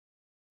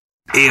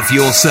If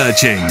you're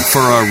searching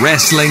for a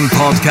wrestling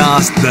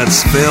podcast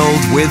that's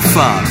filled with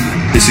fun,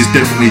 this is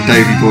definitely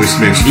Davey Boy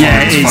Smith's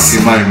finest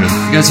fucking moment.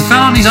 He goes, he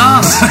fell on his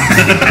ass.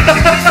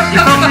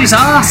 He fell on his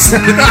ass.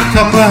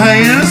 Couple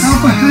haters.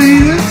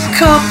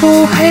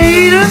 Couple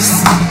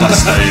haters.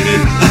 That's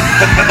David.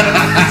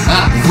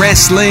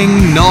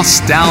 wrestling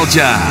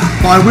nostalgia.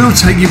 I will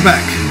take you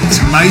back to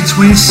May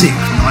 26th,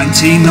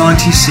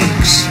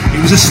 1996.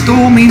 It was a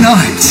stormy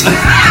night.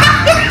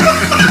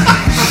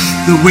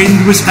 The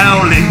wind was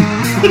howling.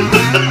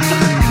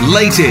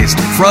 Latest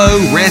pro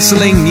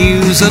wrestling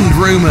news and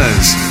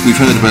rumours. We've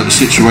heard about the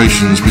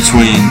situations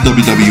between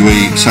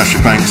WWE, Sasha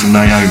Banks and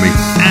Naomi.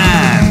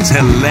 And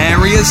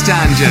hilarious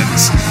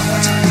tangents.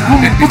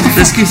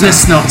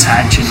 Let's not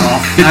tangent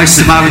off. No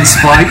Samoan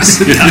spikes.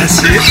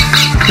 That's it.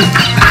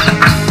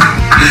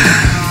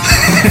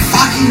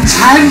 Fucking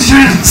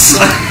tangents!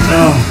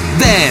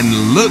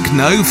 Then look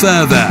no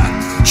further.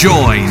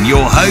 Join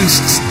your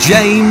hosts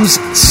James,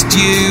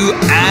 Stu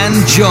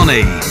and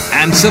Jonny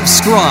and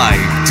subscribe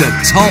to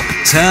Top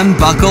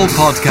Turnbuckle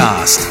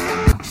Podcast.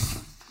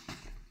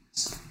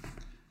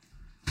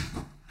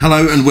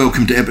 Hello and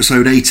welcome to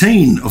episode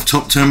 18 of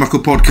Top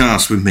Turnbuckle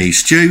Podcast with me,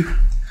 Stu.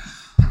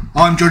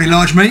 I'm Jonny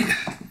Largemeat.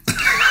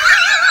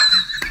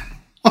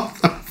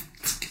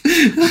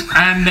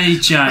 And me,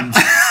 James.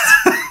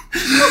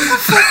 What the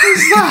fuck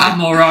is that?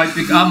 I'm alright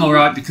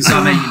because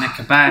I'm eating a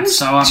kebab,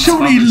 so I'm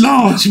Jonny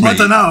Largemeat. I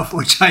don't know if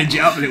I'll change it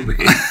up a little bit.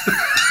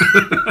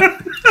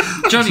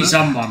 Johnny's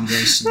on one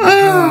recently.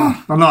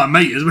 I like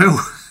meat as well.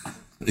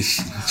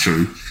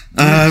 True.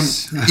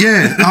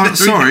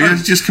 Sorry,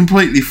 it's just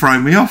completely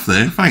thrown me off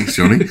there. Thanks,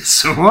 Jonny.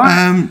 It's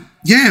alright.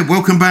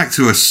 Welcome back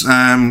to us.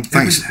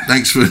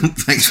 Thanks for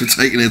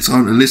taking the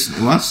time to listen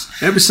to us.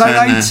 Episode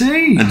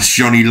 18. And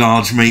Jonny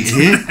Largemeat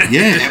here.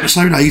 Yeah,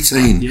 episode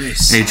 18.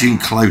 Yes. Edging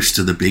close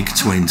to the big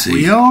 20.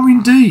 We are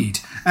indeed.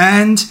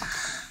 And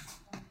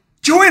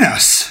join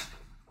us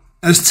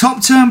as Top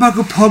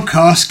Turnbuckle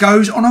Podcast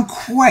goes on a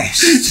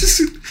quest.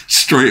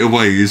 Straight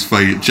away,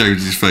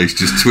 James's face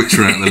just twitched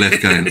around the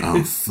left going,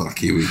 oh, fuck,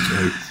 here we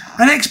go.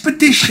 An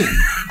expedition.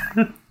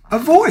 A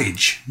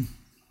voyage.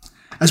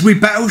 As we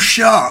battle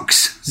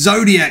sharks,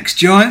 zodiacs,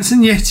 giants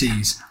and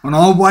yetis on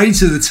our way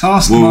to the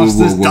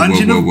Taskmaster's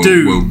Dungeon of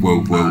Doom.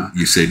 Whoa.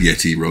 You said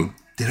yeti wrong.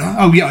 Did I?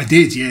 Oh, yeah, I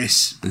did,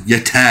 yes.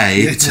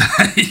 Yeti.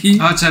 Yeti.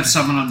 I'd have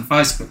someone on the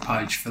Facebook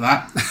page for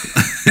that.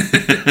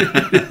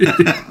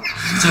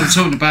 So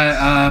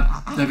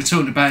they were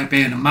talking about it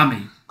being a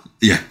mummy.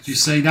 Yeah. Did you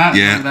see that?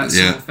 That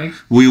sort of thing?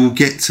 We will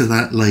get to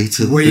that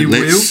later.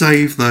 Let's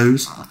save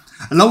those.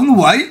 Along the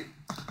way,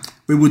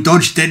 we will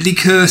dodge deadly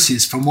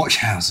curses from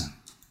Watchhausen.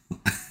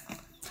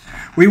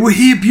 We will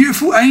hear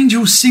beautiful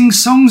angels sing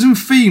songs and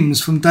themes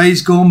from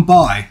days gone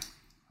by.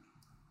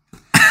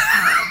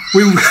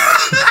 We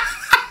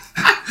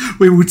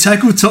will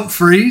tackle top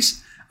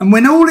threes, and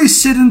when all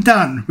is said and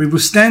done, we will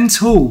stand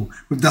tall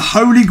with the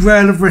holy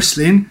grail of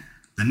wrestling,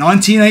 the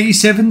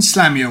 1987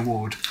 Slammy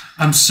Award.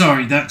 I'm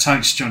sorry, that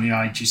takes Jonny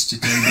ages to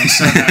do this.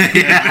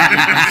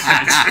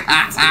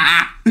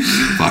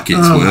 Fuck,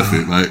 it's worth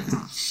it, mate.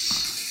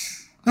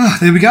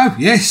 There we go.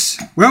 Yes,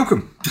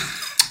 welcome.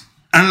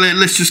 And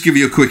let's just give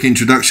you a quick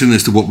introduction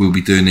as to what we'll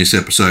be doing this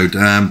episode.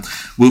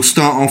 We'll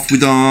start off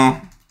with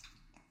our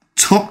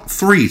top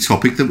 3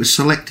 topic that was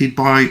selected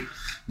by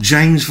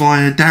James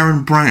via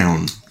Darren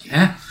Brown.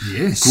 Yeah.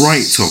 Yes.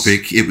 Great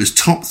topic. It was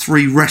top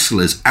 3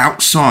 wrestlers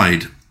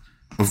outside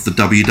of the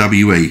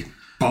WWE.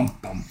 Bum,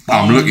 bum,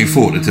 bum. I'm looking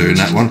forward to doing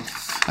that one.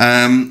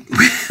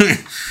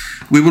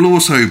 We will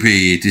also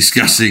be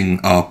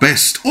discussing our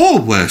best or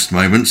worst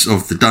moments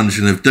of the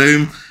Dungeon of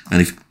Doom.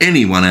 And if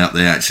anyone out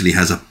there actually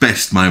has a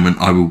best moment,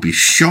 I will be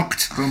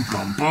shocked. Bum,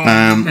 bum,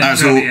 bum.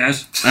 As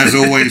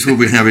always, we'll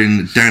be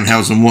having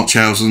Danhausen,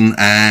 Watchhausen,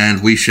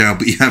 and we shall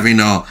be having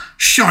our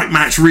shite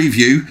match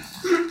review.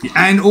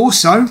 And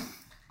also,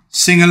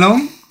 sing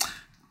along.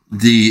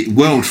 The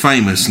world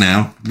famous. We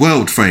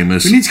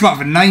need to come up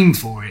with a name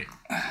for it.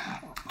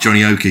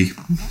 Johnny Oki.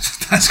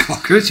 That's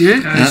quite good,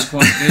 yeah. That's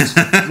quite good.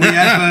 We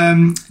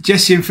have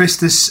Jessie and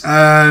Festus,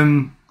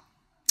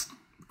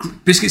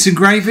 Biscuits and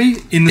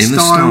Gravy in the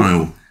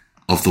style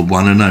of the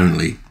one and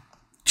only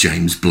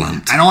James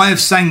Blunt. And I have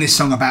sang this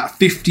song about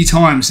 50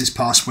 times this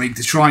past week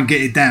to try and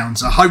get it down.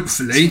 So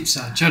hopefully,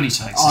 Johnny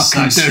takes I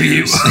can do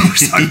you. I'm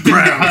so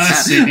proud.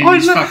 Person in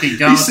his fucking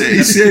garden.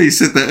 He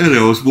said that earlier.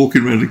 I was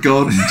walking around the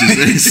garden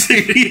just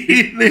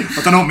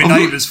I don't know what my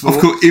neighbours for. I've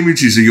got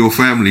images of your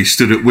family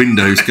stood at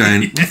windows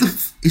going,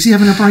 is he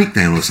having a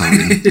breakdown or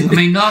something? I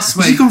mean, last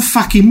week... Has he gone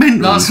fucking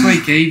mental? Last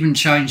week he even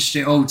changed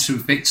it all to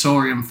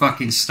Victorian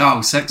fucking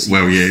style sexy.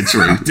 Well, yeah,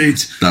 true.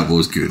 Did. That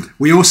was good.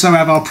 We also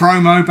have our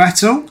promo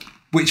battle,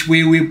 which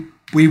we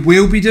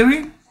will be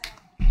doing.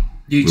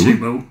 You two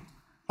will.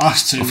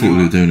 Us two. I thought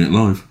we were doing it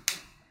live.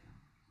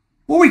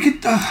 Well, we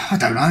could... I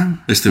don't know.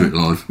 Let's do it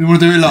live. We want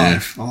to do it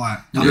live? Yeah. All right.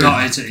 I'm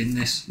not editing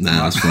this. No,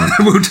 that's fine.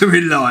 We'll do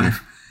it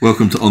live.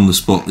 Welcome to On The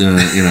Spot,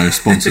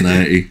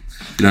 spontaneity.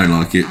 If you don't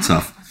like it,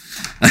 tough.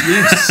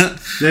 Yes,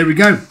 there we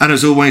go. And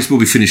as always, we'll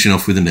be finishing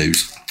off with the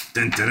news.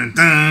 Dun, dun, dun,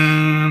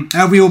 dun. How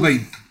have we all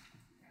been?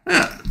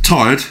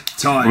 Tired.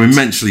 Tired. I'm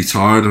immensely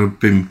tired. I've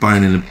been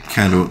burning a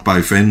candle at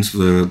both ends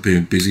for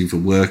being busy for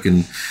work,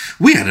 and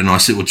we had a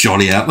nice little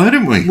jolly out there,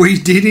 didn't we? We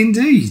did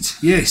indeed,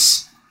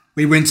 yes.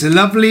 We went to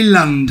lovely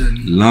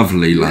London.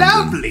 Lovely London.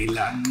 Lovely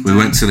London. We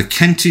went to the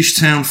Kentish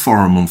Town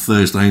Forum on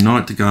Thursday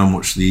night to go and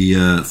watch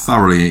the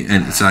thoroughly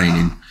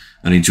entertaining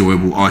and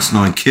enjoyable Ice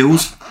Nine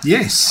Kills.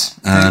 Yes.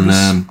 And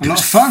a lot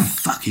of fun.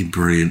 Fucking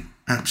brilliant.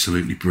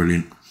 Absolutely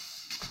brilliant.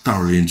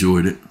 Thoroughly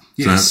enjoyed it.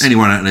 Yes. So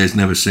anyone out there who's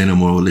never seen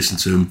them or listened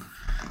to them,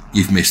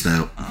 you've missed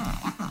out.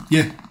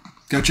 Yeah.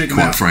 Go check them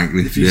Quite out.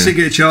 frankly. If you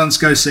get a chance,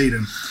 go see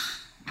them.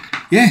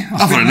 Yeah.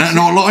 Other than that,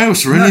 not a lot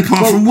else really,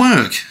 apart from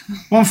work.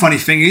 One funny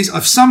thing is,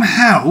 I've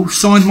somehow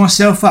signed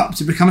myself up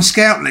to become a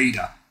scout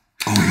leader.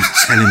 Oh,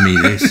 he's telling me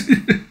this.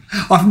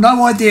 I've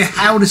no idea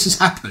how this has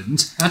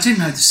happened. I didn't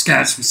know the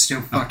Scouts were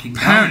still fucking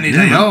going. Apparently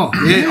they are.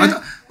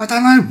 Yeah. I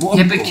don't know.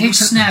 Yeah, but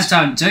kids now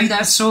don't do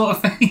that sort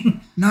of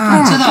thing.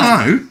 No. Do they?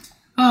 No.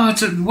 Oh,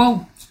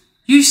 well,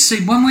 you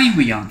see, when we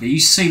were younger, you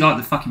see like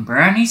the fucking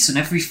brownies and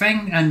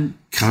everything, and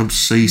Cubs,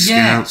 Sea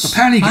Yeah. Scouts.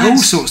 Apparently you get all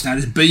sorts now.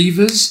 There's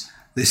beavers,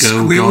 there's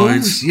Girl squirrels.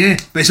 Guides. Yeah,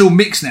 but it's all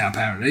mixed now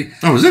apparently.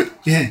 Oh, is it?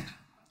 Yeah.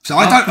 So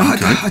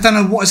I don't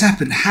know what has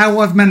happened. How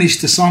I've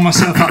managed to sign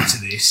myself up to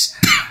this.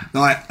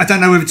 Like, I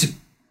don't know whether to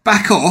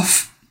back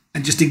off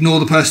and just ignore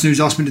the person who's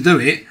asked me to do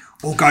it,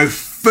 or go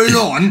full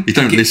on. He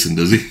don't listen,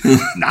 does he? No.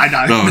 No,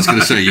 I was going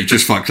to say, you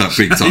just fucked up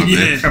big time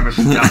there.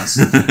 probably does.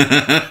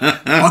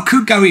 I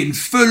could go in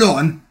full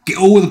on, get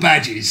all the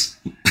badges,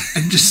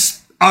 and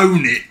just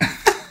own it.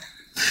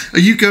 Are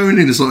you going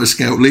in as like a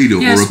scout leader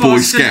Yeah, or a that's what I Boy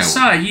was gonna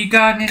Scout? say, you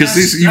going in Because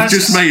as- you've as-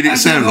 just made it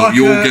as sound like like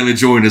you're a- going to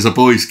join as a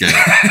Boy Scout.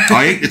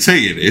 I hate to tell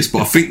you this,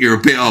 but I think you're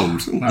a bit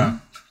old.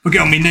 I'll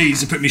get on my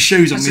knees and put my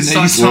shoes on my That's knees.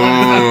 just like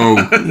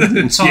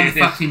Whoa. tying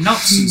fucking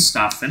knots and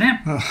stuff, innit?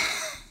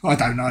 I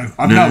don't know.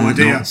 I've no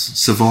idea. not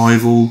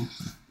survival,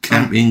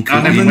 camping, I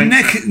cooking. never And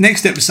the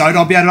next episode,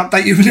 I'll be able to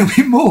update you a little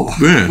bit more.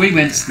 Yeah. We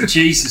went to the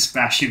Jesus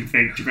bashing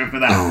thing, do you remember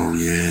that? Oh,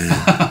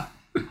 yeah.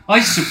 I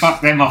used to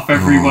fuck them off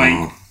every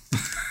week.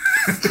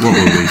 What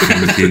were we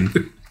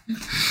thinking?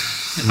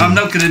 I'm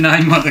not going to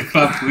name what the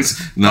club was.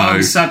 No. I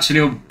was such a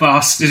little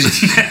bastard.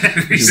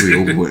 We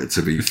all were,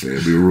 to be fair.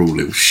 We were all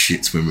little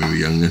shits when we were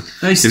younger.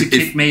 They used to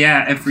kick me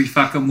out every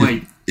fucking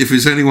week. If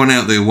there's anyone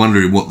out there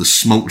wondering what the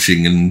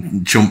smulching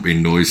and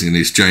chomping noise in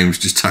is, James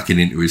just tucking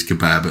into his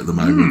kebab at the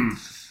moment.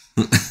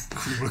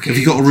 Have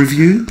you got a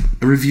review?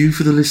 A review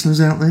for the listeners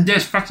out there? Yeah,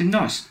 it's fucking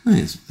nice.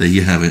 Yes, there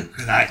you have it.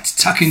 Right,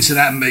 tuck into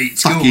that meat.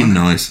 Go Fucking on.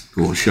 nice.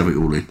 Go on, shove it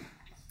all in.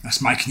 That's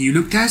making you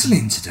look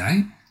dazzling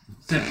today.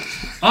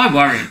 I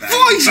worry about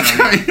What it. is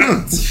going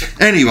on?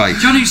 Anyway,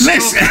 Johnny was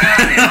listen.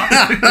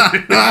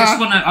 talking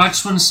earlier. I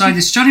just want to say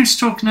this. Johnny was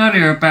talking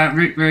earlier about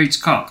Rick Rude's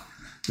cock.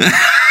 I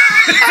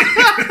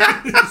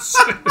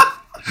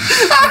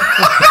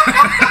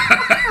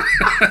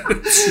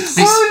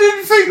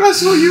didn't think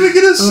that's what you were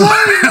going to say.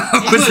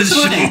 It was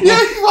funny. Yeah,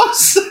 it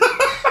was.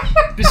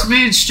 Because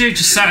me and Stu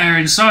just sat there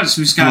in silence.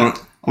 We was going,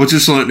 I would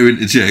just like to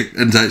interject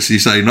and actually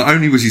say, not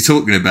only was he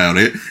talking about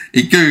it,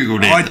 he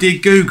Googled it. I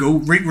did Google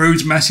Rick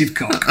Rude's massive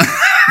cock.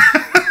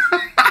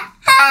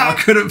 I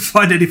couldn't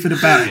find anything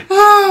about it.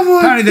 Oh my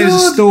Apparently there's a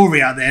God.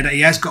 story out there that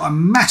he has got a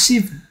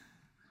massive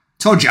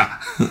todger.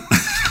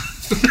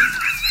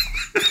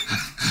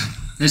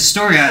 there's a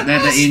story out there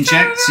that he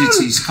injected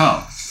his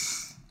cock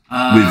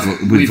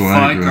with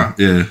Viagra.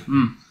 Yeah.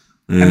 And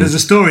there's a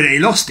story that he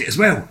lost it as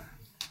well.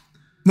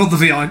 Not the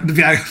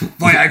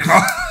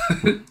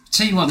Viagra.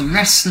 Tell you what, the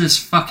wrestler's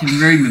fucking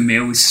rumour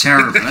mill is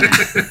terrible,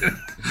 isn't it?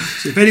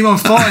 So if anyone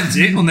finds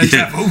it on their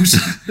travels,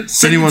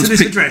 send it to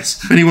this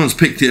address. If anyone's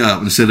picked it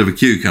up instead of a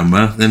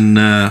cucumber, then,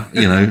 out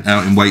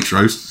in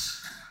Waitrose.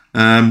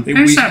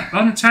 Who's that,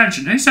 on a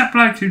tangent, who's that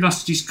bloke who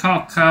lost his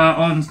cock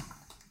on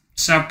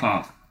South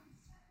Park?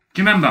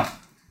 Do you remember?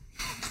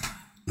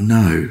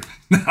 No.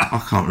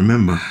 I can't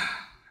remember.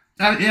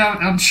 Yeah,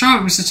 I'm sure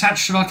it was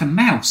attached to like a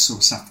mouse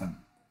or something.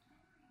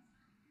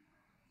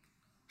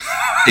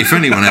 If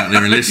anyone out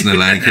there in listener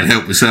land can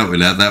help us out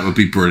with that, that would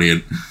be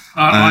brilliant.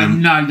 I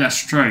know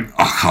that's true.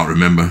 I can't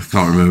remember.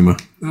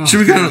 Should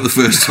we go on to the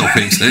first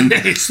topics then?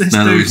 Yes, let's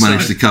now that do we've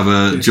managed so. to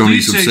cover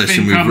Johnny's You two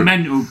obsession think with... I'm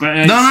mental, but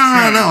No,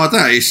 I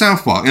don't. It's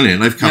South Park, isn't it?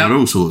 They've covered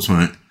all sorts,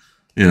 mate.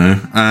 You know.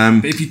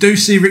 But if you do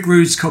see Rick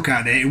Rude's cock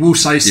out there, it will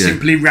say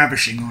simply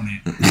ravishing on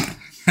it.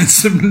 And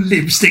some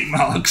lipstick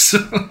marks.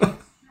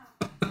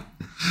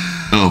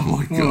 Oh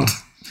my God.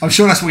 I'm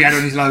sure that's what he had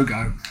on his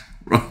logo.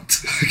 Right.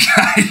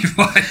 Okay,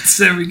 right,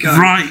 there we go.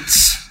 Right.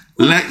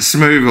 Let's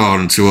move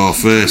on to our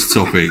first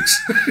topics.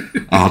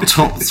 Our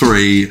top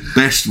 3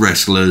 best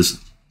wrestlers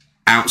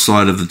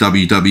outside of the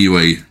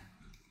WWE.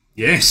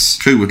 Yes.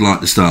 Who would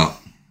like to start?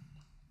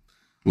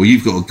 Well,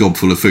 you've got a gob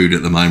full of food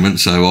at the moment,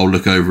 so I'll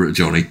look over at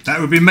Johnny. That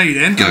would be me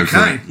then. Go for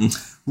okay. it.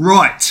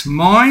 Right,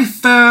 my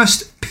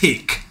first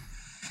pick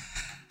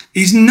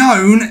is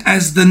known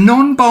as the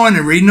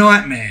non-binary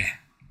nightmare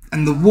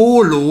and the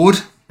warlord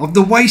of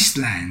the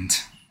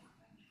wasteland.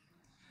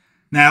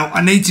 Now,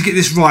 I need to get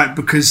this right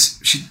because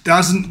she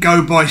doesn't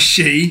go by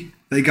she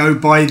They go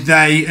by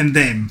they and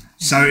them.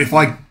 So if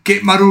I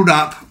get muddled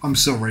up, I'm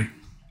sorry.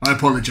 I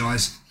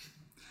apologise.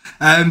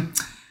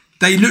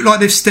 They look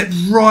like they've stepped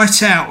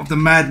right out of the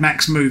Mad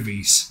Max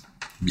movies.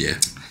 Yeah.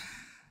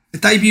 They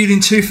debuted in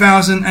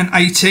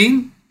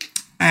 2018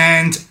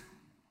 and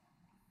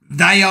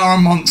they are a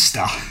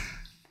monster.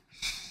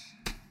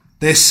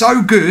 They're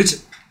so good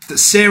that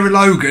Sarah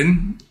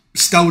Logan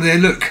stole their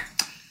look.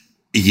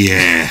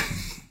 Yeah.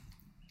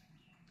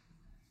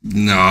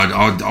 No,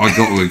 I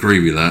got to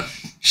agree with that.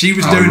 She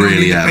was doing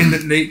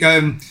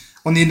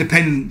on the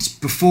independents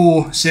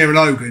before Sarah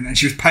Logan, and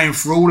she was paying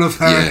for all of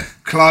her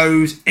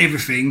clothes,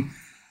 everything,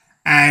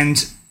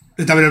 and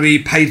the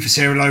WWE paid for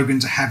Sarah Logan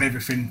to have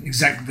everything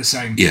exactly the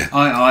same. Yeah,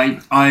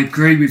 I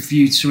agree with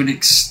you to an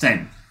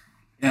extent.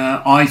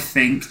 I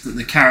think that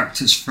the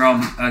character's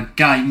from a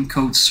game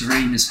called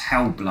Serena's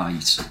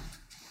Hellblade.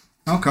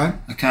 Okay,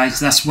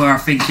 so that's where I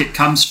think it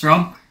comes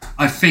from.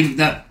 I think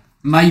that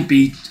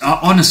maybe,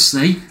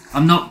 honestly,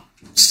 I'm not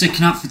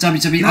sticking up for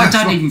WWE. No, I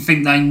don't even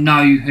think they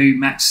know who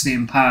Max the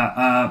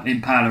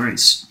Impaler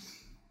is.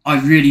 I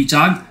really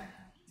don't.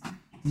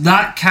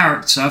 That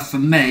character, for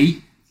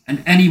me,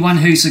 and anyone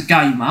who's a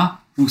gamer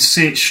will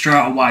see it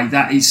straight away.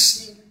 That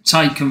is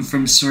taken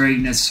from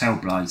Serena's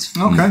Hellblade.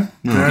 Okay,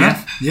 fair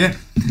enough. Yeah.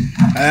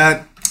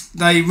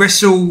 They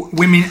wrestle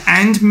women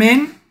and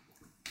men,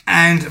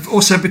 and have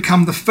also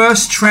become the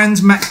first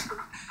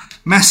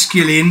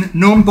masculine,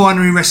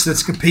 non-binary wrestler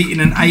to compete in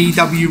an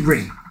AEW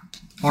ring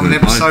on an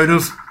episode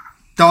of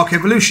Dark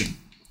Evolution.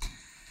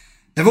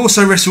 They've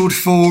also wrestled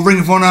for Ring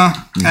of Honor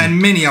and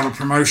many other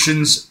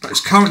promotions, but is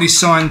currently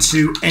signed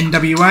to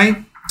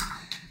NWA.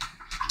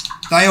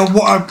 They are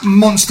what a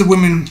monster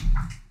women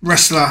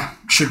wrestler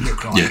should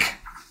look like. Yeah.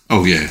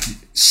 Oh, yeah.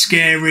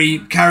 Scary,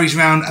 carries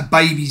around a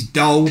baby's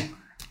doll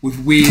with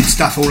weird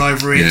stuff all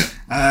over it.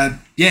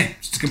 Yeah.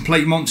 Just a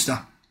complete monster.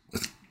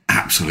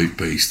 Absolute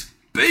beast.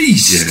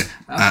 Beast! Yeah,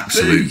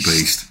 absolute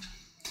beast.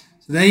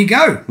 So there you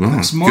go. Well,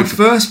 that's my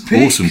first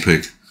pick. Awesome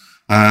pick.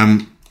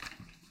 It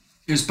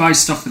was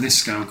based off of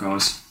this girl,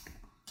 guys.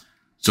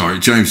 Sorry,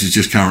 James is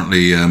just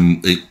currently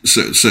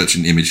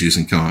searching images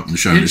and come up and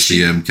showing us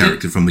the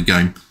character from the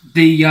game.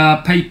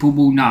 The people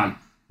will know.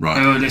 Right.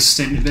 Who are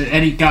listening.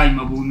 Any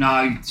gamer will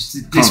know.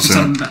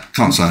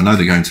 Can't say I know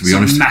the game, to be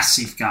honest. It's a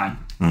massive game.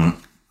 Right.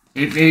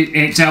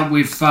 It dealt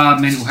with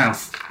mental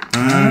health.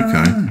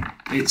 Okay.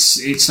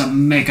 It's a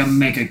mega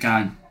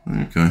game.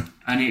 Okay.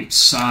 And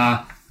it's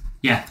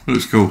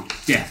Looks cool.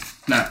 Yeah.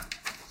 Look,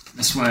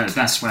 that's where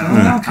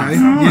that comes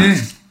from.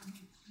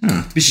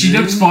 Yeah. But she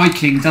looks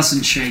Viking,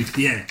 doesn't she?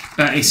 Yeah.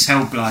 But it's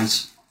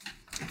Hellblade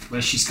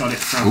where she's got it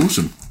from.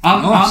 Awesome.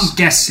 I'm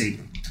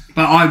guessing,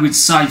 but I would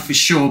say for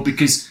sure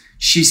because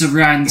she's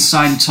around the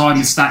same time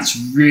as that's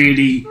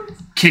really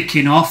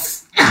kicking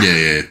off.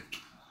 Yeah.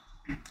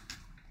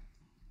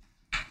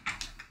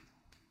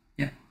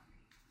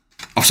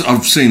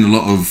 I've seen a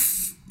lot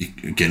of.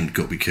 Again,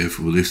 got to be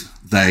careful with this.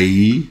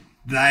 I'm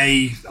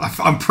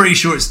pretty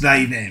sure it's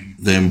them.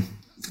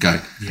 Okay.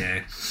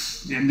 Yeah.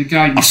 In the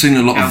game, I've seen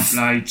a lot of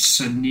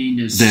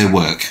Nina's their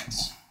work.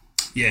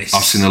 Yes.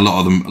 I've seen a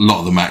lot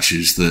of the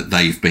matches that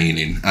they've been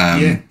in.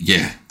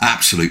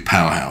 Absolute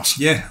powerhouse.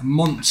 Yeah, a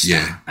monster.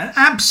 Yeah. An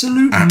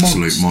absolute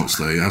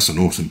monster. That's an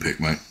awesome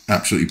pick, mate.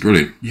 Absolutely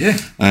brilliant. Yeah.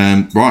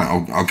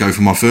 Right, I'll go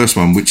for my first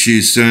one, which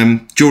is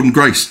Jordan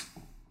Grace.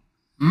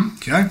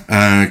 Okay.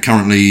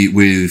 Currently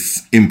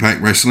with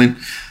Impact Wrestling.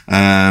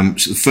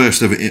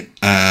 First ever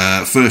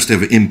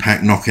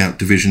Impact Knockout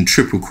Division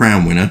Triple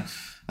Crown winner.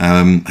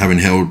 Having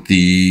held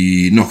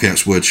the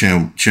Knockouts World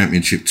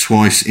Championship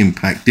twice,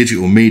 Impact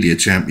Digital Media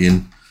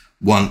Champion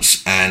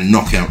once, and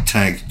Knockout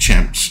Tag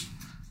Champs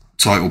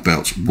title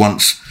belts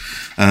once.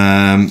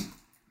 Her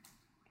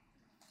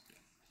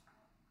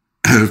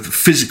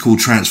physical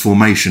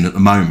transformation at the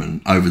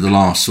moment over the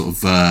last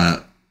sort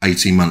of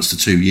 18 months to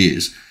 2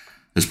 years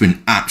has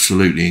been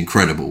absolutely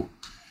incredible.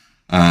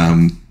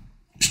 A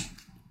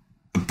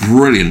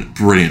brilliant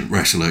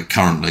wrestler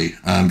currently.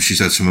 She's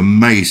had some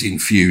amazing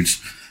feuds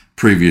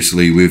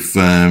previously with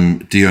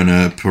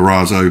Diona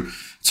Perazzo,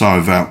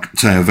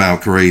 Taya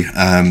Valkyrie.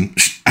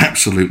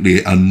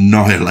 Absolutely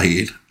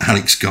annihilated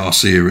Alex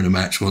Garcia in a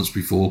match once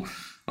before.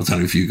 I don't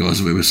know if you guys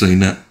have ever seen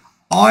that.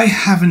 I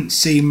haven't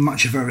seen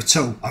much of her at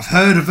all. I've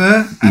heard of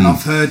her and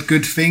I've heard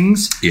good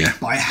things. Yeah.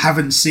 But I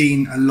haven't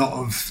seen a lot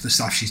of the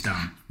stuff she's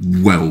done.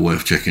 Well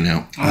worth checking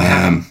out.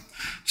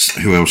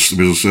 Who else?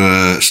 There was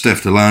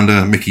Steph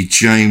DeLanda, Mickey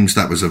James.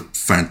 That was a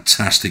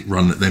fantastic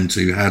run that them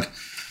two had.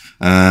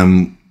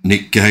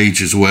 Nick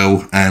Gage as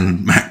well,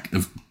 and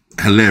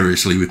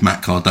hilariously with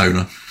Matt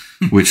Cardona,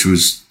 which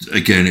was,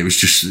 again, it was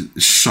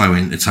just so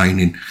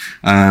entertaining.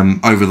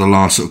 Over the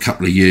last sort of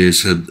couple of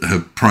years, her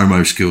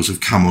promo skills have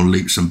come on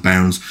leaps and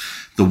bounds.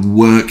 The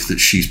work that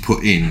she's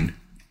put in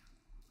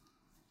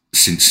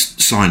since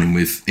signing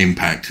with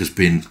Impact has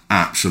been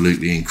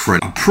absolutely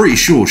incredible. I'm pretty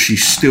sure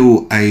she's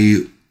still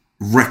a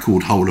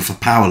record holder for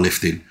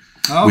powerlifting,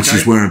 which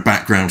is where her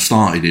background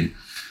started in.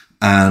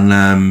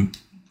 And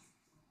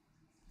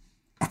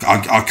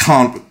I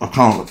can't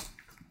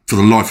for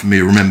the life of me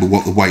remember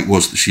what the weight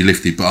was that she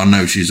lifted, but I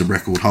know she's a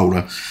record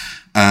holder.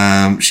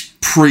 She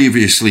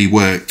previously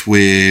worked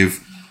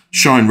with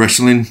Shine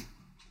Wrestling.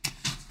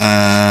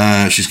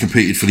 She's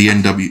competed for the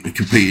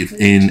competed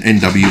in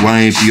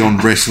NWA,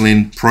 Beyond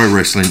Wrestling, Pro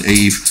Wrestling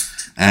Eve,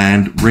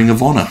 and Ring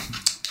of Honor.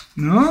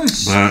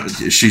 Nice.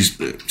 She's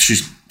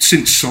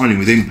since signing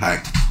with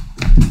Impact,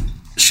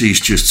 she's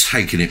just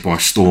taken it by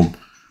storm.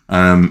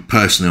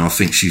 Personally, I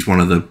think she's one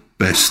of the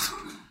best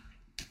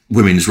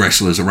women's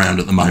wrestlers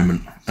around at the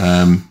moment.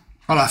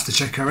 I'll have to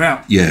check her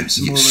out. Yeah,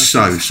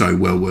 so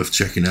well worth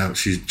checking out.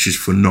 She's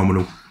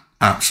phenomenal,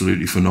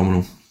 absolutely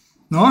phenomenal.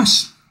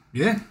 Nice.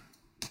 Yeah.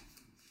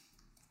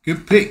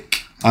 Good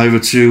pick. Over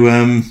to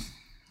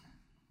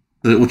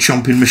the little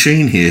chomping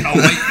machine here. Oh,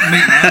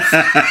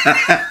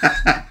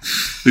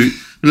 wait,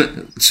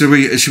 Should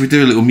we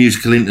do a little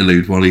musical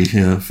interlude while he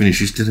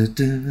finishes? Don't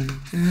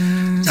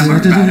worry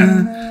about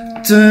it.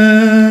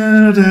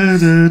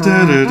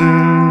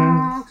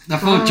 I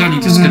thought Jonny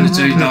was going to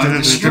do like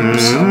the stripper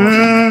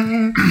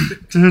song.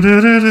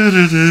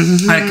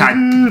 Okay.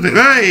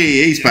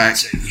 Hey, he's back.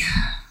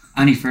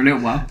 Only for a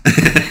little while.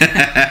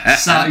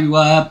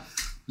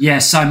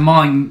 So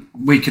mine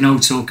we can all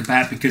talk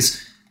about because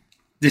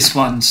this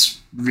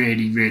one's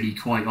really, really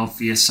quite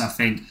obvious, I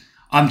think.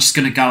 I'm just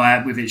going to go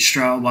out with it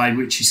straight away,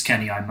 which is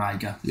Kenny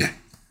Omega. Yeah.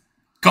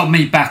 Got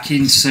me back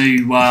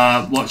into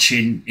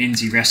watching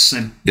indie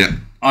wrestling. Yeah.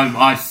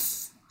 I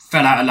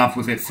fell out of love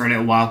with it for a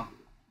little while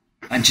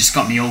and just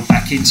got me all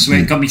back into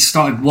it. Got me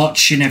started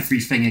watching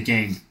everything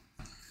again.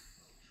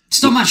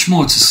 There's not much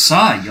more to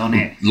say on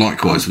it.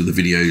 Likewise with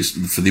the videos,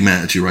 for the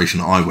amount of duration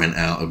that I went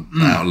out of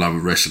love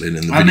of wrestling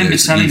and the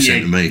videos that you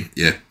sent to me.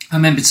 Yeah. I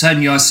remember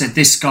telling you, I said,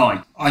 this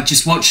guy, I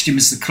just watched him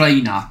as the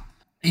cleaner.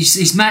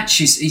 His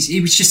matches, he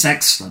was just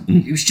excellent.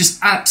 He was just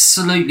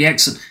absolutely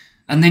excellent.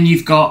 And then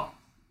you've got,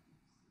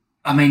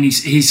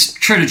 his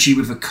trilogy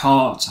with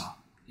Okada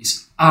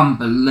is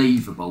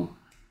unbelievable.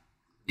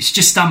 It's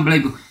just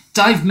unbelievable.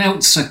 Dave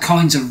Meltzer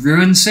kind of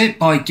ruins it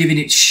by giving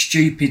it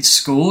stupid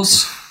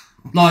scores.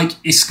 Like,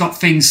 it's got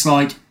things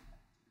like,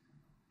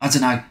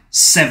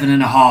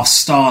 7.5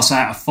 stars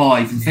out of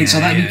 5 and things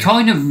like that. And he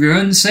kind of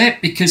ruins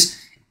it because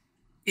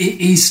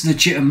it is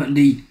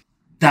legitimately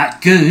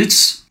that good,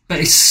 but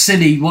it's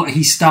silly what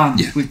he's done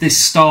with this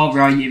star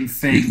rating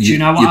thing. Do you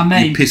know what I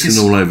mean? You're pissing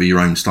all over your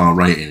own star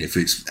rating. If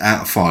it's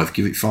out of 5,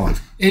 give it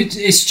 5.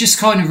 It's just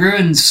kind of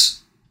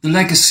ruins the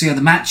legacy of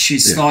the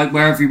matches, like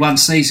where everyone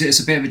sees it as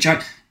a bit of a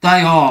joke.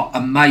 They are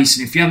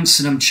amazing. If you haven't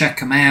seen them, check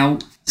them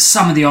out.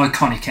 Some of the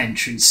iconic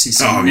entrances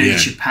in New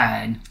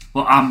Japan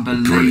were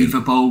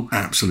unbelievable. Brilliant.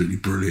 Absolutely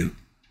brilliant.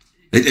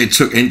 It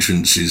took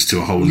entrances to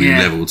a whole new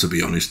level, to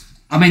be honest.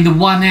 I mean, the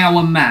 1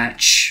 hour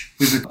match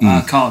with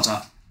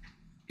Okada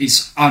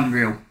is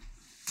unreal.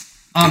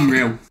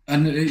 Unreal.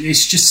 And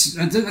it's just,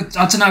 I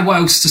don't know what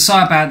else to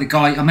say about the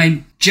guy. I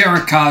mean,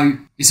 Jericho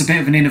is a bit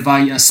of an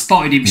innovator,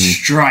 spotted him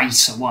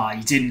straight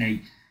away, didn't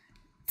he?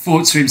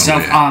 Thought to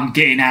himself, I'm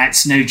getting out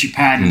to New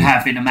Japan and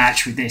having a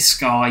match with this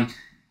guy.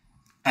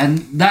 And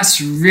that's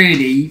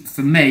really,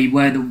 for me,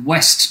 where the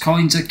West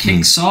kind of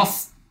kicks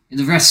off.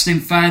 The wrestling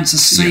fans are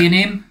seeing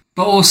him.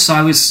 But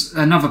also, as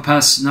another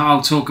person that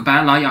I'll talk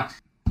about later,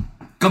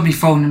 got me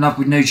falling in love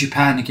with New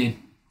Japan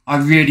again. I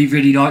really,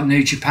 really liked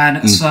New Japan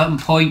at a certain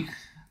point.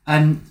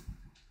 And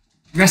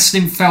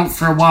wrestling felt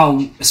for a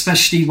while,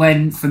 especially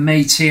when, for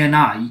me,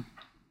 TNA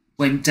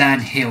went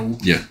downhill.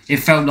 Yeah. It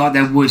felt like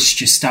there was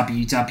just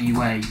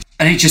WWE.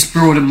 And it just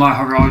broadened my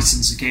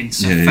horizons again.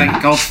 So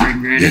thank God for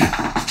him, really.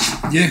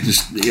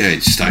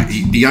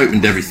 He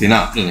opened everything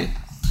up, didn't he?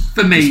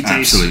 For me, he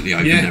absolutely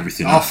opened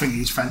everything up. I think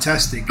he's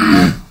fantastic.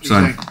 He's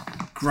a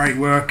great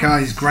worker.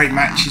 He's great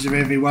matches with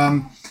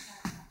everyone.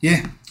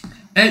 Yeah.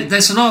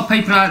 There's a lot of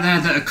people out there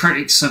that are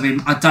critics of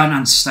him. I don't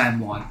understand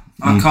why.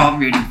 I can't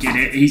really get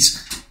it.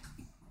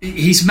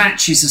 His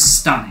matches are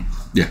stunning.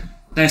 Yeah.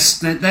 They're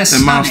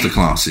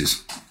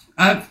masterclasses.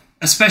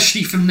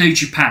 Especially from New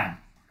Japan.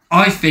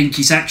 I think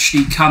he's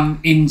actually come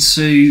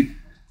into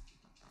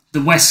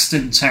the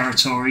Western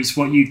territories,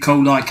 what you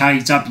call like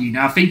AEW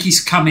now. I think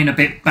he's come in a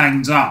bit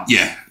banged up.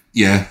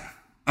 Yeah.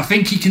 I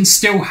think he can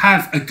still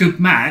have a good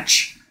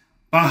match,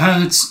 but I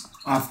heard...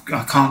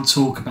 I can't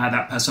talk about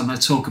that person. I'm going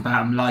to talk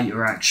about him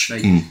later,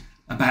 actually,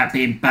 about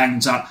being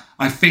banged up.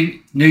 I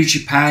think New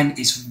Japan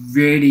is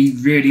really,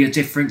 really a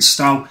different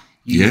style.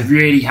 You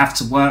really have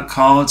to work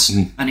hard,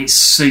 and it's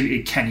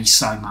suited Kenny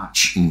so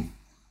much.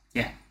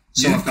 Yeah.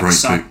 So I've got to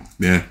say.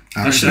 Yeah,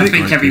 absolutely. I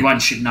think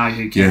everyone should know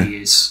who Kenny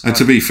is. And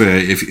to be fair,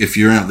 if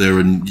you're out there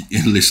and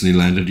in listening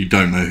land and you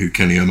don't know who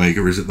Kenny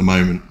Omega is at the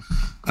moment,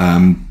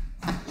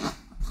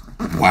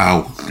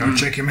 wow. Go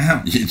check him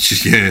out.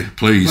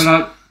 Please.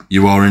 Well,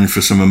 you are in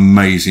for some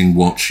amazing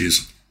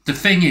watches. The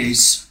thing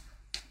is,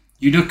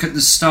 you look at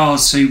the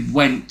stars who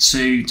went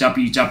to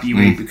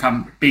WWE,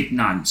 become big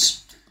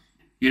names.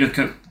 You look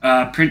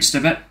at Prince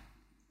Devitt,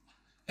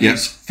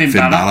 Finn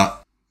Balor,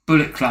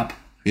 Bullet Club.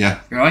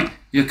 Yeah. Right?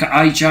 You look at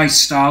AJ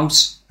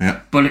Styles,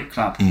 Bullet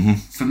Club.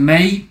 For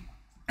me,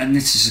 and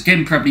this is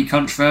again probably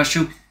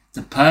controversial,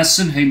 the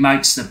person who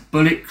makes the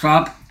Bullet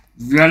Club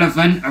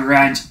relevant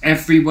around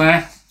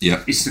everywhere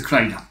Yeah. is the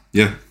cleaner.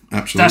 Yeah,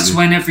 absolutely. That's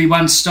when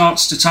everyone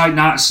starts to take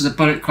notice of the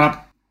Bullet Club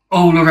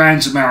all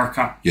around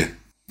America. Yeah.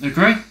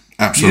 Agree?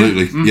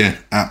 Absolutely. Yeah,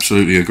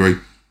 absolutely agree.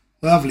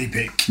 Lovely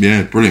pick.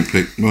 Yeah, brilliant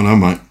pick. Well done,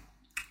 mate.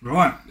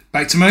 Right,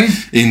 back to me.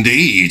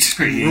 Indeed.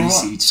 Pretty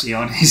easy, to be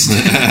honest.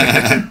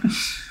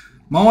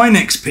 My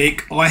next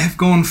pick, I have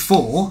gone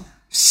for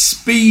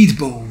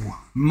Speedball,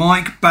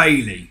 Mike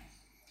Bailey.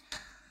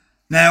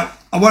 Now,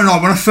 I won't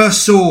lie, when I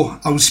first saw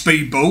old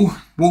Speedball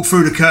walk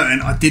through the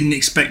curtain, I didn't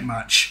expect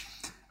much.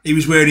 He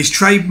was wearing his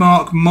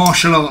trademark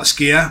martial arts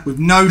gear with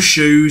no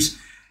shoes.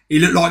 He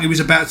looked like he was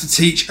about to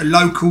teach a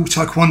local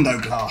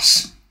taekwondo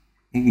class.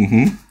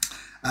 Mm-hmm.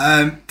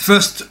 The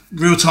first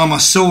real time I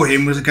saw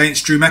him was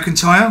against Drew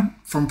McIntyre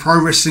from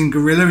Pro Wrestling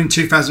Guerrilla in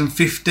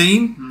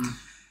 2015.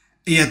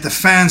 He had the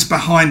fans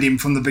behind him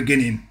from the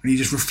beginning and he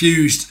just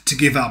refused to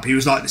give up. He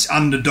was like this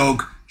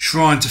underdog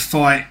trying to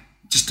fight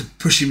just to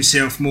push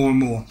himself more and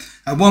more.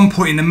 At one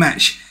point in the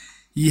match,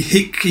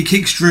 he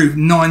kicks Drew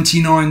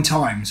 99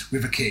 times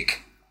with a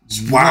kick.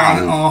 Wow.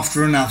 One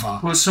after another.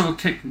 What sort of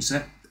kick was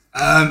that?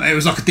 It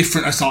was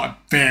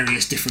like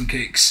various different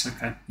kicks.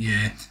 Okay.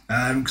 Yeah.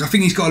 Because I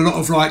think he's got a lot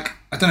of like,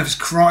 I don't know if it's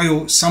karate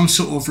or some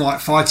sort of like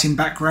fighting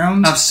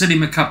background. I've seen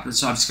him a couple of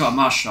times. He's got a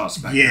martial arts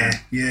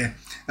background. Yeah.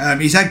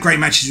 He's had great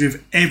matches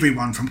with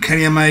everyone from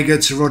Kenny Omega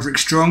to Roderick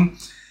Strong.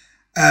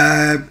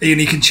 And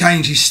he can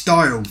change his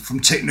style from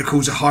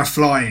technical to high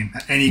flying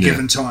at any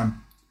given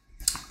time.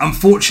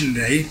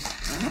 Unfortunately,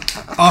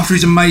 after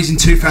his amazing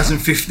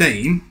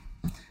 2015,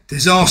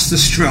 disaster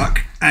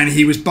struck and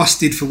he was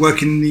busted for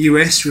working in the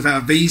US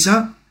without a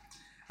visa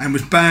and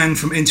was banned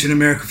from entering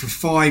America for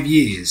 5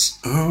 years.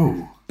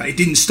 Oh. But it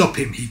didn't stop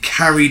him. He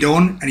carried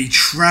on and he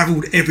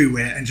travelled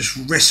everywhere and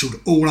just wrestled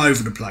all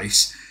over the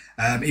place.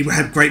 He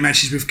had great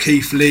matches with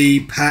Keith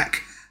Lee,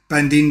 Pac,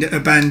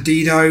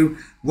 Bandido,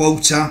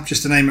 Walter,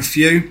 just to name a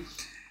few.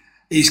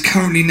 He's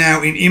currently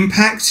now in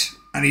Impact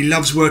and he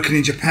loves working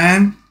in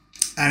Japan.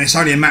 And it's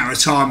only a matter of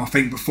time, I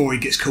think, before he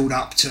gets called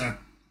up to...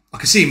 I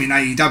can see him in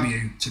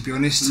AEW, to be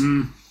honest.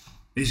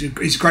 He's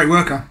a great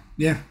worker.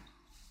 Yeah.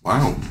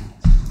 Wow.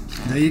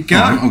 There you go.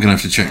 I'm going to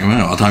have to check him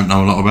out. I don't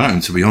know a lot about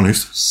him, to be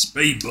honest.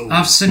 Speedball.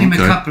 I've seen him a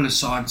couple of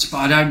times, but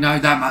I don't know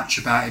that much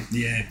about him.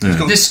 Yeah.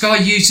 This guy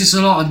uses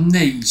a lot of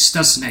knees,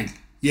 doesn't he?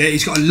 Yeah,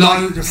 he's got a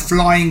load of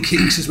flying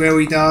kicks as well.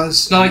 He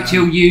does.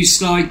 He'll use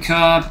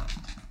he'll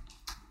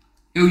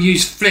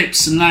use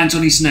flips and lands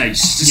on his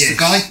knees. Is this the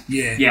guy?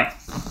 Yeah.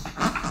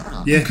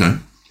 Yeah. Okay.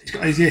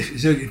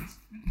 He's a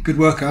good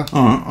worker.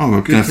 All right. I'm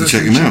going to have to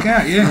check him out.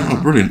 Yeah. Oh,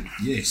 brilliant.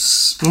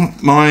 Yes. Well,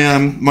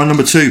 my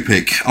number 2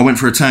 pick, I went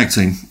for a tag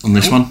team on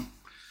this one.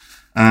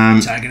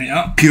 Tagging it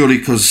up. Purely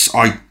because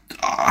I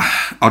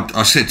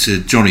said to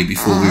Jonny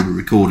before we were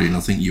recording, I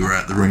think you were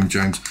out the room,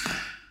 James,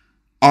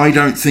 I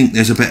don't think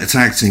there's a better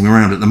tag team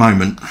around at the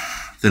moment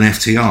than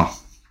FTR.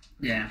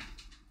 Yeah.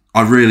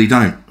 I really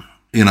don't.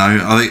 You know,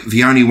 I think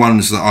the only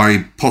ones that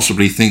I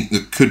possibly think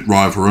that could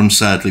rival them,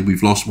 sadly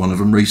we've lost one of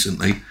them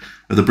recently,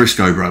 are the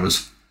Briscoe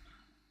brothers.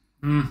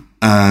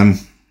 But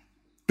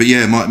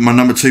yeah, my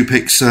number 2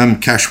 picks,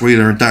 Cash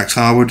Wheeler and Dax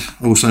Harwood,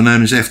 also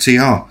known as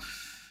FTR.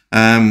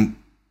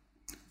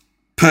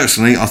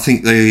 Personally, I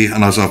think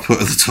and as I've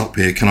put at the top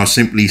here, can I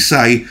simply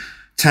say,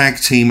 tag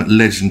team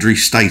legendary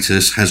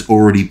status has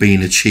already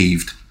been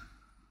achieved.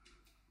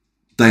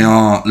 They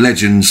are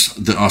legends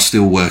that are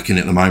still working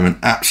at the moment,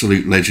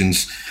 absolute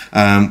legends.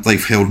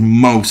 They've held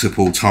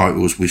multiple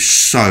titles with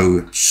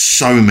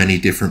so many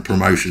different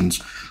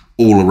promotions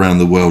all around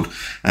the world,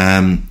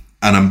 and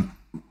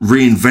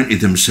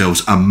reinvented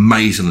themselves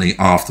amazingly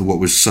after what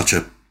was such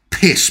a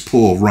piss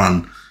poor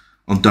run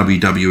on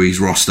WWE's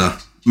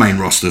main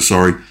roster.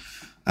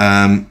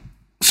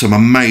 Some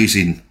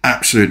amazing,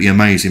 absolutely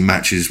amazing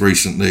matches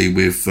recently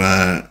with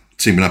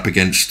teaming up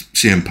against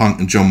CM Punk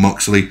and Jon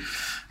Moxley.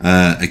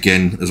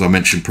 Again, as I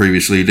mentioned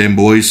previously, them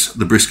boys,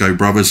 the Briscoe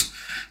brothers,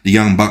 the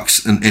Young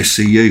Bucks and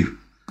SCU,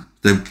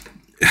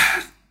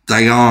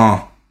 they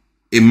are,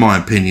 in my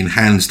opinion,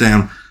 hands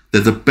down,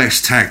 they're the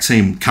best tag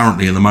team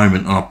currently in the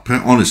moment. And I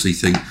honestly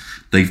think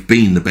they've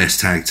been the best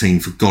tag team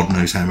for God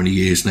knows how many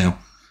years now.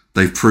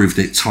 They've proved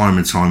it time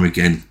and time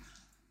again.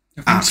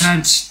 I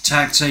think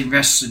tag team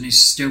wrestling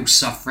is still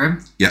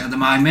suffering at the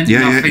moment.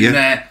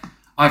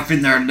 I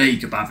think they're a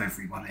league above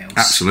everyone else.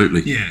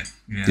 Absolutely. Yeah.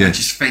 I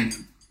just think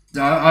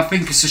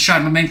it's a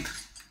shame. I mean,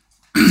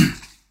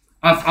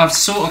 I've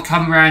sort of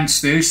come around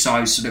to the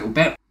Usos a little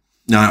bit.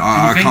 No,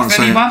 I can't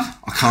say. I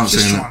can't say.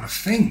 Just trying to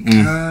think.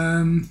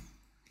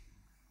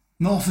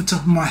 Not off the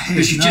top of my head.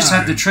 Because you just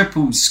had the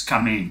triples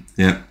come in.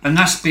 Yeah. And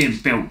that's being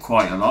built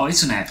quite a lot,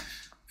 isn't it?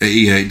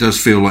 Yeah, it does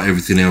feel like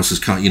everything else has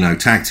come,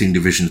 tag team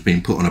division's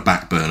been put on a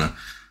back burner.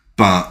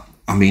 But,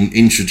 I mean,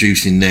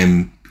 introducing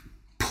them,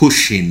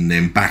 pushing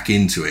them back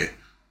into it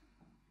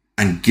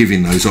and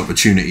giving those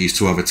opportunities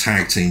to other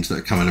tag teams that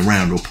are coming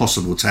around or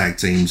possible tag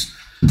teams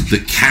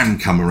that can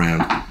come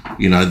around.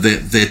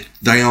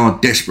 They are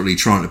desperately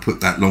trying to put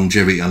that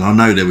longevity. And I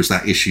know there was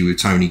that issue with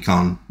Tony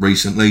Khan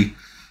recently.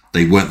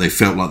 They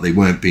felt like they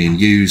weren't being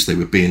used. They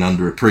were being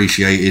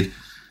underappreciated.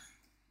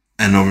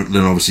 And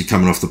then obviously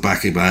coming off the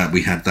back of that,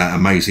 we had that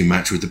amazing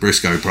match with the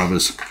Briscoe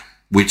brothers,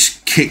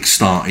 which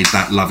kick-started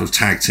that love of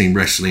tag team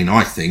wrestling,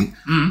 I think,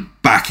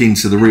 back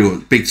into the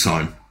real big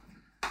time.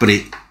 But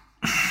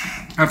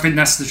I think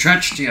that's the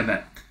tragedy of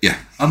it. Yeah.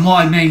 And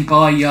what I mean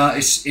by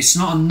it's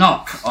not a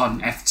knock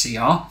on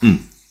FTR.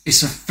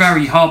 It's a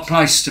very hard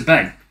place to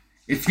be.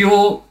 If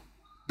you're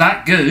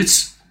that good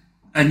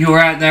and you're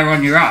out there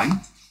on your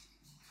own,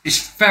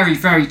 it's very,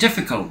 very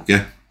difficult.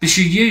 Yeah. Because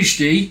you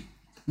usually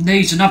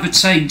need another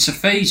team to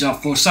feed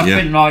off or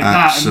something like absolutely.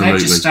 that, and they're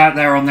just out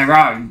there on their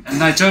own,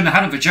 and they're doing a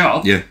hell of a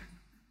job. Yeah.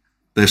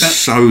 They're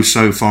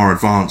so far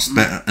advanced,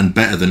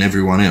 better than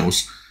everyone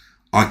else.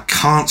 I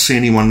can't see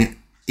anyone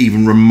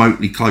even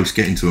remotely close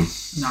getting to them.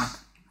 No.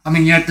 I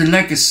mean, you had the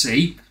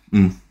legacy,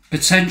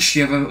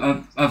 potentially,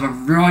 of a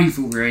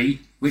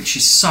rivalry, which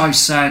is so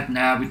sad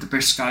now with the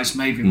Briscoes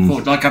moving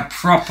forward. Like a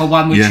proper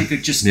one which you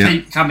could just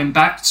keep coming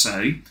back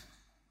to.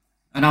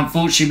 And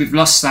unfortunately, we've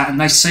lost that, and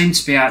they seem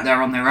to be out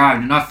there on their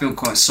own, and I feel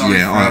quite sorry for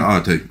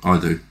them. I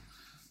do.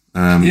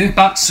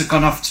 Bucks have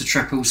gone off to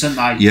triples, haven't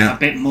they? Yeah. A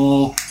bit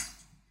more.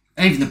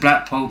 Even the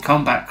Blackpool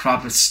Combat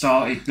Club has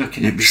started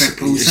looking at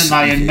triples,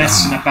 haven't they, and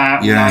messing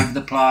about all over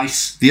the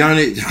place. The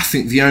only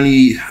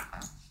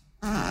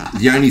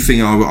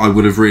thing I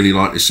would have really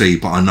liked to see,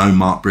 but I know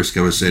Mark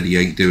Briscoe has said he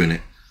ain't doing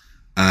it,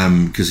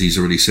 because he's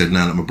already said,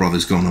 now that my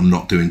brother's gone, I'm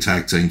not doing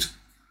tag teams.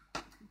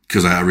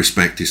 Because out of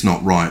respect, it's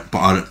not right.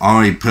 But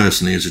I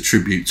personally, as a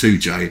tribute to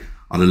Jay,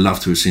 I'd have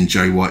loved to have seen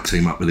Jay White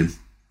team up with him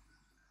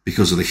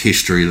because of the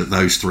history that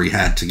those three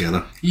had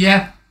together.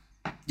 Yeah.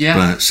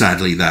 But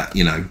sadly, that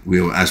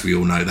as we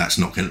all know, that's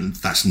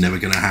never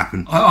going to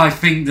happen. I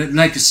think that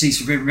legacies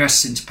within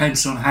wrestling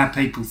depends on how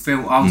people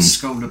feel old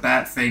school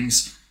about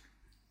things.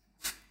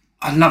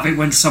 I love it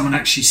when someone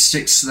actually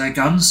sticks to their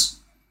guns.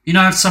 You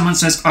know, if someone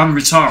says, I'm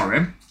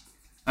retiring,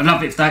 I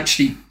love it if they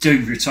actually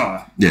do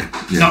retire. Yeah.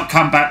 Not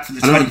come back for the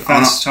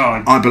 21st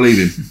time. I believe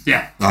him.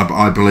 Yeah.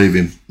 I believe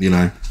him,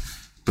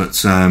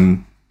 But, as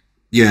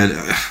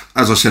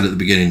I said at the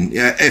beginning,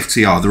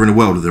 FTR, they're in a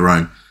world of their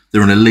own.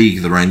 They're in a league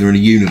of their own. They're in a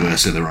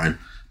universe of their own.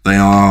 They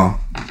are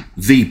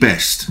the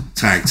best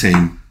tag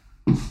team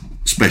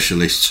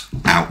specialists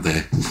out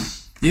there.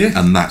 Yeah.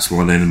 And that's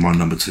why they're my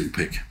number 2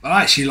 pick.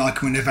 I actually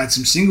like when they've had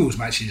some singles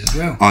matches as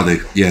well. I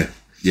do, yeah.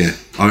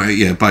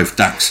 Both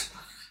Dax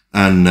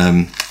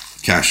and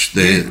Cash,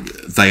 they're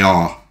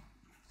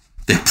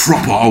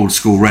proper old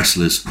school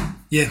wrestlers.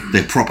 Yeah.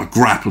 They're proper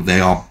grapplers.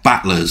 They are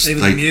battlers.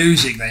 Even the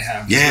music they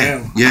have as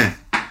well. Yeah.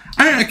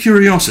 Out of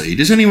curiosity,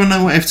 does anyone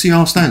know what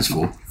FTR stands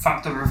for?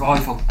 Fuck the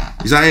revival.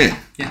 Is that it?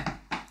 Yeah.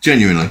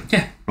 Genuinely?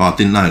 Yeah. Oh, I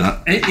didn't know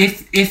that.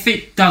 If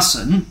it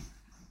doesn't,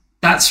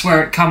 that's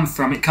where it come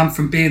from. It come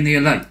from being the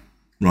elite.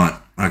 Right,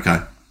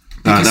 okay.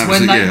 Because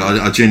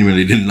I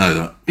genuinely didn't know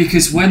that.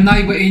 Because when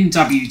they were in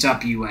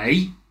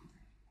WWE,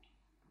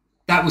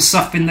 that was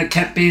something that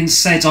kept being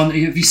said on...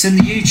 Have you seen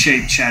the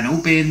YouTube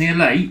channel, Being the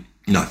Elite?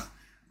 No.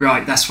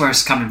 Right, that's where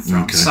it's coming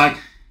from. Okay. So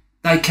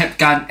they kept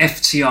going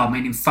FTR,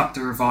 meaning fuck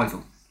the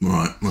revival.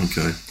 Right,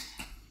 okay.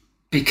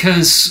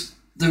 Because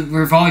the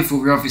revival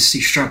were obviously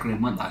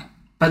struggling, weren't they?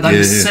 But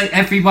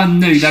everyone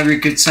knew they were a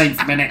good team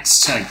from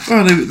NXT.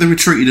 Well, they were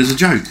treated as a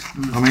joke.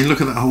 I mean, look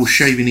at that whole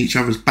shaving each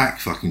other's back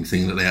fucking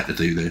thing that they had to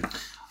do there.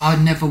 I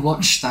never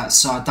watched that,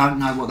 so I don't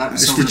know what that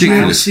was all Did you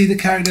ever about. see the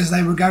characters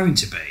they were going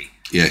to be?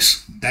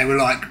 Yes. They were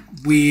like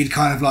weird,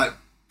 kind of like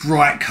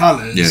bright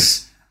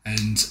colours. Yeah.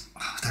 And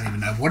I don't even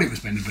know what it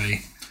was meant to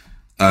be.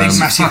 Big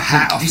massive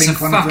hat, I think. He's a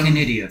one of them. fucking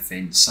idiot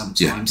thing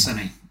sometimes, isn't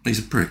he? He's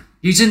a prick.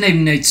 You didn't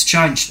even need to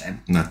change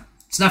them. No.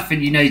 It's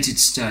nothing you needed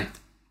to do.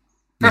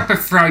 Proper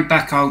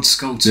throwback old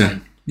school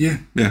team. Yeah.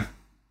 There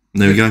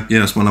we go. Yeah,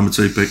 that's my number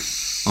 2 pick.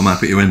 I'm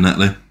happy to win that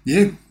there.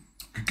 Yeah.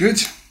 Good.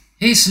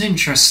 Here's an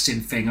interesting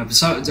thing.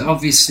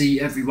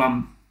 Obviously,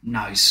 everyone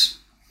knows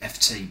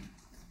FT.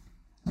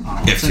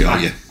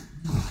 FTR, yeah.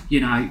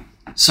 You know,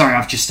 sorry,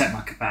 I've just stepped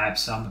my kebab,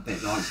 so I'm a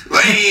bit like...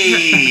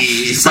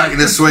 He's back in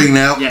the swing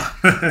now. Yeah.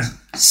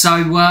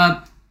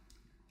 So,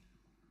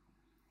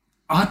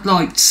 I'd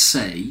like to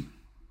see,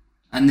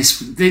 and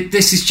this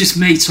is just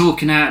me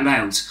talking out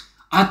loud,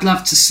 I'd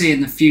love to see in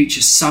the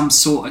future some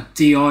sort of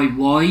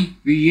DIY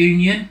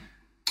reunion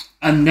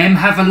and them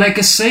have a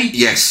legacy.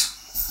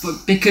 Yes.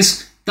 But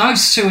because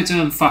those two are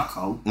doing fuck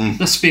all,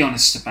 let's be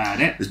honest about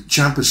it. The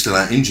Ciampa's still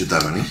out injured though,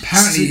 isn't he?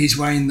 Apparently he's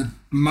weighing the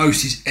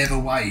most he's ever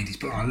weighed. He's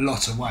put on a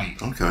lot of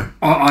weight. Okay.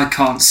 I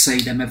can't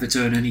see them ever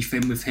doing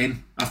anything with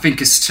him. I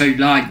think it's too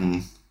late.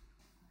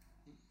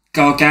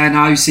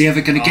 Gargano's he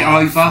ever going to get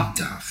over? I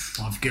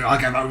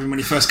gave up with him when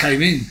he first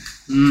came in.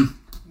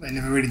 They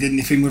never really did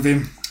anything with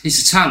him.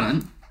 He's a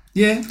talent.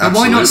 Yeah. But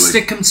why not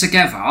stick them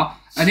together?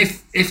 And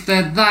if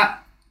they're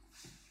not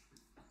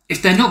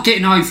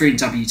getting over in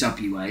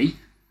WWE,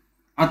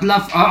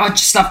 I'd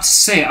just love to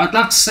see it. I'd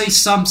love to see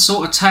some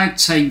sort of tag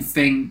team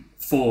thing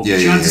formed.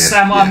 Do you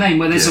understand what I mean?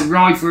 Where there's a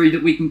rivalry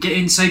that we can get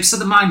into. Because at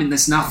the moment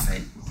there's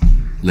nothing.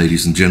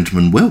 Ladies and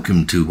gentlemen,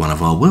 welcome to one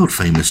of our world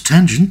famous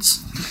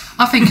tangents.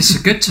 I think it's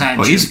a good tangent.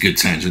 Oh, it is a good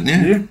tangent,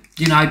 yeah.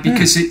 You know,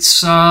 because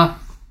it's... I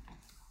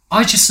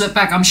just look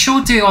back. I'm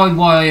sure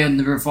DIY and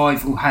the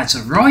Revival had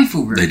a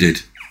rivalry. They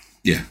did,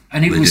 yeah.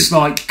 And it was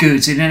like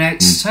good in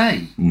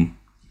NXT.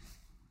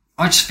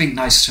 I just think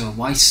those two are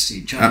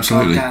wasted. Johnny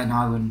Absolutely.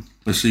 Gargano and...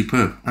 They're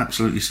superb.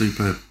 Absolutely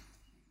superb.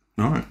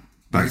 All right.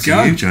 Back to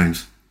go. you,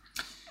 James.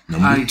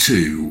 Number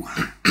 2.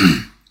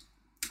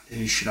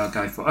 Who should I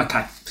go for?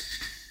 Okay.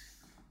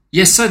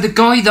 Yeah, so the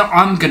guy that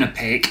I'm going to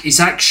pick is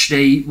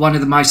actually one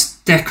of the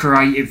most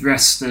decorated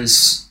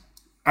wrestlers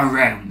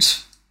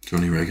around.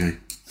 Johnny Reggae.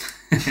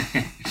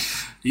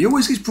 He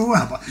always gets brought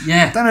up. But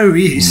Yeah. I don't know who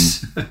he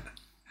is.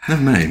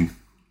 Never met him.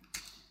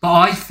 But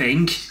I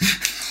think,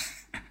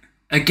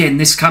 again,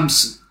 this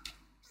comes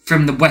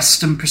from the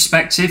Western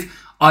perspective.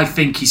 I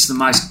think he's the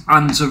most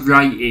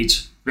underrated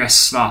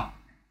wrestler,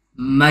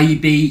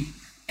 maybe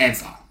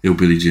ever.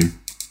 Hillbilly Jim.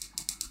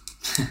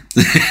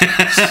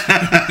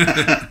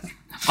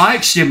 I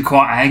actually am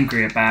quite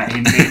angry about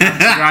him being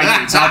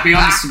underrated. I'll be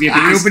honest with you.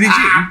 Because, Hillbilly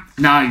Jim?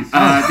 No,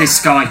 this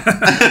guy.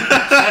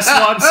 That's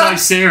why I'm so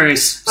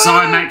serious. So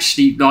I'm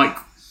actually like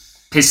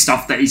pissed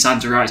off that he's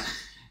underrated.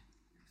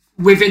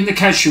 Within the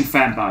casual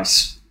fan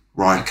base.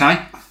 Right.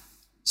 Okay?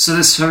 So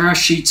there's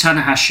Hiroshi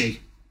Tanahashi.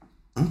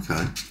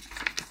 Okay.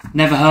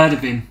 Never heard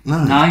of him.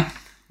 No.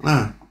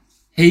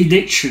 He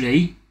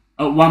literally,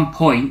 at one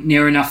point,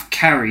 near enough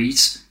carried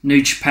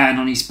New Japan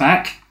on his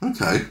back.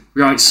 Okay.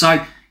 Right,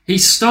 so he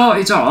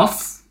started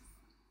off...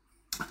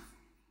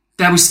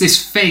 There was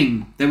this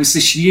thing. There was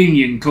this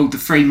union called the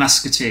Three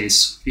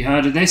Musketeers. Have you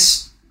heard of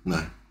this?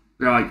 No.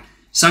 Right.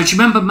 So do you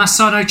remember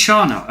Masato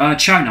Chono?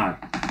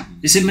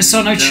 Is it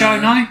Masato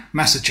Chono?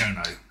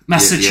 Masachono.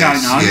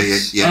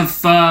 Masachono. Yeah.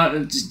 Of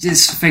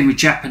this thing with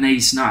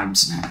Japanese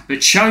names. But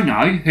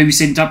Chono, who's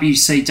in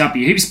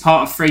WCW, he was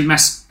part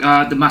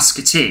of the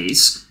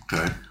Musketeers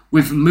Okay.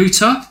 with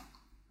Muta.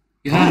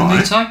 You heard of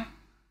Muta?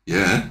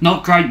 Yeah.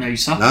 Not Great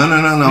Muta.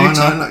 No.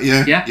 Muta. I know.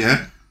 Yeah.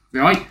 Yeah.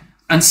 Right.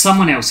 And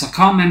someone else. I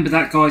can't remember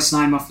that guy's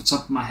name off the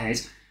top of my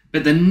head.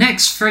 But the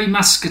next Three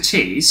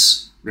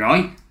Musketeers,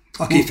 right?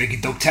 I keep thinking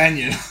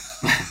D'Artagnan.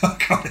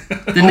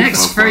 The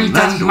next Three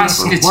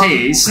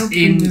Musketeers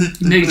in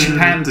New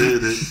Japan.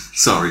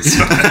 Sorry.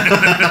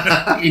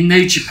 In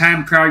New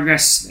Japan Pro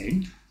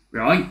Wrestling,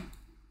 right?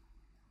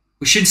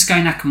 Was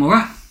Shinsuke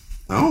Nakamura,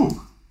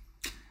 Oh.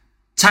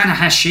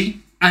 Tanahashi,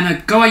 and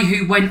a guy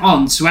who went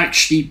on to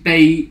actually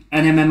be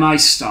an MMA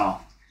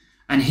star.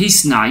 And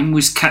his name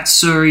was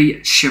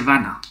Katsuri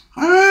Shibata.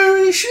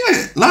 Holy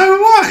shit.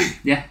 No way.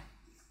 Yeah.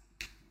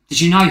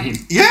 Did you know him?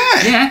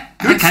 Yeah. Yeah.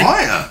 Good okay.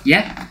 fighter.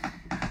 Yeah.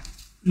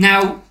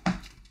 Now,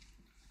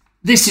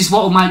 this is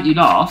what will make you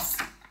laugh.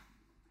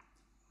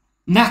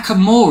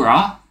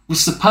 Nakamura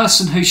was the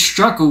person who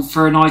struggled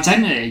for an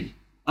identity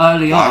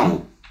early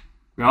on,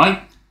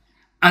 right?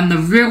 And the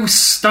real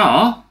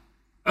star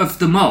of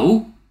them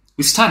all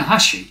was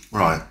Tanahashi,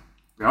 Right.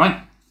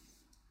 right?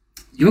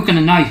 You're going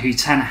to know who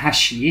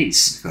Tanahashi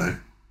is. Okay.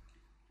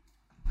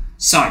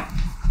 So,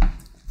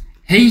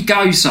 he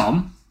goes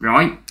on,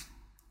 right,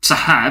 to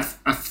have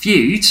a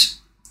feud,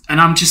 and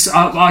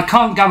I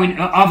can't go in,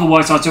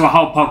 otherwise I'll do a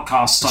whole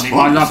podcast on him.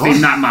 I love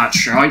him that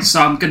much, right?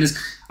 So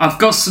I've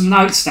got some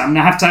notes that I'm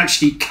going to have to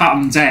actually cut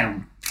them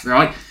down,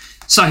 right?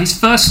 So his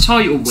first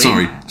title win...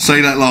 Sorry,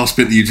 say that last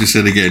bit that you just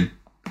said again.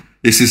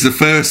 This is the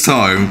first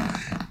time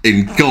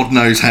in God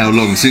knows how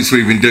long since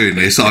we've been doing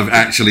this I've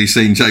actually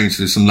seen James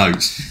with some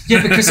notes.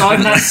 Yeah, because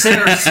I'm that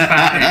serious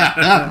about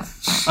it.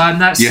 I'm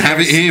that serious. You have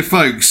it here,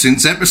 folks.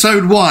 Since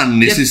episode 1,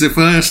 this is the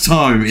first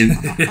time in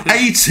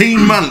 18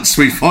 months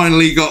we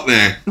finally got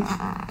there.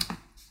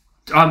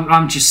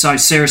 I'm just so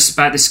serious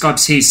about this guy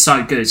because he's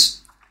so good.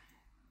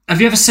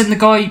 Have you ever seen the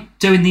guy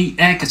doing the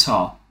air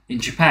guitar in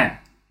Japan?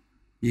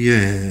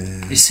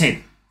 Yeah. It's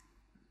him.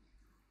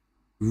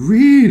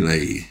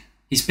 Really?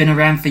 He's been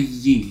around for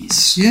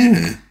years.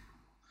 Yeah.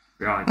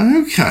 Right.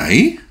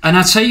 Okay. And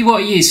I'll tell you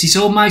what he is. He's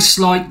almost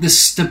like the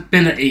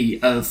stability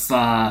of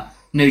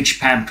New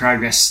Japan Pro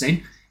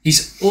Wrestling.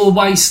 He's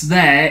always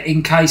there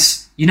in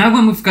case... You know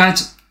when we've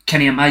had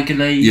Kenny Omega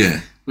leave? Yeah.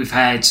 We've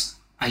had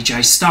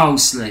AJ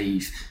Styles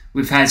leave.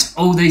 We've had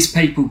all these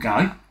people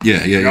go.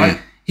 Yeah. Right?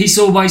 He's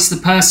always the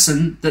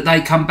person that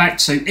they come back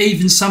to,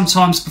 even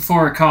sometimes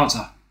before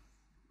Okada.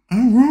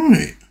 Oh,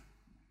 right.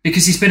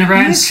 Because he's been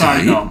around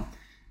so long.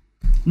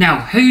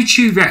 Now, who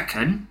do you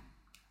reckon,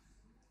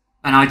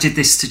 and I did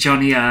this to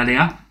Jonny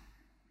earlier,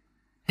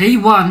 he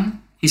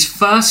won his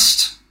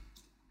first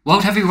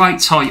World Heavyweight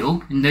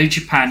title in New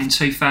Japan in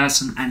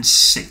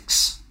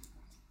 2006.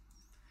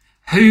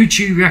 Who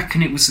do you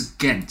reckon it was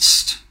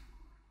against?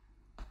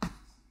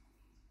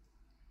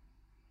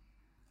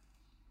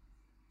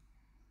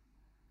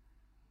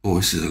 Oh,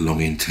 this is a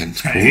long,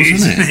 intense pause,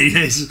 isn't it?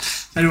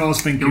 Yes. That's what I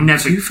was thinking. You'll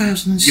never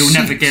 2006. You'll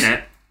never get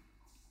it.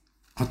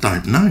 I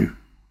don't know.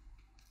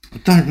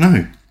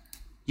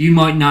 You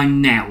might know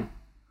now.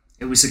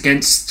 It was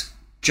against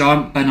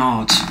Giant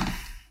Bernard.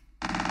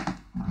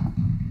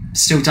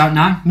 Still don't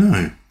know?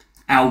 No.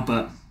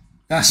 Albert.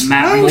 That's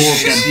Matt Morgan.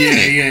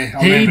 Yeah.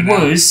 I He remember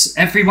now. was,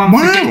 everyone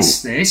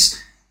forgets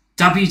this,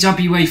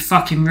 WWE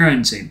fucking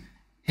ruined him.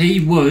 He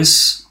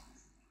was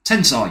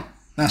Tensai.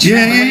 That's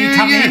When he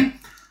come in,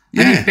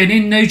 Yeah. and he'd been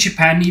in New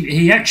Japan,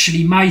 he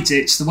actually made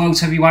it to the World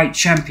Heavyweight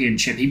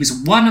Championship. He was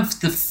one of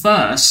the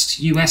first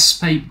US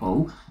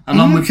people,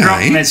 along with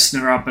Brock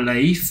Lesnar, I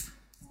believe,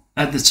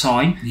 at the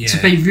time,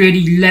 to be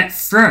really let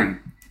through.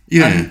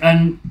 Yeah.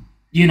 And,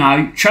 you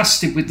know,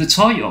 trusted with the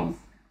title.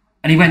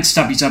 And he went to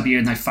WWE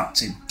and they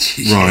fucked him.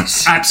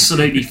 Right.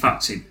 Absolutely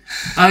fucked him.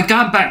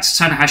 Going back to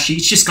Tanahashi,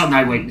 he's just got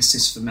no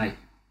weaknesses for me.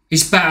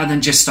 He's better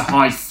than just a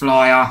high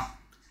flyer.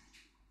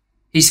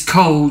 He's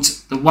called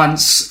the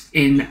once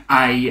in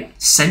a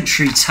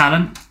century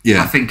talent.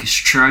 Yeah. I think it's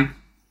true.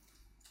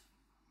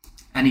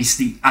 And he's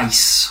the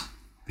ace.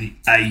 The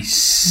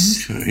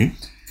ace. Okay.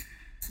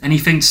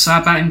 Anything to say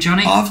about him,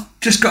 Jonny? I've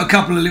just got a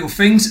couple of little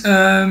things.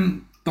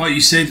 Like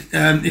you said,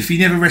 if he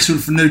never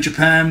wrestled for New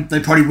Japan, they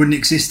probably wouldn't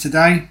exist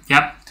today.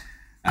 Yep.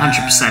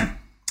 100%.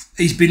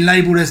 He's been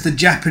labelled as the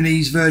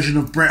Japanese version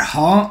of Bret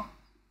Hart.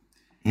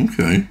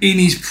 Okay. In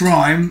his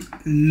prime,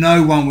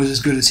 no one was as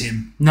good as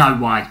him. No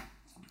way.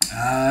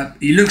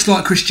 He looks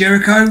like Chris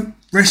Jericho,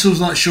 wrestles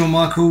like Shawn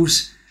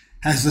Michaels,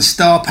 has the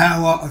star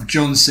power of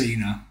John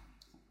Cena.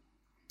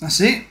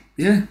 That's it.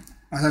 Yeah.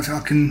 I don't think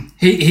I can...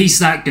 He's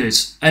that good.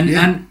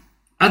 And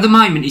at the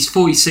moment, he's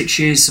 46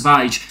 years of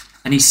age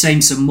and he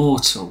seems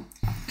immortal.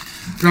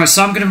 Right,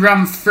 so I'm going to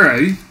run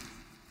through,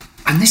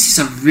 and this is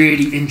a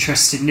really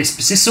interesting list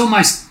because this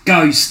almost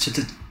goes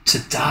to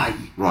today.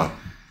 Right.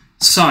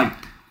 So,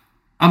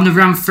 I'm going to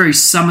run through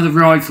some of the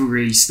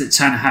rivalries that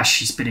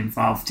Tanahashi's been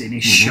involved in.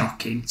 It's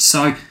shocking.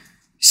 So,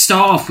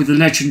 start off with the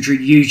legendary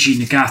Yuji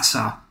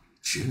Nagata.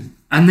 Sure.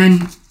 And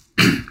then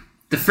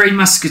the Three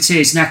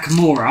Musketeers,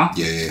 Nakamura,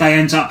 they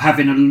end up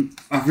having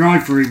a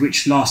rivalry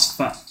which lasts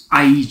for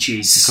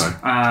ages.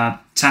 Okay.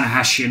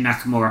 Tanahashi and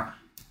Nakamura.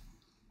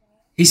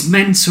 His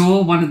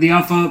mentor, one of the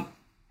other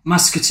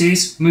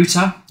Musketeers,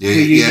 Muta, who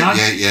you know.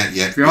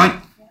 Yeah. Right?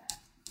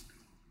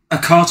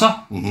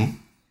 Okada. Mm-hmm.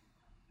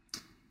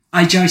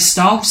 AJ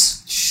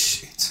Styles.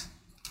 Shit.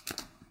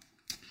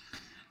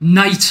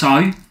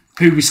 Naito,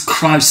 who was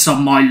close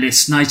on my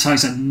list.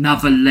 Nato's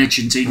another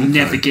legend who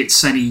never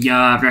gets any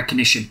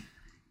recognition.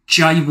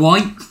 Jay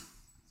White.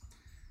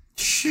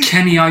 Shit.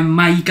 Kenny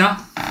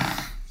Omega.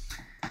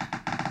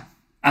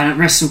 And at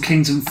Wrestle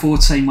Kingdom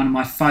 14, one of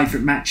my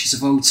favourite matches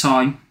of all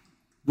time,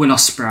 Will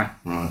Ospreay.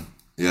 Right.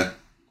 Yeah.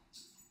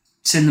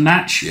 It's in the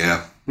match.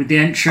 Yeah. With the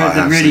entrance, I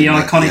the have really seen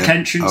that, iconic yeah.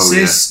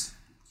 entrances.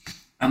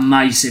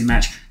 Amazing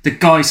match. The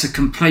guy's a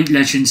complete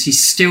legend.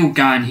 He's still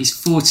going. He's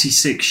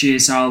 46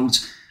 years old.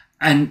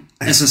 And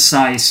as I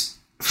say, it's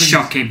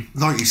shocking.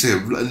 Like you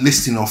said,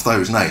 listing off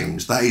those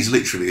names, that is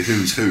literally a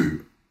who's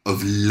who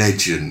of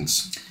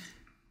legends.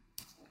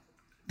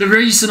 The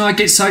reason I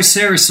get so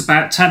serious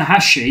about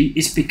Tanahashi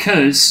is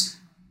because,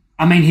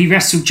 I mean, he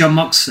wrestled John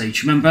Moxley. Do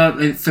you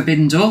remember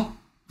Forbidden Door?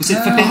 Was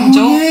it Forbidden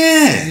Door?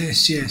 Yeah.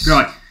 Yes.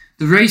 Right.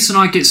 The reason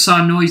I get so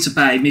annoyed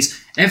about him is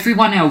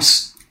everyone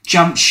else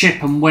jumped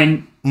ship and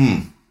went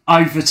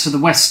over to the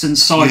western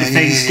side of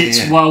things,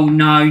 gets well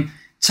known.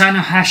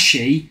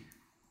 Tanahashi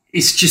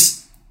is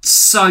just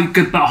so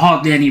good, but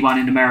hardly anyone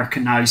in America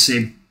knows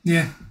him.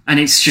 Yeah. And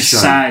it's just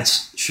sad.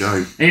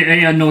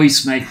 It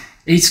annoys me.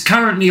 He's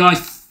currently, I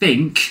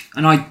think,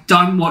 and I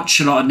don't watch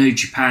a lot of New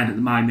Japan at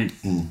the moment,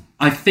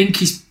 I think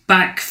he's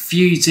back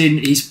feuding.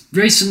 He's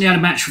recently had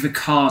a match with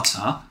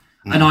Okada,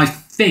 and I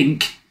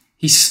think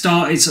he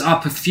started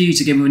up a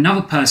feud again with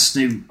another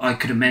person who I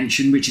could have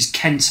mentioned, which is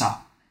Kenta.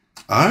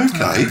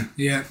 Okay.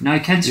 Yeah. No,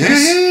 Kenta?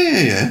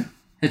 Yeah.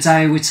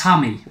 Hideo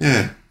Itami.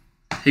 Yeah.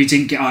 Who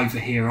didn't get over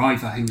here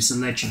either, who was a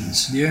legend.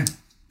 Yeah.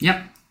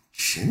 Yep.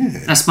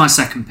 Shit. That's my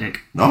second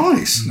pick.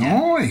 Nice.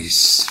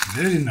 Nice.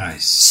 Very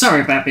nice. Sorry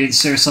about being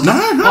serious on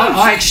that. No.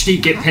 I actually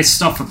get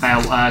pissed off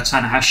about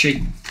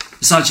Tanahashi.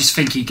 Because I just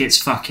think he gets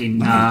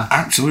fucking...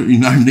 absolutely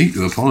no need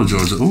to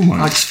apologise at all, mate.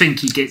 I just think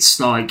he gets,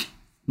 like,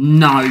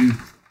 nothing.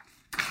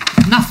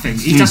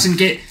 He doesn't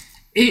get...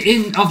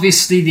 In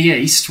obviously the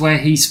East, where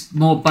he's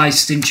more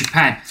based in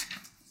Japan.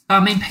 I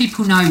mean,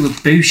 people know who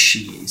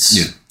Ibushi is.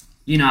 Yeah.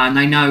 You know, and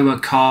they know who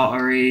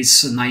Okada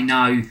is, and they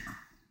know...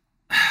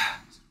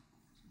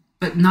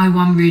 But no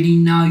one really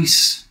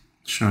knows.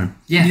 Shame.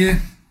 Yeah.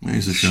 It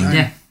is a shame.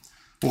 Yeah.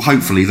 Well,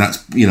 hopefully that's,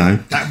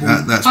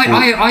 that's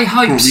I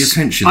hope brought the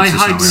attention I to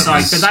hope so, something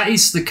else. but that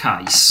is the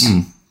case,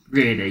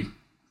 really.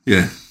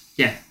 Yeah.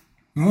 Yeah.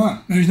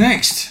 Right, who's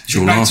next? It's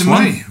your Back last to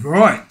one. me.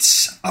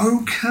 Right,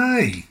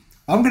 okay.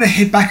 I'm going to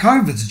head back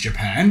over to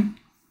Japan.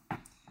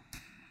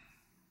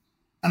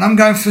 And I'm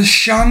going for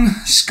Shun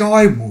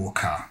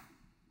Skywalker.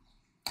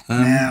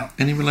 Now,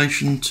 any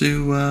relation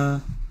to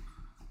a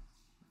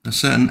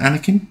certain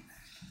Anakin?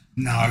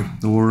 No.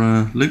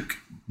 Or Luke?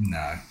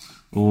 No.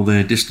 Or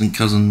their distant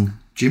cousin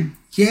Jim?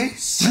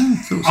 Yes. No,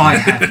 thought so. I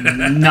have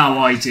no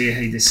idea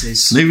who this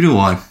is. Neither do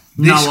I.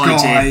 This No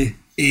guy idea.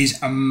 is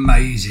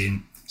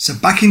amazing. So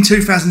back in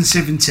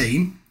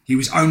 2017, he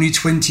was only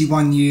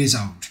 21 years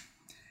old.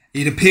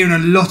 He'd appear in a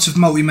lot of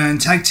multi-man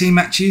tag team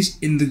matches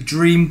in the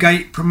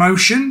Dreamgate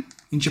promotion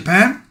in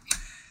Japan.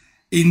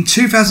 In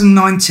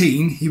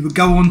 2019, he would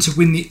go on to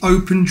win the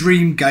Open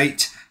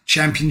Dreamgate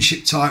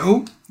Championship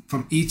title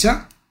from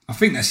Ita. I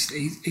think that's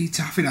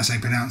Ita. I think that's how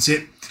you pronounce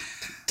it.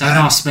 Don't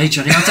ask me,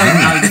 Johnny. I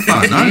don't know the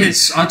fuck it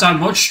is. I don't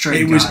watch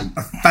Dreamgate. It was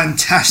a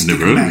fantastic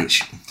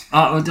match.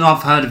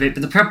 I've heard of it,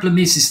 but the problem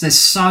is there's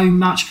so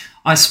much.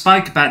 I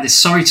spoke about this.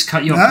 Sorry to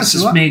cut you off. This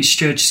is me and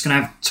Stuart just going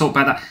to have to talk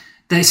about that.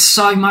 There's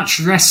so much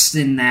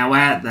wrestling now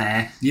out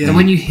there that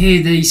when you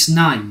hear these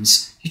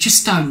names, you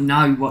just don't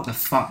know what the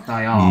fuck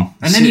they are.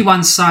 And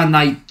anyone saying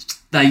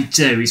they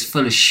do is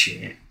full of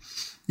shit.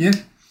 Yeah.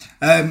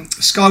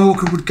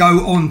 Skywalker would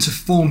go on to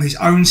form his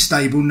own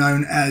stable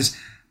known as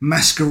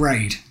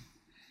Masquerade.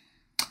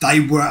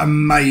 They were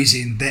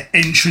amazing. Their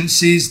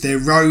entrances, their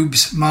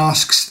robes,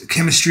 masks, the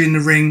chemistry in the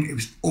ring, it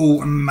was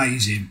all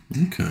amazing.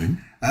 Okay.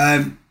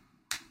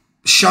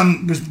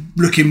 Shun was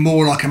looking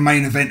more like a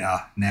main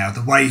eventer now.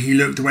 The way he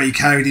looked, the way he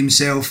carried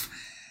himself.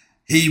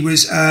 He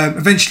was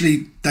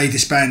eventually they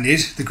disbanded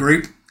the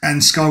group,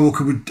 and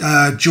Skywalker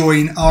would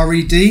join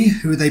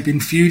RED, who they've been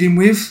feuding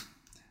with.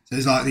 So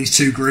there's like these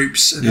two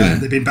groups, and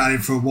they've been battling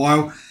for a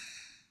while.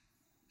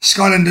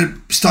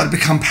 Skylander started to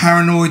become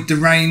paranoid,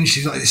 deranged.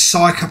 He's like this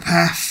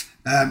psychopath.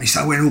 He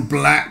started wearing all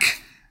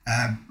black.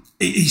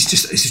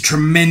 He's a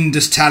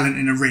tremendous talent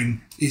in a ring.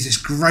 He's this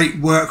great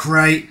work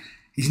rate.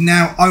 He's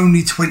now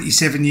only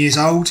 27 years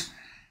old.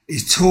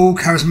 He's tall,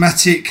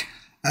 charismatic.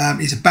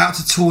 He's about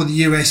to tour the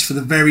US for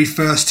the very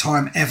first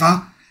time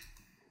ever.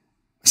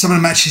 Some of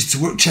the matches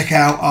to check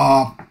out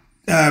are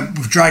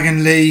with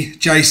Dragon Lee,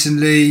 Jason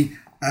Lee,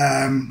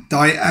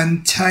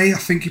 Deontay, I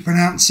think you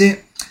pronounce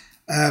it.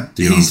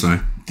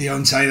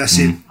 Deontay, that's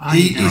it.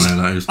 He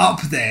is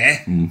up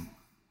there,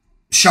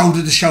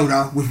 shoulder to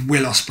shoulder with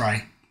Will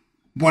Ospreay.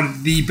 One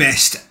of the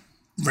best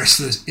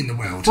wrestlers in the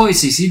world. What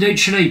is this? You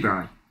Lucha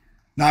Libre?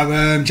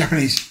 No,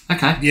 Japanese.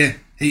 Okay. Yeah,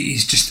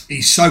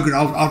 he's so good.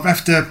 I'll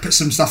have to put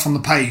some stuff on the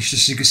page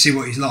just so you can see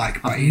what he's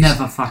like. But I've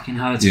never fucking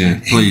heard of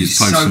him. Yeah, please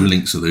post some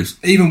links of this.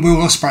 Even Will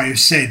Ospreay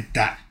has said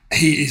that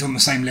he is on the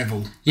same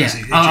level. Yeah,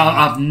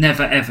 I've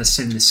never ever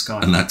seen this guy.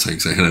 And that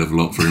takes a hell of a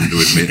lot for him to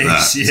admit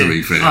to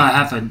be fair. I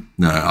haven't.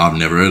 No, I've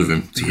never heard of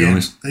him, to be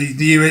honest.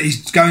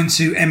 He's going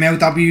to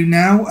MLW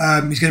now.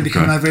 He's going to be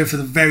coming over here for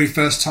the very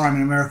first time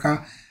in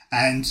America.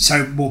 And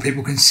so more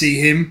people can see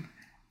him.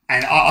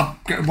 And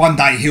one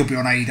day he'll be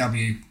on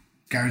AEW.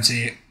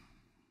 Guarantee it.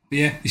 But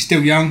yeah, he's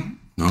still young.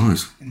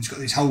 Nice. And he's got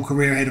his whole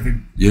career ahead of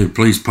him. Yeah,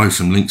 please post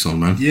some links on,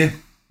 man. Yeah.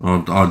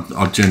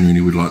 I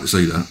genuinely would like to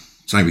see that.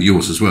 Same with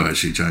yours as well,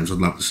 actually, James. I'd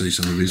love to see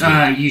some of his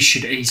work. You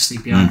should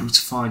easily be able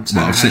to find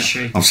I've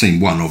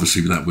seen one,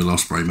 obviously, with that Will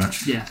Ospreay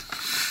match. Yeah.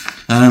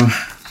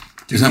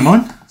 Is that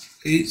mine?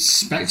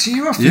 It's back to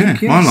you, I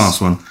think. Yeah, my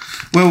last one.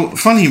 Well,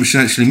 funny you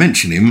should actually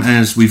mention him,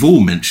 as we've all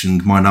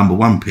mentioned my number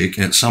one pick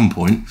at some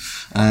point,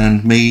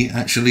 and me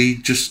actually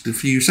just a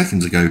few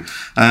seconds ago.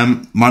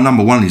 My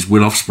number one is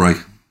Will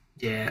Ospreay.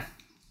 Yeah.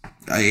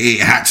 It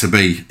had to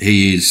be.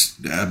 He is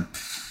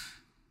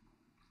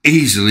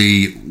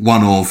easily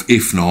one of,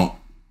 if not,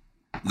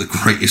 the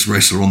greatest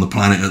wrestler on the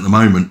planet at the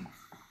moment.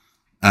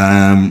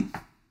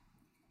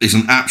 Is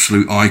an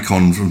absolute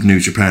icon from New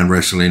Japan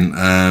Wrestling,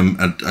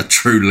 a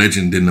true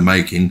legend in the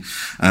making.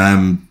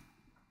 I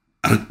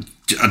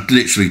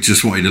literally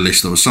just wanted to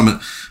list those. Some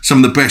of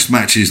the best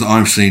matches that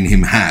I've seen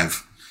him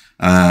have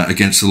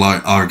against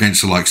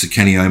the likes of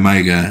Kenny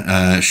Omega,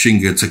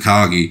 Shingo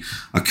Takagi,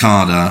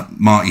 Okada,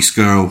 Marty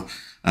Scurll,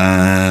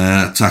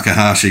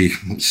 Takahashi,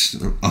 which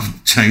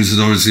James has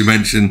obviously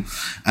mentioned,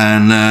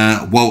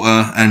 and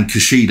Walter and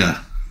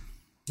Kushida.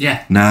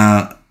 Yeah.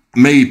 Now,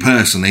 me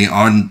personally,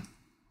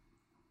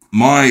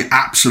 my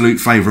absolute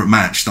favourite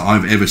match that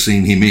I've ever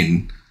seen him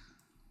in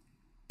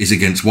is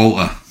against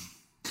Walter.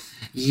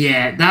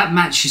 Yeah, that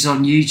match is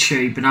on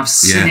YouTube, and I've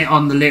seen it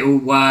on the little,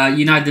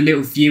 the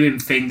little viewing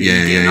thing that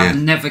you get.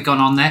 I've never gone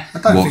on there. I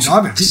don't think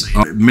I've ever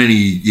seen it. Many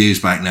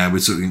years back now, we're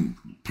talking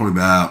probably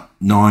about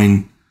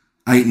 9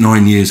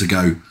 years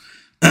ago,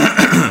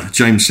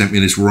 James sent me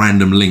this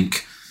random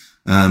link,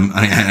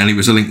 and it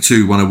was a link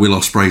to one of Will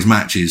Ospreay's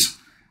matches.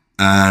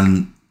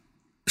 And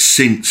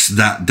since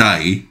that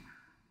day,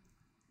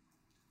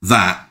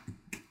 that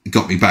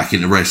got me back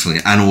into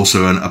wrestling, and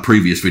also a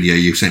previous video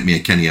you sent me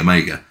of Kenny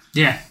Omega.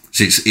 Yeah.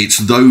 So it's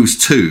those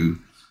two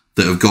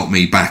that have got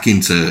me back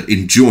into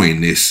enjoying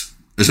this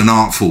as an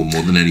art form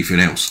more than anything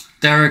else.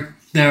 They're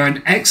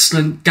an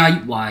excellent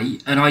gateway,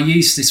 and I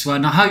use this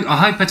one. I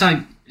hope I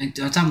don't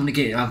want to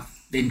get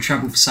in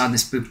trouble for saying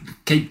this, but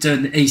keep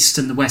doing the East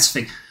and the West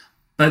thing.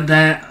 But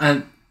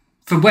they're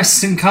for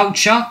Western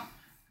culture,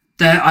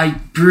 they're a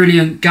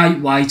brilliant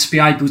gateway to be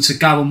able to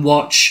go and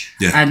watch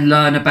and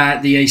learn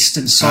about the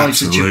Eastern side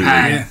of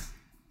Japan.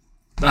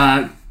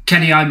 Yeah.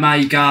 Kenny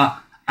Omega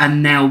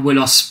and now Will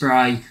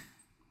Ospreay.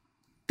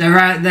 They're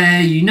out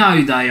there, you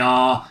know they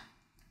are.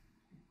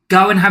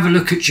 Go and have a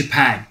look at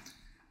Japan.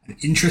 An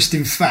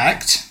interesting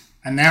fact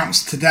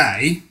announced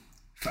today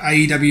for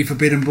AEW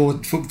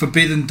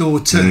Forbidden Door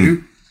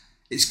 2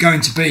 it's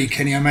going to be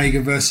Kenny Omega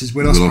versus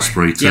Will Will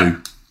Ospreay. Ospreay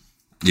too.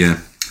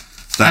 Yeah.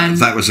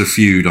 That was a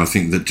feud, I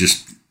think, that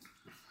just...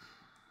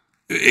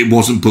 It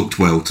wasn't booked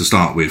well to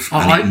start with,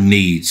 and it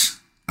needs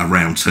a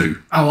round 2.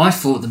 Oh, I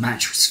thought the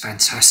match was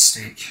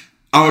fantastic.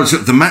 Oh,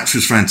 the match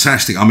was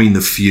fantastic. I mean,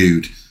 the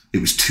feud, it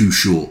was too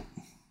short.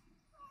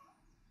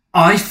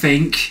 I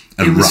think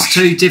it was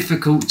too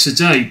difficult to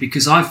do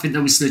because I think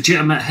there was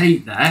legitimate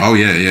heat there. Oh,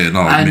 yeah.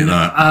 No, I admit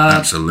that.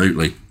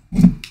 Absolutely.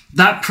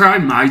 That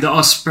promo that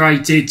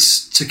Ospreay did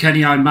to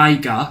Kenny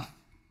Omega,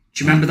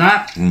 do you remember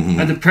that? Mm-hmm.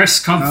 At the press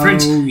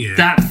conference? Oh, yeah.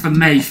 That, for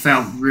me,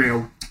 felt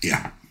real.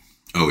 Yeah.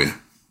 Oh, yeah.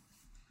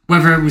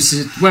 Whether it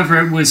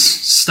was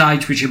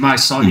staged, which it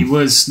most likely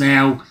was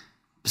now,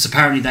 because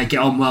apparently they get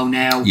on well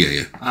now.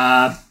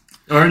 Yeah.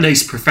 Or at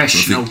least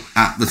professional.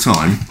 At the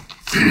time.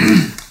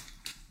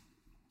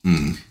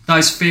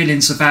 Those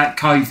feelings about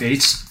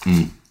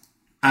COVID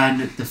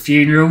and the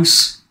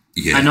funerals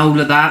and all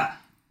of that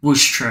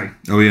was true.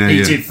 Oh, yeah,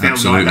 He did feel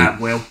absolutely. like that,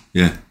 Will.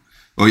 Yeah.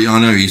 Well, yeah, I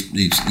know he's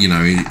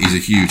a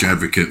huge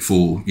advocate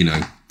for,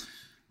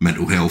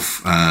 mental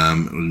health.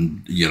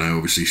 And,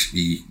 obviously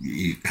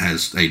he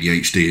has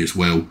ADHD as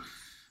well.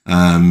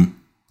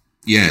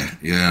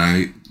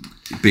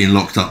 Being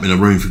locked up in a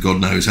room for God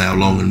knows how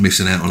long and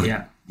missing out on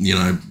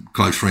a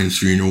close friend's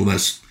funeral,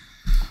 that's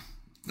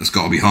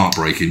got to be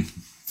heartbreaking.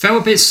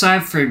 Felt a bit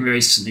sad for him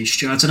recently,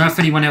 Stu. I don't know if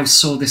anyone else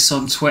saw this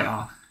on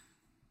Twitter.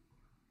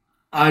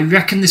 I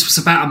reckon this was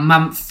about a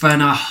month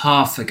and a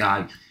half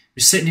ago. He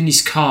was sitting in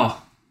his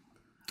car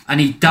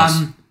and he'd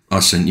done... I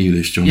sent you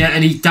this, John. Yeah,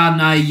 and he'd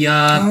done a...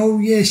 oh,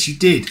 yes, you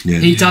did. Yeah.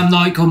 He'd done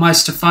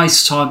almost a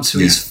FaceTime to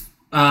his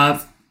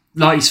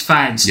his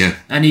fans. Yeah.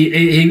 And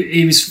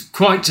he was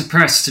quite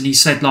depressed and he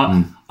said,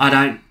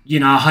 I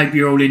hope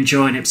you're all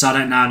enjoying it because I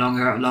don't know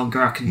how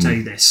longer I can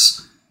do this.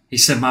 He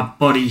said, my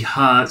body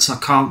hurts, I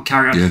can't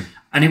carry on. Yeah.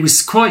 And it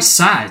was quite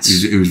sad.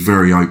 It was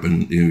very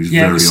open. It was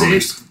very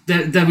honest.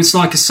 There was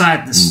like a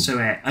sadness to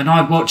it. And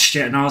I watched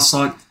it and I was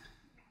like,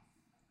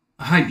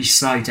 I hope you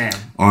slow down.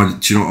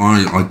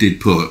 I did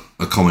put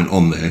a comment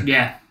on there.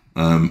 Yeah.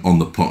 On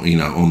the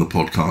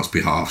podcast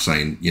behalf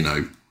saying,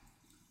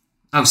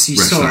 Oh, so you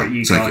saw it,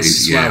 you guys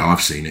as well. Yeah,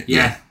 I've seen it.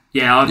 Yeah.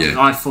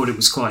 I thought it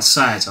was quite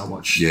sad. I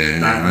watched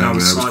that. That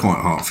was quite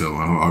heartfelt.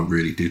 I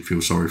really did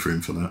feel sorry for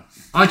him for that.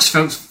 I just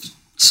felt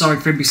sorry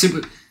for him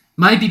because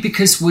maybe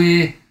because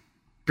we're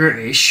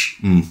British,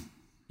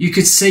 you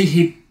could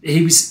see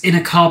he was in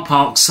a car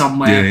park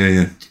somewhere.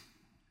 Yeah.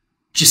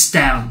 Just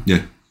down.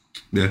 Yeah.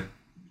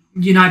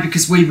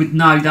 Because we would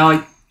know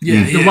that.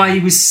 The way he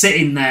was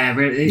sitting there.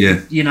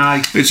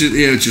 It's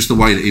just the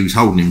way that he was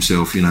holding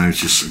himself. It's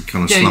just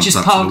kind of slumped he just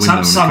up parks to the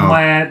window up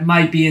somewhere,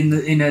 maybe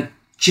in a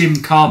gym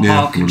car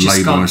park, and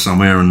just by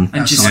somewhere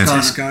and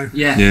just go.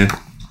 Yeah.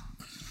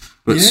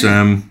 But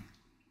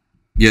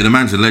the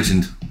man's a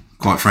legend,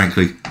 quite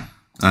frankly.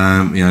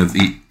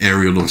 The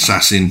aerial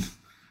assassin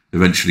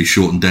eventually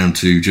shortened down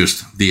to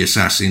just the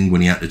assassin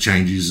when he had to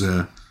change his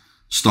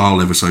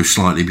style ever so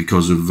slightly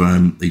because of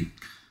he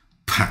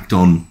packed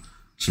on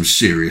some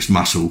serious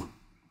muscle,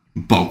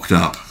 bulked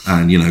up,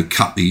 and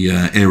cut the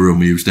aerial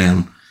moves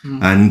down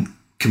and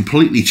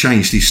completely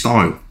changed his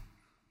style.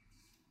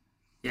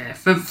 Yeah,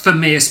 for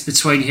me, it's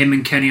between him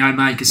and Kenny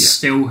Omega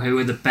still who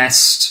are the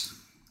best.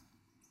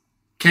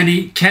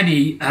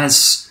 Kenny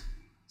has,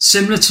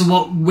 similar to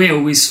what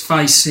Will is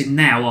facing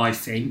now, I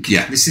think.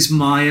 Yeah. This is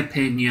my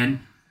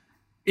opinion.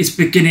 It's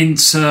beginning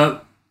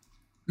to,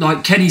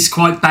 Kenny's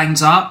quite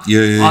banged up.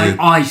 Yeah.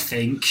 I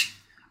think.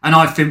 And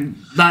I think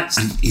that's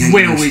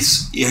Will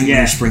is... He ain't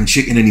no spring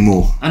chicken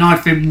anymore. And I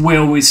think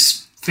Will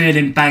is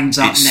feeling banged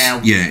up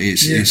now. Yeah,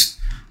 it's...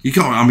 You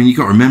got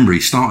to remember, he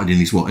started in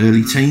his,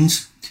 early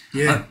teens?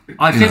 Yeah.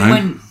 I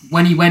think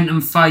when he went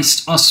and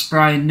faced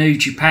Ospreay in New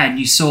Japan,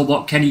 you saw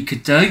what Kenny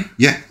could do.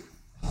 Yeah.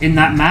 In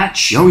that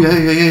match. Oh,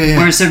 yeah.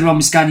 Whereas everyone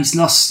was going, he's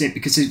lost it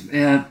because of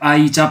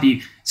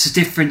AEW. It's a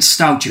different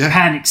style.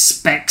 Japan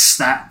expects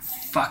that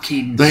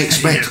fucking... They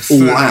expect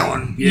all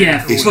out.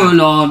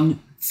 Full on,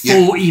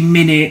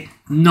 40-minute,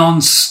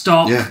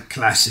 non-stop. Yeah.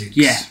 Classics.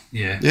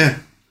 Yeah.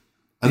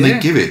 And they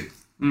give it.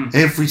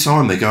 Every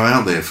time they go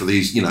out there for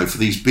these, for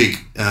these big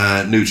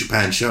New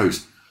Japan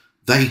shows,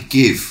 they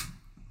give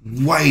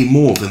way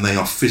more than they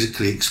are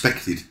physically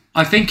expected.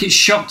 I think it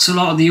shocked a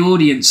lot of the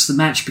audience, the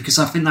match, because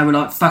I think they were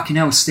like, fucking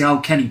hell, it's the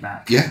old Kenny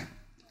back. Yeah.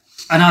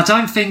 And I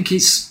don't think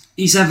he's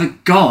ever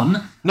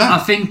gone. No. I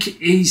think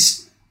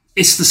it's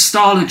the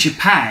style of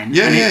Japan.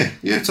 Yeah,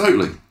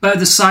 totally. But at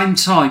the same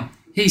time,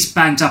 he's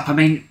banged up. I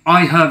mean,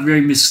 I heard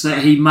rumours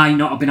that he may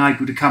not have been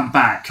able to come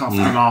back after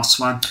the last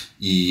one.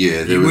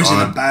 Yeah. It was in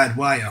a bad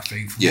way, I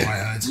think, from what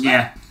I heard.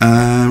 Yeah.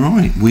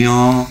 Right,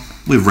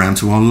 we're round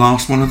to our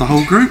last one of the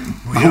whole group,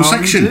 the whole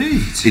section.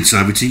 Indeed. It's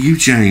over to you,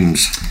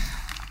 James.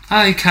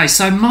 Okay,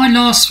 so my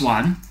last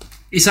one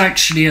is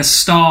actually a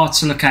star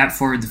to look out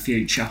for in the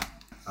future.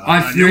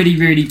 I've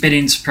really been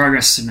into Pro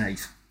Wrestling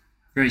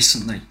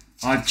recently.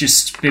 I've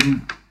just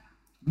been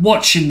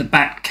watching the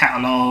back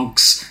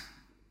catalogues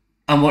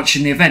and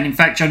watching the event. In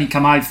fact, Jonny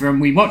come over and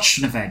we watched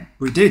an event.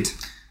 We did.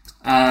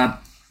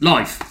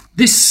 Live.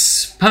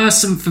 This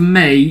person for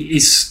me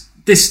is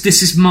this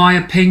is my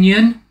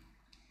opinion.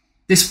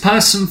 This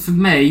person for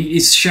me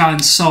is showing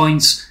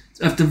signs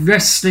of the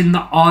wrestling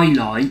that I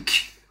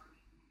like,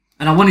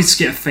 and I wanted to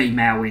get a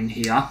female in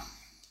here,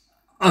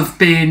 of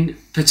being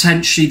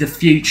potentially the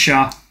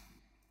future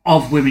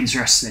of women's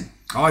wrestling.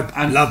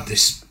 I love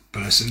this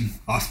person.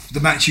 The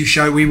match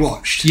we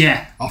watched.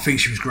 Yeah. I think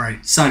she was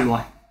great. So do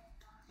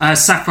I.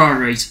 Sapphire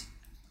Reed.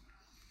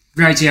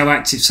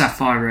 Radioactive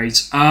Sapphire Reed.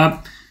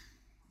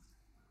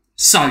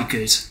 So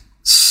good.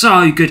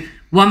 So good.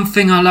 One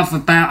thing I love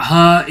about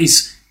her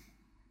is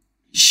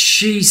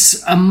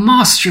she's a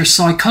master of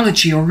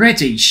psychology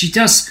already. She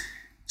does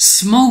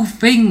small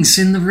things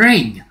in the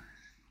ring.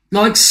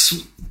 Like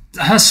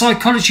her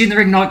psychology in the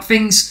ring, like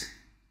things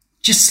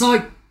just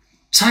like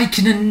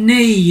taking a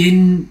knee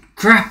in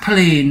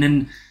grappling,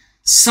 and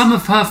some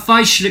of her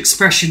facial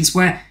expressions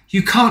where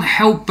you can't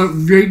help but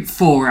root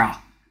for her.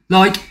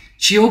 Like,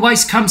 she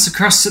always comes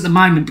across at the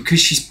moment, because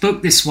she's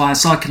booked this way,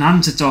 as like an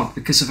underdog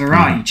because of her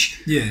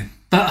age. Yeah.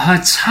 But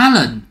her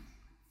talent,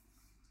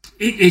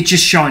 it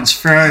just shines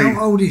through.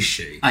 How old is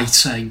she?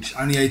 18. She's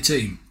only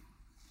 18.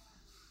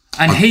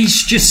 And he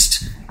has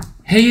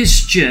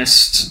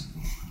just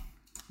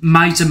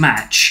made a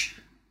match,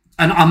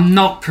 and I'm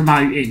not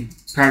promoting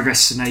Pro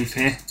Wrestling Eve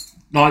here.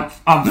 Like,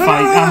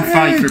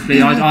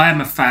 unfavourably, I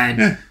am a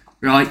fan,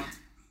 right?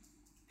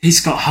 He's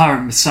got her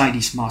and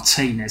Mercedes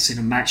Martinez in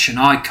a match, and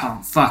I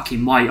can't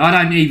fucking wait. I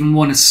don't even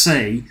want to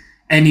see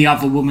any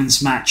other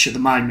woman's match at the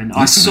moment.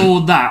 I saw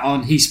that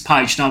on his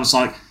page, and I was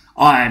like,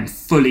 I am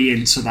fully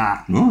into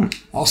that. Right.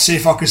 I'll see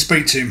if I can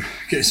speak to him,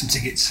 get some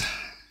tickets.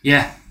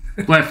 Yeah,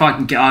 well, if I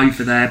can get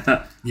over there.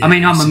 But, yeah, I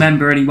mean, I'm a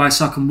member anyway,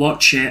 so I can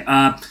watch it.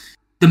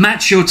 The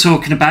match you're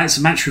talking about is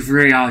a match with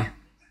Rio,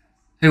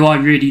 who I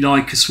really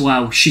like as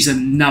well. She's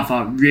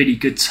another really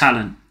good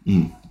talent.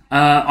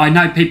 I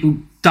know people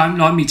don't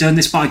like me doing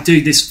this, but I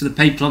do this for the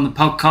people on the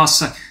podcast,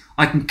 so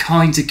I can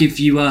kind of give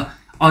you an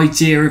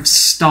idea of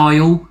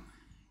style.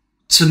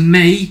 To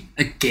me,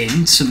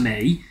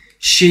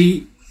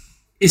 she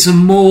is a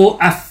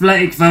more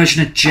athletic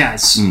version of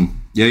Jazz.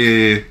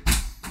 Yeah.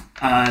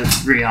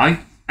 Rio.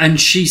 And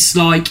she's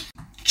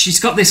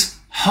got this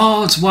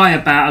hard way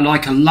about her,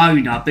 like a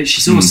loner, but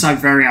she's also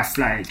very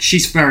athletic.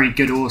 She's very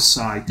good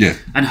also. Yeah.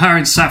 And her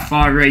and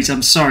Sapphire Reed,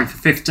 I'm sorry, for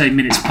 15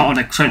 minutes put on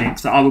a clinic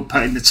that I would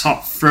put in the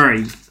top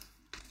 3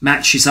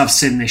 matches I've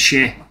seen this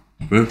year.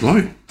 Fair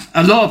play.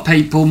 A lot of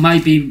people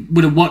maybe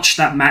would have watched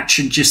that match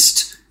and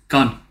just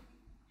gone,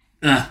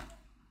 I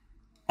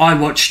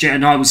watched it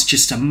and I was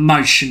just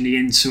emotionally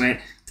into it.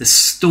 The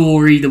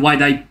story, the way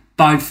they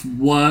both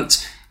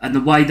worked, and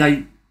the way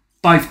they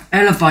both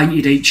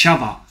elevated each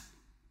other.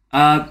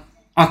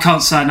 I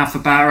can't say enough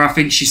about her. I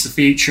think she's the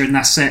future, and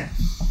that's it.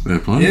 Fair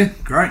play. Yeah,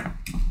 great.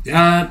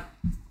 Yeah.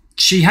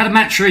 She had a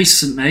match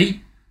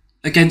recently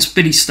against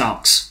Billy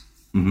Starks.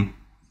 Mm-hmm.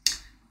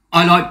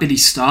 I like Billy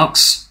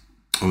Starks.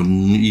 Oh,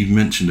 you've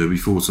mentioned her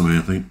before to me,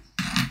 I think.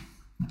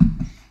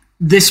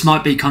 This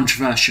might be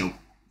controversial,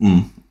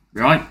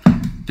 right?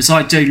 Because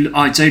I do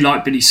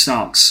like Billy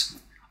Starks.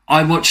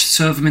 I watched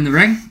the two of them in the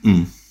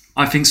ring.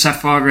 I think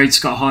Sapphire Reed's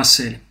got a high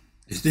ceiling.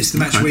 Is this the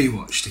match we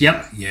watched?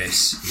 Yep.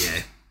 Yes.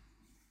 Yeah.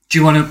 Do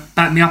you want to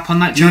back me up on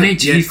that, Jonny?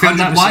 Do you feel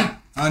that way?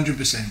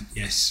 100%.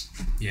 Yes.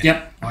 Yeah.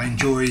 Yep. I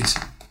enjoyed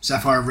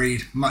Sapphire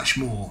Reed much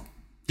more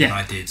than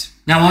I did.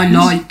 Now I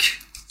like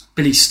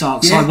Billy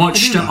Starks. Yeah,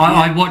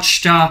 I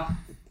watched her,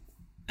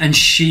 and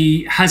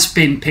she has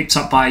been picked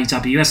up by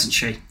AEW, hasn't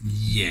she?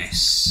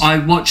 Yes. I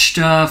watched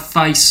her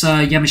face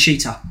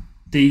Yamashita,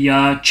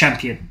 the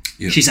champion.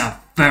 Yep. She's a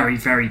very,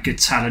 very good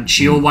talent.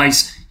 She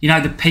always, the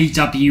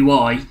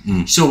PWI,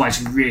 she's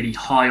always really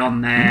high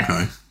on there.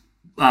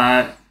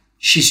 Okay.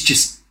 She's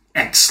just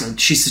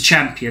excellent. She's the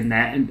champion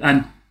there,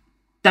 and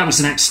that was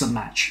an excellent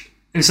match.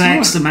 It was an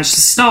excellent match.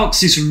 The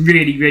Starks is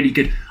really, really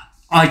good.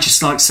 I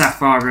just like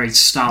Sapphire Reed's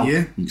style. Yeah.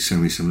 You can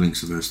send me some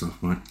links of her stuff,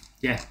 right?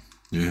 Yeah.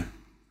 Yeah.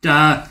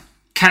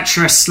 Catch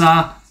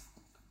wrestler,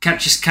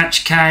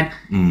 catch can.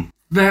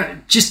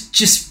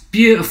 Just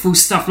beautiful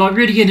stuff, like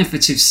really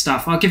innovative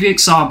stuff. I'll give you an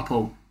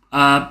example.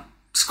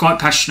 It's quite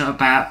passionate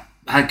about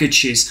how good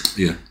she is.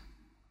 Yeah.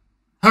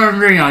 Her and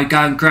Rio go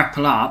and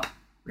grapple up,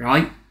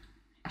 right?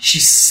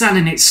 She's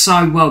selling it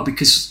so well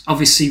because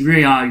obviously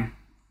Rio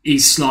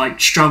is like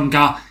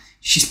stronger.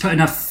 She's putting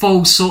her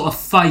full sort of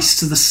face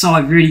to the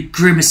side, really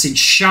grimacing,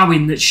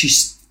 showing that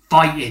she's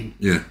fighting.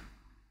 Yeah.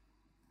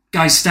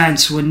 Goes down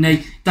to her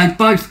knee. They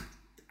both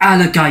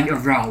alligator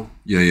roll.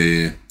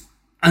 Yeah.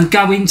 And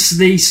go into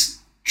these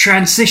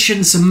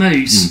transitions and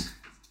moves.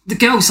 The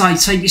girl's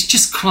 18. It's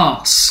just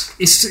class.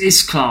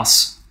 It's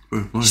class.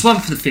 It's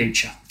one for the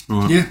future.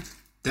 Right. Yeah,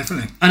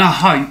 definitely. And I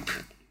hope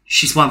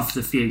she's one for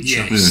the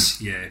future.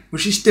 Yes, yeah. Well,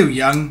 she's still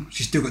young.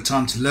 She's still got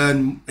time to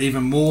learn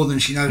even more than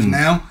she knows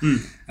now.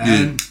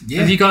 Yeah.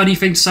 Have you got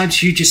anything to say?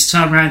 You just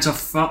turned around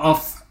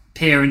off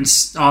here and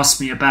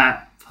asked me about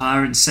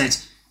her and said,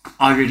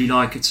 I really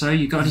like her too.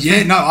 You got anything?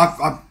 Yeah, no,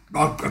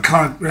 I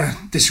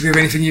can't disagree with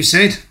anything you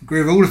said. Agree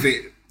with all of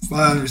it.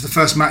 It was the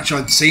first match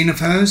I'd seen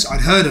of hers.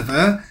 I'd heard of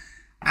her.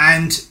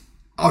 And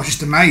I was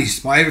just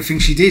amazed by everything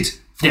she did.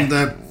 From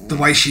the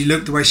way she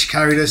looked, the way she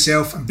carried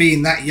herself, and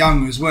being that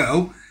young as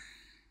well.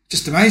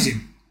 Just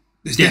amazing.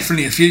 There's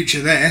definitely a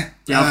future there.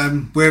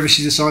 Wherever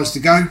she decides to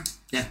go.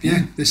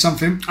 Yeah, there's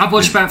something. I've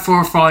watched about 4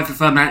 or 5 of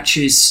her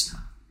matches.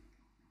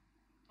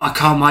 I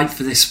can't wait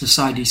for this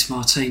Mercedes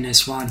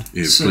Martinez one.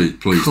 Yeah,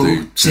 please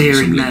do send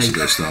some links to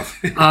their stuff.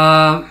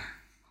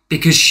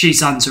 Because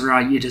she's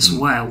underrated as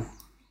well.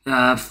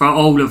 For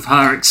all of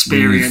her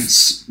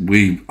experience.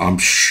 I'm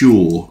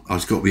sure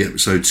it's got to be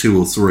episode 2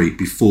 or 3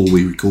 before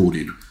we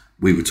recorded.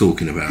 We were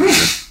talking about her.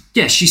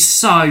 Yeah, she's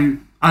so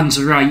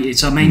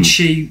underrated. I mean,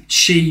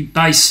 she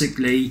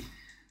basically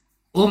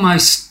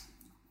almost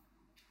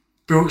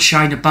brought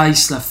Shayna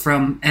Baszler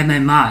from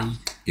MMA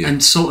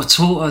and sort of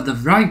taught her the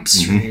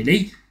ropes,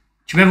 really.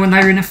 Do you remember when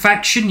they were in a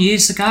faction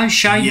years ago?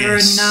 Shayna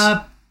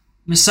and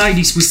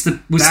Mercedes was the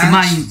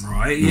main.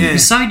 Right, yeah.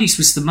 Mercedes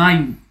was the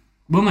main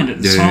woman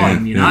at the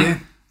time, you know.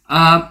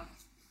 Yeah.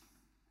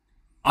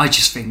 I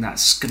just think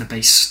that's going to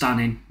be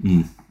stunning.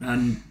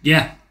 And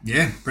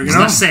bring it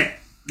on. That's it.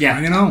 Yeah,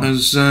 bring it on.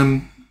 As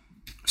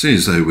seeing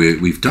as though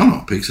we've done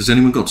our picks, has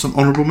anyone got some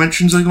honourable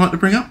mentions they'd like to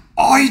bring up?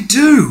 I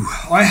do.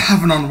 I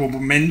have an honourable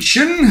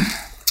mention.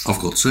 I've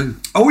got 2.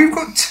 Oh, you've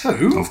got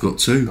 2? I've got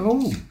 2.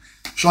 Oh.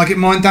 Shall I get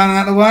mine down and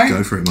out of the way?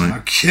 Go for it, mate.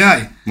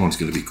 Okay. Mine's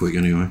going to be quick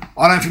anyway.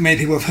 I don't think many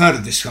people have heard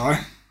of this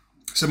guy.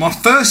 So my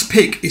first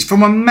pick is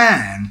from a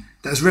man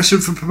that has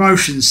wrestled for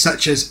promotions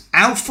such as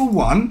Alpha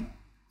One,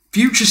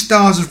 Future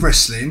Stars of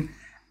Wrestling,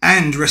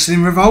 and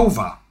Wrestling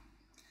Revolver.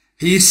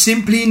 He is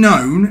simply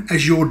known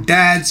as your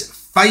dad's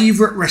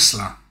favourite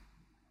wrestler,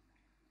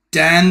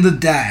 Dan the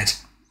Dad.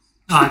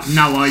 I have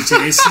no idea.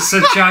 Is this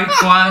a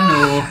joke one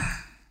or?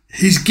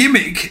 His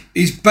gimmick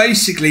is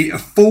basically a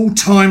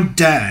full-time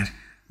dad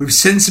with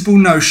sensible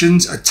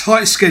notions, a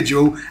tight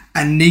schedule,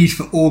 and need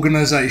for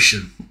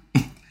organisation.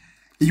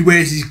 He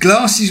wears his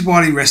glasses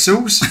while he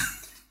wrestles,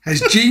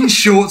 has jean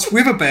shorts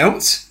with a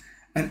belt,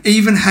 and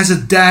even has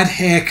a dad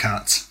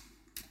haircut.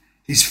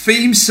 His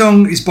theme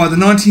song is by the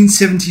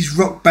 1970s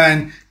rock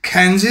band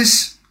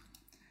Kansas.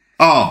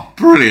 Oh,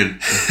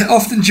 brilliant.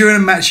 Often during a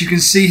match you can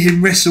see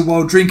him wrestle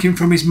while drinking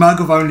from his mug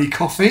of only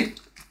coffee.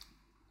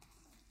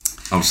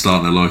 I'm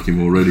starting to like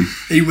him already.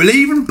 He will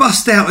even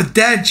bust out a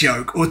dad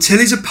joke or tell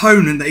his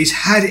opponent that he's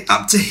had it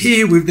up to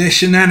here with their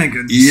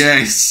shenanigans.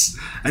 Yes.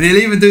 And he'll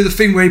even do the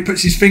thing where he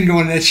puts his finger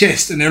on their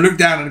chest and they'll look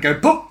down and go,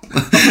 pop.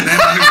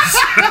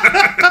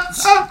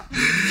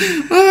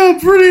 Oh,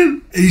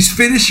 brilliant. His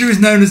finisher is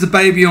known as the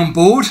baby on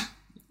board.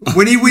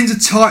 When he wins a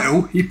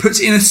title, he puts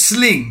it in a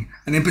sling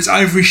and then puts it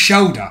over his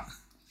shoulder.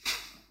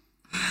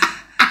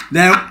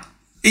 Now,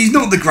 he's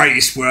not the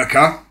greatest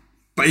worker,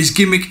 but his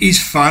gimmick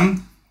is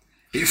fun.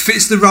 It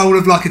fits the role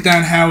of like a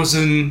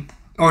Danhausen,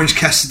 Orange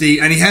Cassidy,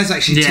 and he has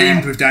actually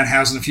teamed with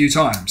Danhausen a few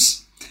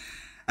times.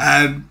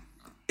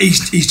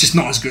 He's just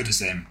not as good as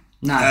them.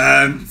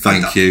 No.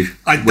 Thank you.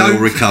 Well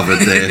recovered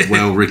there.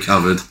 Well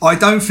recovered. I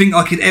don't think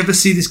I could ever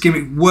see this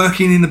gimmick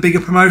working in the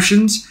bigger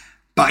promotions,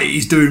 but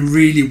he's doing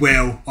really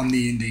well on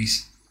the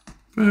indies.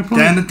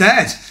 Dan the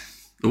Dad.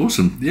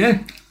 Awesome. Yeah.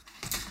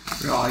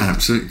 Right.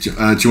 Absolutely. Do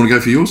you want to go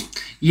for yours?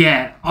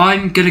 Yeah,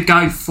 I'm going to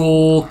go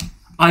for...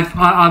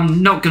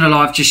 I'm not going to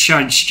lie, I've just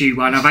shown Stu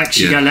one. I've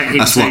actually going to let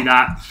him do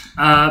that.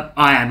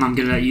 I'm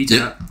going to let you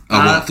do it.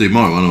 Oh, what? Do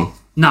my one or?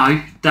 No,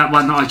 that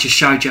one that I just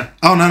showed you.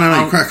 Oh, no,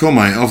 crack on,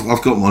 mate.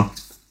 I've got one.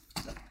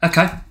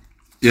 Okay.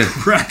 Yeah.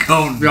 Crack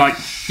on. Right.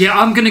 Yeah,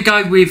 I'm going to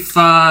go with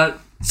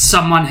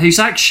someone who's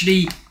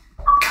actually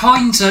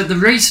kind of... The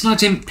reason I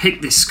didn't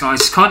pick this guy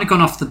is kind of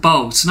gone off the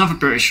bowl. It's another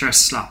British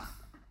wrestler.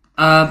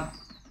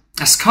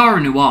 That's Cara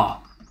Noir.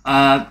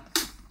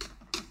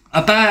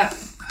 About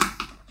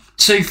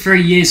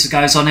 2-3 years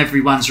ago, it's on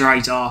everyone's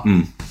radar.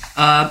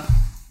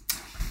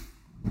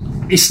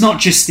 It's not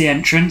just the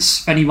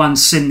entrance. If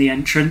anyone's seen the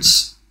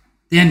entrance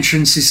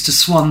is to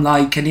Swan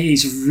Lake, and it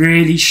is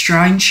really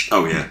strange.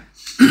 Oh, yeah.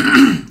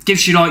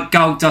 Gives you like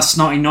Goldust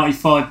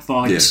 1995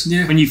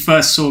 vibes when you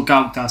first saw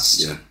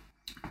Goldust. Yeah.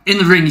 In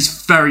the ring,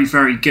 he's very,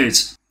 very good.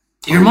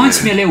 It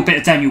reminds me a little bit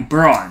of Daniel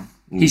Bryan.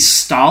 His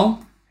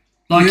style,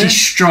 his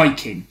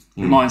striking,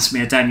 reminds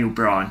me of Daniel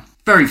Bryan.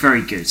 Very,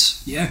 very good.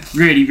 Yeah.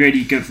 Really,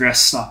 really good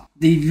wrestler.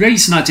 The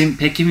reason I didn't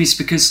pick him is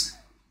because,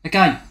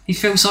 again, he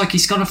feels like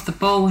he's gone off the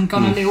ball and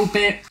gone a little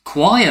bit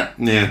quiet.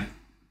 Yeah.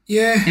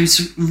 Yeah. He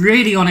was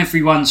really on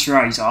everyone's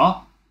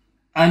radar.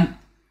 And,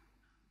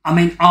 I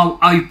mean, I'll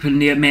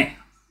openly admit,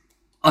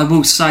 I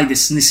will say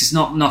this, and this is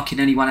not knocking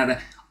anyone out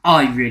there,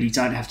 I really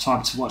don't have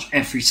time to watch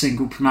every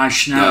single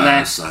promotion out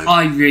there. Same.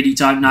 I really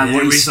don't know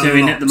what he's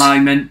doing at the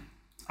moment.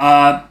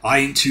 I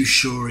ain't too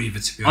sure either,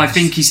 to be honest. I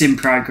think he's in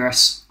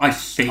progress. I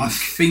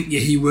think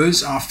he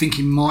was. I think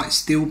he might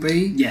still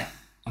be. Yeah.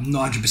 I'm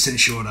not 100%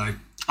 sure, though.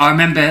 I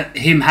remember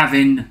him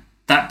having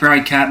that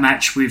breakout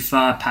match with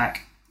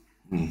Pac.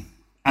 And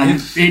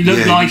it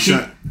looked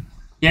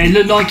it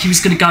looked like he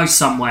was going to go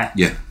somewhere.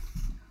 Yeah.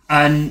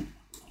 And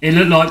it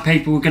looked like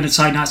people were going to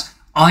take notes.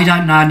 I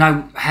don't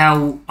know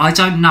how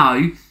either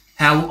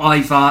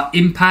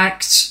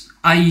Impact,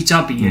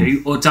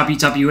 AEW or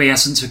WWE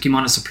hasn't took him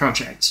on as a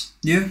project.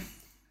 Yeah.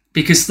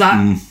 Because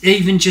that,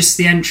 even just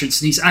the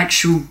entrance and his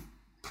actual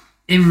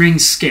in-ring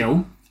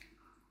skill,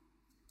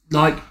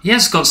 like, he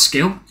has got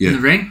skill in the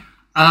ring.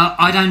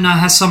 I don't know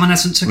how someone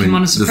hasn't took him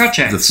on as a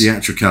project. The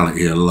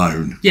theatricality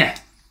alone. Yeah,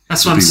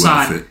 that's what I'm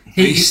saying.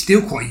 He's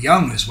still quite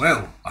young as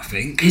well, I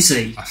think. Is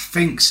he? I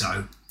think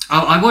so.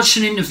 I watched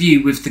an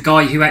interview with the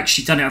guy who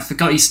actually done it. I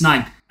forgot his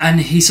name. And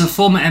he's a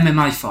former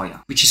MMA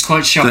fighter, which is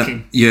quite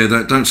shocking.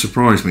 That don't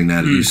surprise me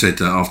now that you said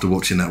that after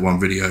watching that one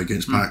video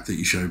against Pac that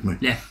you showed me.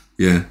 Yeah.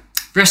 Yeah.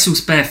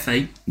 Wrestles bare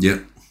feet. Yeah.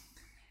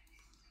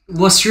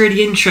 What's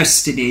really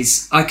interesting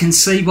is I can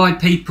see why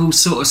people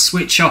sort of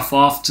switch off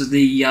after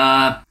the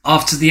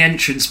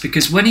entrance,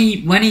 because when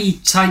he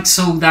takes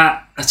all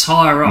that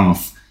attire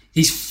off,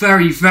 he's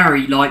very,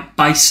 very like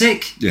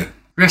basic. Yeah.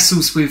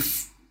 Wrestles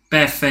with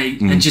bare feet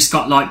and just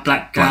got like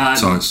black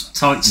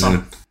tights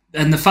on.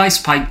 And the face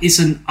paint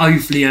isn't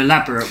overly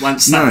elaborate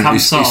once that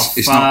comes off.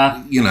 It's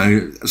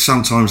not,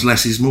 sometimes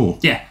less is more.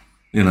 Yeah.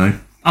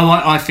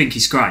 I think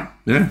he's great.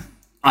 Yeah.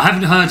 I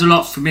haven't heard a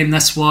lot from him,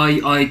 that's why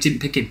I didn't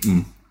pick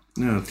him.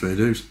 Yeah, fair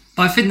dues.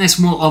 But I think there's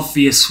more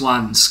obvious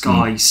ones,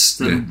 guys,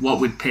 than what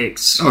we'd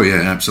picked. Oh,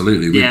 yeah,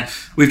 absolutely.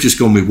 We've just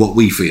gone with what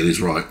we feel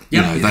is right.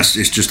 Yep.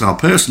 It's just our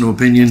personal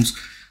opinions.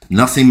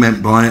 Nothing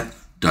meant by it.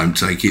 Don't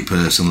take it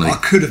personally. I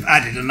could have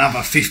added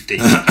another 50.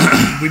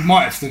 We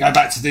might have to go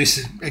back to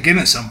this again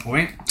at some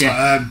point.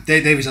 Yeah.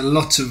 There is a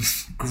lot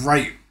of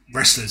great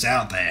wrestlers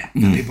out there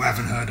that people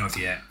haven't heard of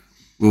yet.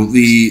 Well,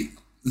 the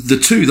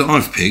two that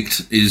I've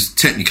picked is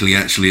technically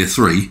actually a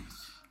 3,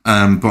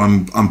 but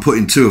I'm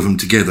putting 2 of them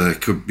together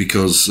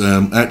because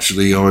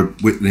actually I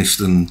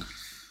witnessed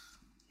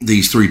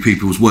these 3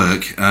 people's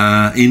work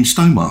in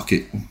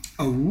Stowmarket.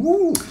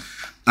 Oh.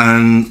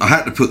 And I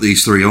had to put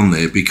these 3 on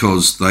there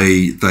because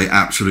they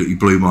absolutely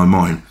blew my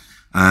mind.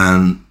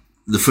 And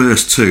the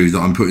first 2 that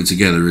I'm putting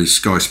together is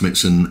Sky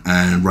Smithson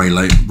and Rain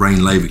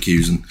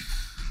Leverkusen.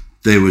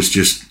 There was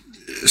just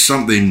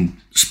something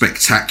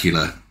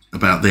spectacular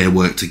about their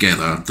work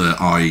together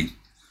that I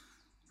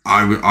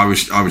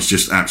was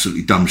just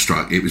absolutely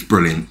dumbstruck. It was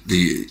brilliant.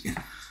 The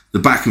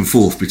back and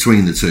forth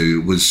between the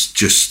 2 was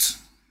just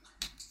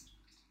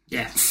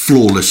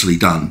flawlessly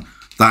done.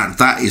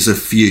 That is a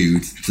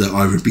feud that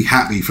I would be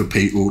happy for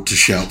people to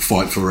shout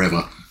 "Fight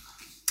Forever."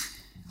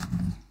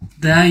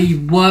 They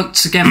work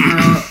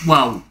together.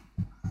 Well,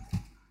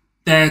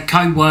 they're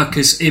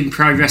co-workers in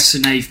Pro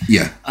Wrestling Eve.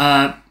 Yeah.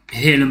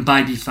 Heel and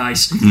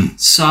babyface.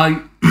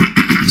 So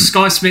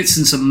Sky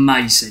Smithson's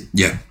amazing.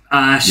 Yeah.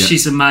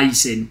 She's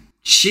amazing.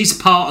 She's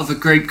part of a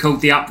group called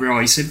The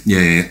Uprising.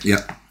 Yeah.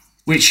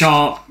 Which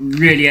are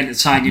really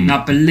entertaining.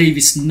 I believe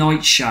it's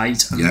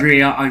Nightshade and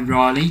Rhea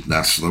O'Reilly.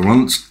 That's the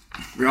ones.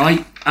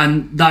 Right?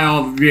 And they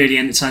are really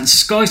entertaining.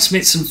 Sky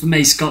Smithson, for me,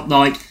 has got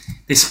like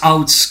this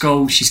old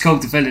school, she's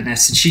called the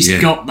Villainess, and she's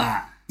got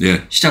that.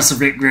 Yeah. She does the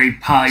Rick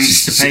Rude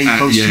pose to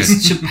people.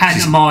 She's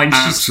pantomime.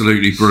 She's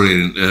absolutely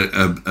brilliant.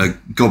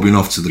 Gobbing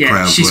off to the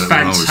crowd she's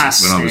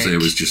fantastic. When I was there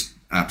was just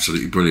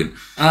absolutely brilliant.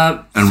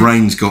 And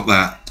Rain's got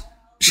that.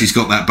 She's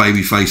got that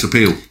babyface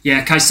appeal.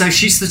 Yeah, okay, so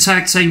she's the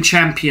tag team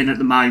champion at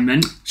the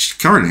moment. She's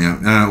currently,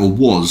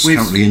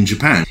 currently in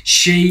Japan.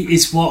 She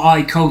is what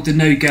I called the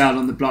new girl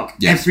on the block.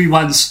 Yeah.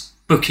 Everyone's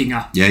booking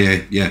her.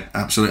 Yeah,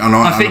 absolutely. And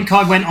I think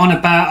I went on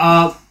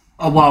about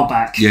a while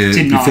back. Yeah,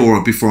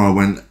 before I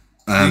went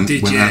out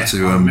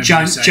to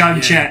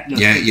Joan Jett.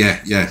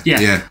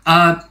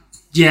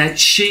 Yeah.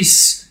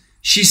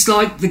 She's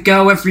like the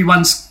girl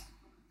everyone's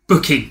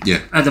booking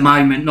at the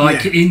moment.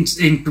 Like in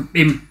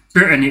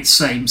Britain, it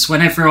seems.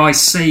 Whenever I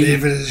see... If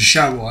there's a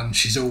show on,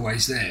 she's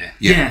always there.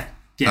 Yeah.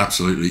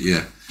 Absolutely,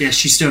 yeah. Yeah,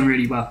 she's doing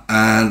really well.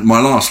 And my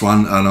last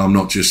one, and I'm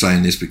not just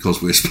saying this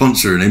because we're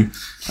sponsoring him,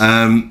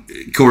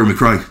 Corey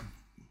McRae.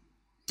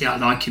 Yeah, I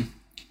like him.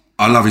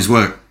 I love his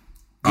work.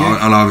 Yeah.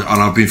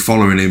 I've been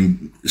following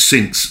him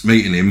since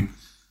meeting him,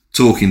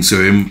 talking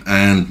to him,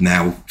 and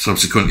now,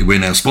 subsequently, we're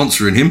now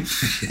sponsoring him.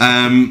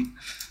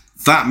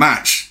 That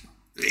match,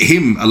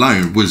 him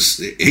alone,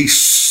 he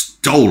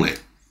stole it.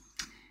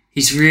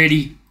 He's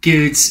really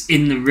good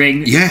in the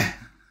ring. Yeah.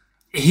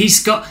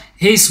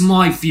 Here's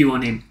my view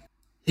on him.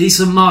 He's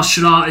a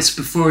martial artist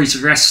before he's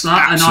a wrestler.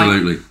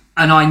 Absolutely.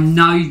 And I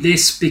know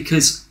this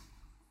because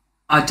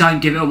I don't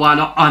give it away.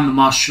 I'm a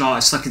martial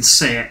artist. I can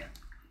see it.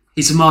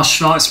 He's a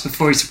martial artist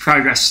before he's a pro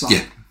wrestler.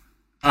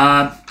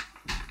 Yeah.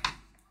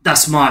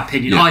 That's my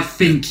opinion. I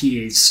think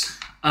he is.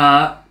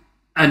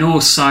 And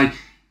also,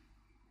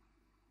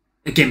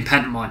 again,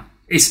 pantomime.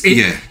 It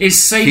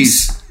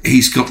seems...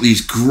 He's got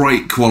these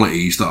great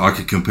qualities that I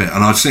could compare,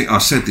 and I think I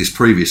said this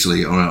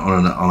previously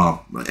on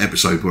our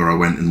episode where I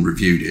went and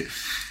reviewed it.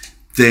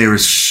 There are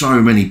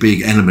so many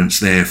big elements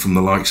there from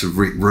the likes of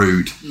Rick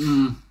Rude,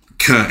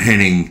 Kurt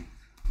Hennig.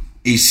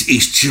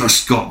 He's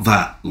just got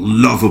that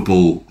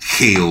lovable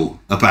heel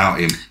about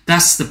him.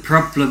 That's the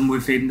problem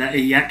with him, that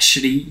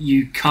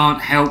you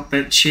can't help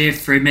but cheer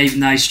for him,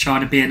 even though he's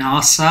trying to be an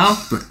arsehole.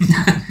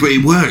 But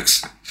it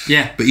works.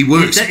 Yeah, but he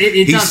works.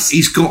 It does.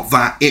 He's got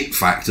that it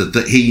factor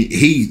that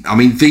he. I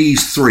mean,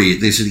 these 3.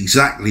 This is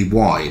exactly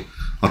why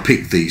I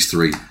picked these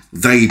 3.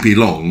 They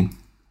belong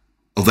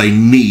or they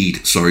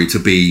need, to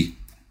be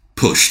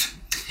pushed.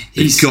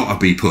 He's got to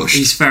be pushed.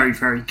 He's very,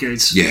 very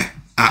good. Yeah,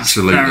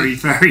 absolutely. Very,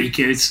 very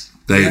good.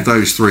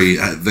 Those three,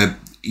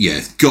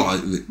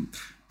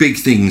 big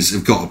things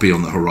have got to be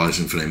on the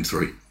horizon for them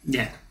three.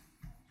 Yeah.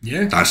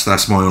 Yeah.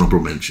 That's my honourable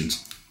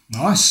mentions.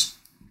 Nice.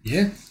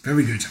 Yeah,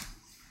 very good.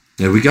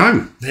 There we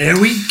go.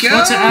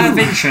 What's out of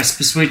interest,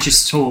 because we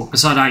just talk,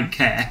 because I don't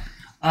care.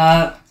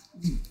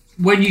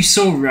 When you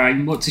saw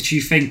Rain, what did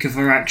you think of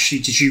her actually?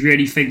 Did you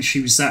really think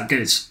she was that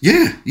good?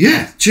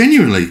 Yeah,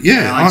 genuinely.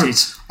 Yeah, I did.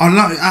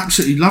 I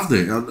absolutely loved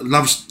it. I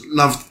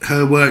loved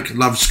her work,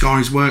 loved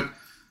Sky's work.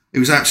 It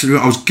was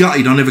absolutely... I was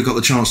gutted I never got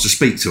the chance to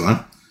speak to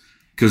her,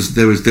 because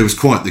there was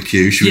quite the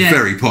queue. She was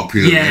very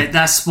popular. Yeah,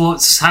 that's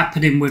what's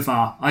happening with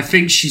her. I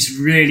think she's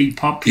really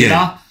popular.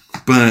 Yeah.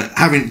 But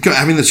having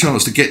the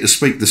chance to get to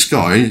speak to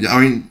Sky,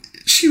 I mean,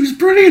 she was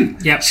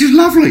brilliant. Yep. She was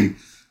lovely.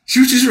 She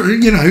was just, so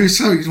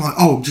it's like,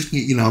 I'm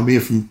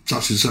here from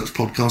such and such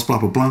podcast, blah,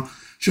 blah, blah.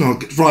 She's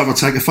like, right, I'll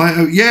take a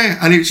photo. Yeah.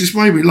 And it just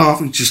made me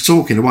laugh and just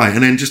talking away.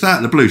 And then just out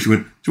of the blue, she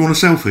went, do you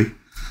want a selfie?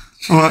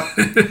 I'm like,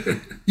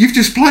 you've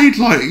just played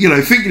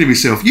thinking to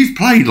myself, you've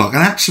played like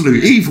an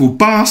absolute evil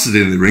bastard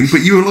in the ring,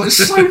 but you were like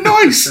so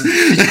nice.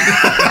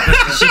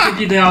 She gave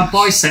you the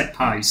bicep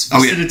pose.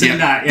 Instead of doing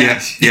that,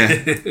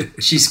 yeah.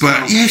 She's cool.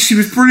 But yeah, she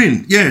was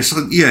brilliant. Yeah,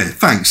 so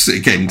thanks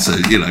again to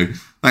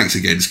thanks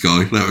again,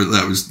 Sky.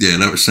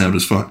 That was sound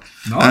as fuck.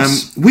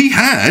 Nice. We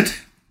had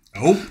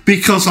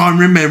because I'm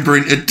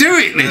remembering to do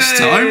it this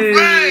time.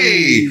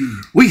 Hey!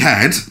 We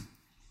had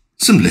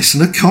some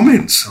listener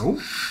comments.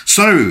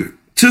 So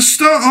to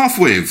start off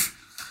with,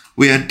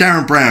 we had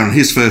Darren Brown,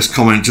 his first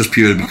comment, just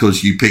purely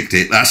because you picked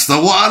it. That's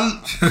the one.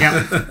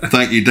 Yep.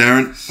 Thank you,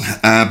 Darren.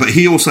 But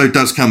he also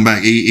does come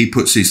back. He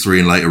puts his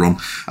three in later on.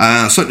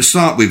 So to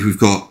start with, we've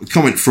got a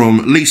comment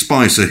from Lee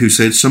Spicer, who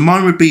said, so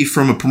mine would be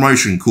from a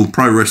promotion called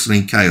Pro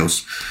Wrestling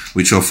Chaos,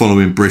 which I follow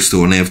in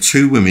Bristol, and they have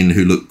two women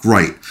who look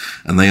great,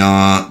 and they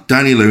are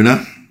Danny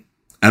Luna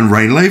and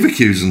Rain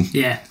Leverkusen.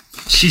 Yeah.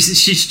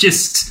 She's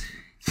just...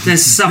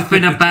 There's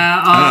something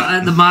about her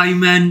at the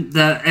moment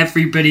that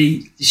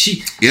everybody...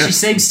 She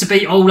seems to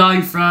be all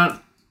over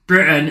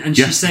Britain, and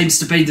she seems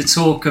to be the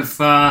talk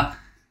of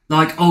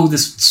all the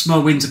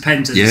small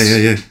independents.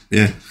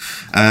 Yeah.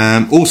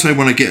 Also,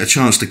 when I get a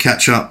chance to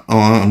catch up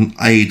on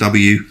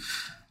AEW,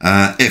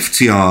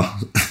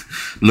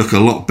 FTR look a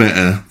lot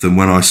better than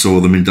when I saw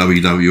them in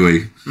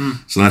WWE.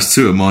 So that's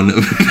two of mine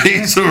that have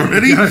picked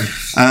already.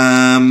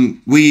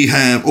 We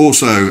have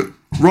also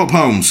Rob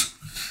Holmes.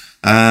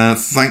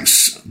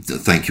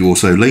 Thank you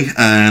also, Lee,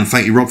 and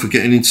thank you, Rob, for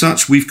getting in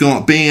touch. We've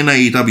got, being an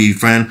AEW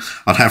fan,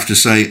 I'd have to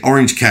say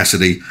Orange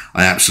Cassidy.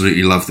 I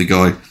absolutely love the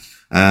guy,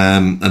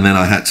 and then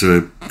I had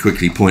to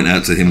quickly point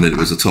out to him that it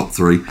was a top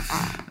three.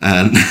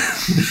 And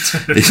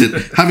he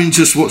said, having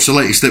just watched the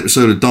latest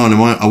episode of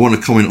Dynamite, I want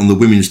to comment on the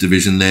women's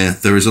division there.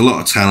 There is a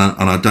lot of talent,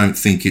 and I don't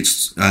think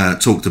it's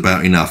talked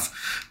about enough.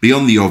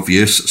 Beyond the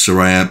obvious,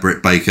 Saraya,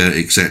 Britt Baker,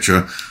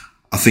 etc.,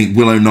 I think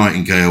Willow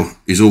Nightingale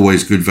is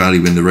always good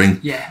value in the ring.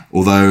 Yeah.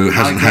 Although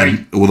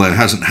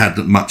hasn't had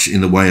much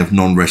in the way of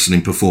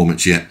non-wrestling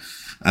performance yet.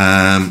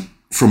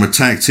 From a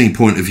tag team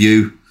point of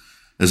view,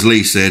 as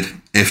Lee said,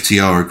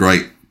 FTR are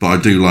great, but I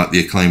do like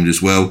the Acclaimed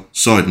as well.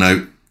 Side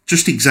note,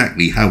 just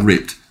exactly how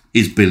ripped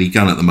is Billy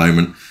Gunn at the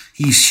moment?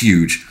 He's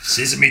huge.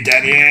 Sesame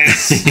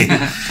Daddies.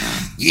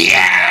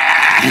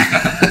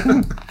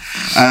 Yeah.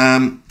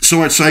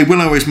 So I'd say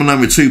Willow is my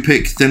number 2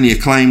 pick, then the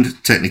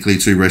Acclaimed. Technically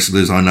 2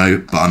 wrestlers, I know,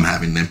 but I'm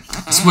having them.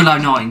 It's Willow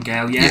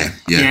Nightingale,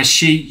 yeah.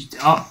 She...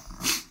 do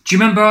you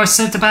remember I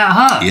said about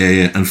her?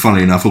 Yeah. And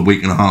funny enough, a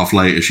week and a half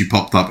later, she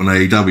popped up on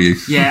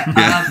AEW.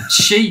 Yeah.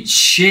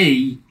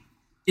 She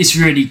is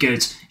really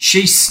good.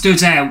 She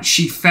stood out.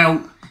 She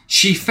felt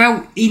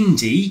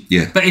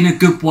indie, but in a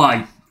good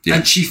way. Yeah.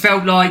 And she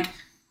felt like...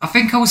 I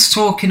think I was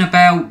talking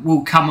about...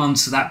 We'll come on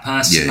to that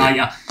person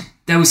later.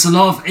 There was a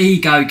lot of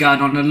ego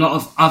going on. A lot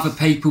of other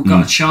people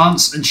got a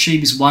chance, and she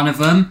was one of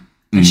them.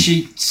 And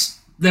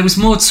there was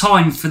more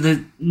time for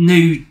the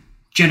new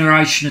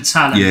generation of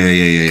talent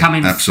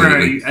coming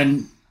through.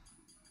 And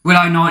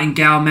Willow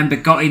Nightingale, I remember,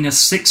 got in a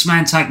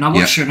 6-man tag, and I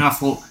watched her and I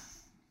thought,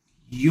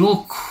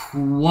 you're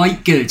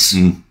quite good.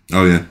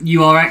 Oh, yeah.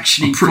 You are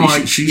actually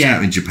quite... She's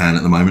out in Japan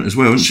at the moment as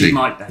well, isn't she? She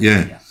might be.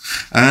 Yeah.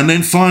 And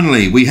then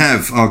finally, we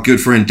have our good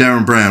friend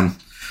Darren Brown.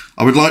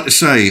 I would like to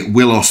say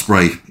Will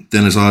Ospreay.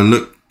 Then as I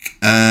look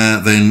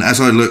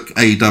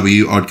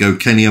AEW, I'd go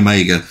Kenny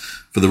Omega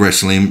for the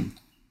wrestling,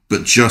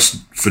 but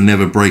just for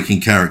never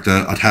breaking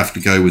character, I'd have to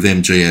go with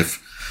MJF.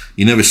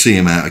 You never see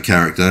him out of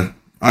character.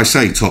 I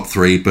say top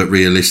 3, but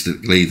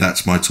realistically,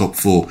 that's my top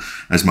 4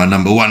 as my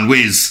number 1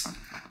 whiz,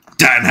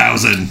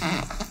 Danhausen.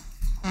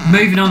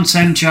 Moving on to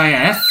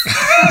MJF.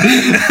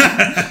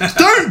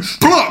 Don't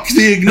block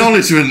the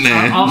acknowledgement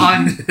there.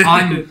 I'm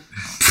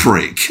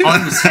prick.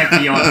 I was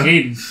heavy on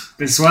him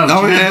as well. Do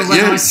you remember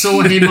when I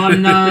saw him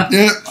on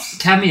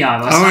Cameo?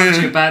 I was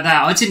to you about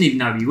that. I didn't even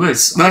know he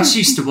was. I just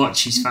used to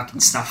watch his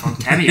fucking stuff on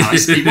Cameo. I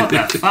used to be, what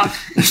the fuck?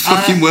 It's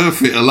fucking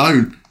worth it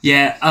alone.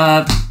 Yeah.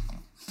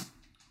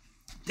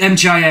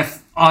 MJF,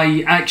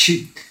 I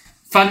actually,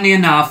 funnily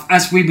enough,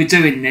 as we were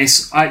doing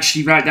this, I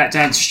actually wrote that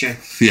down to Stu.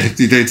 Yeah,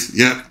 you did.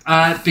 Yeah.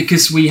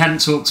 Because we hadn't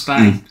talked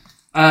about him.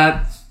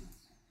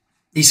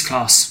 He's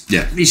class.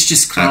 Yeah. He's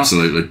just class.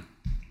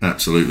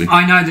 Absolutely.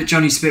 I know that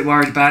Johnny's a bit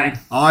worried about him.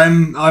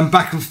 I'm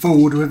back and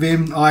forward with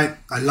him. I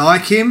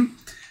like him,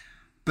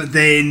 but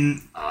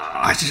then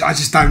I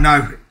just don't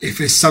know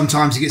if it's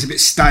sometimes he gets a bit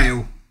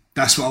stale.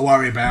 That's what I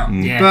worry about.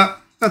 Yeah.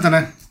 But I don't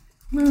know.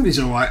 Well, he's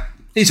all right.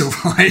 He's all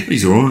right.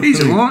 He's all right.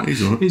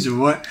 He's all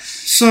right.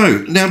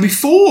 So now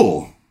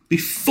before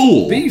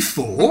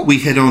we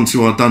head on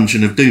to our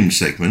Dungeon of Doom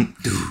segment,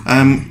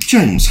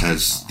 James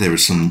there are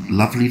some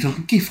lovely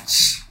little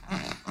gifts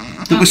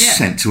that were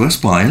sent to us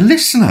by a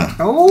listener.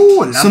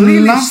 Oh,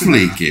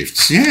 lovely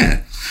gifts,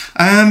 yeah.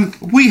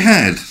 We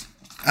had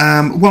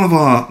one of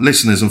our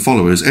listeners and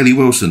followers, Ellie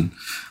Wilson.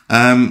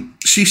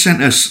 She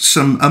sent us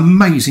some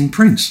amazing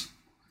prints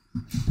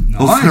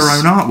of her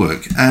own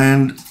artwork.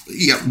 And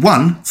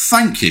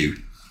thank you.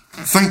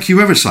 Thank you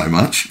ever so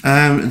much.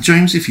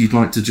 James, if you'd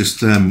like to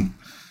just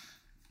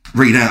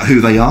read out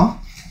who they are.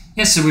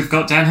 Yes, so we've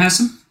got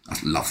Danhausen. I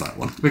love that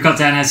one. We've got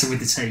Danhausen with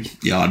the T.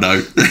 Yeah, I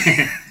know.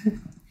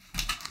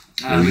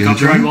 We've got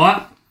Bray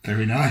Wyatt.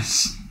 Very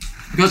nice.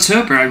 We've got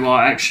two Bray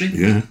Wyatt, actually.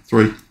 Yeah,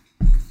 3.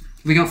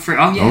 We got 3.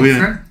 Oh,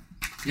 yeah.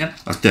 3. Yep.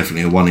 That's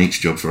definitely a one each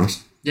job for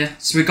us. Yeah,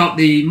 so we've got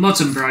the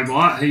modern Bray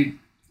Wyatt, who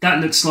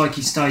that looks like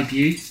his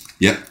debut.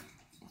 Yep.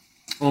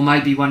 Or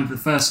maybe one of the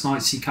first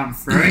nights he come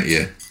through.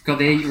 Yeah. We've got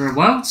the Eater of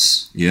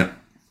Worlds. Yep.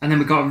 And then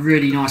we've got a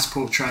really nice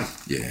portrait.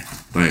 Yeah,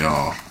 they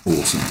are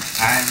awesome.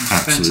 And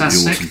absolutely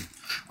fantastic.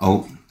 Awesome.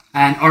 Oh.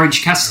 And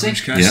Orange Cassidy.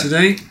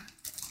 Yep.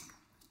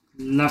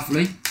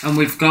 Lovely. And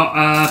we've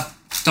got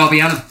Darby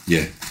Allin.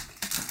 Yeah.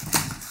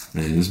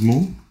 There's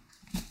more.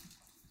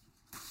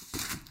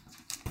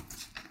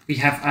 We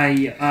have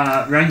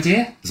a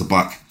reindeer. There's a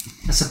buck.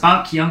 That's a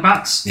buck, young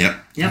bucks. Yep.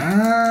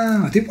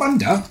 I did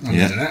wonder.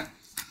 Yeah.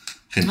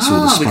 Hence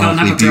all the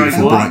sparkly, beautiful,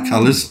 beautiful, bright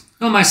colours.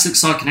 Almost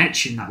looks like an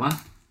etching, that one.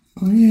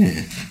 Oh,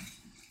 yeah.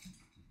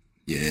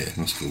 Yeah,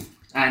 that's cool.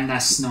 And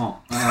that's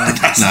not.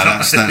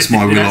 That's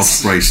my Will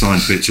Ospreay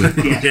signed picture.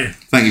 Yeah.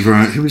 Thank you very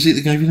much. Who was it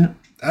that gave you that?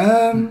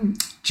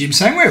 Jim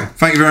Sangwell.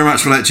 Thank you very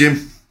much for that,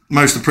 Jim.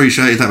 Most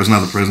appreciated. That was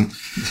another present.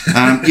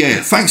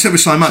 Thanks ever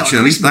so much,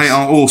 Ellie. They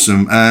are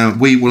awesome.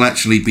 We will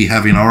actually be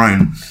having our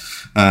own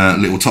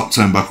little top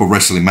turnbuckle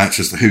wrestling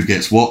match as to who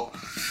gets what.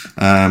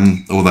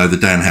 Although the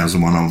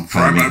Danhausen one I'm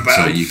claiming,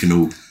 so you can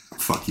all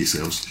fuck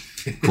yourselves,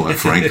 quite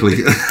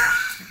frankly.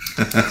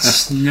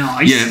 It's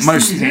nice. Yeah,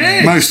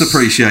 most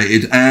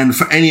appreciated. And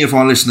for any of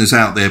our listeners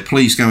out there,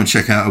 please go and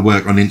check out her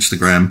work on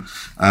Instagram.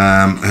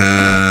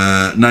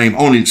 Her name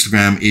on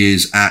Instagram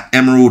is at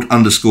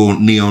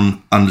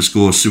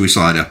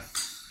emerald_neon_suicider.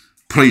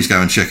 Please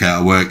go and check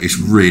out her work. It's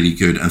really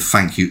good. And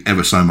thank you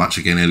ever so much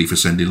again, Ellie, for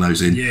sending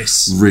those in.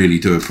 Yes. Really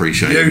do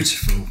appreciate it.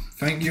 Beautiful.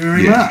 Thank you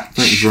very much.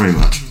 Thank you very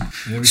much.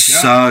 There we go.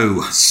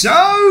 So,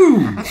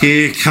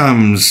 here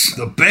comes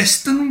the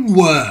best and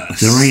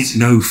worst. There ain't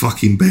no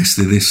fucking best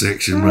in this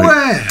section, mate.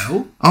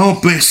 Well, our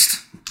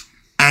best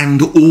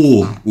and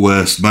or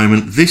worst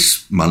moment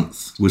this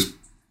month was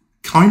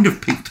kind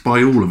of picked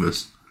by all of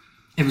us.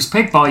 It was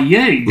picked by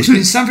you. Was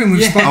it's something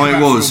we've spoken about. Oh,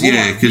 it was,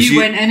 yeah. You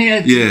went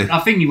I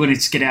think you wanted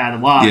to get it out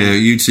of the way. Yeah,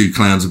 you two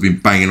clowns have been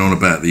banging on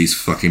about these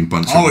fucking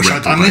bunch of I wish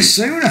I'd done this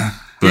sooner.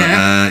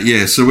 But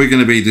so we're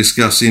going to be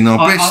discussing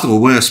our best or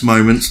worst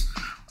moments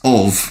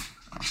of,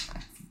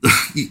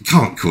 you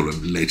can't call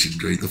them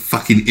legendary, the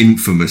fucking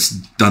infamous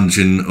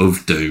Dungeon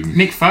of Doom.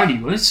 Mick Foley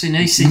was in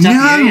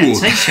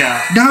ECW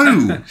t-shirt.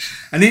 No.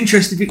 An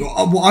interesting thing,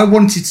 what I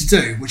wanted to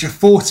do, which I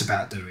thought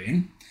about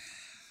doing,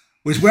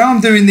 was where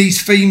I'm doing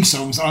these theme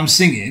songs that I'm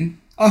singing,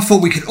 I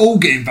thought we could all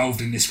get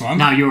involved in this one.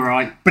 No, you're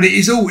right. But it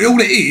is all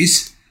it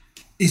is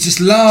just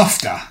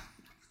laughter.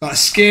 Like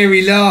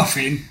scary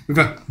laughing with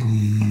a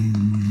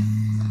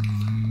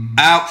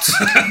out.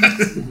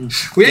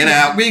 Get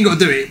out. We ain't got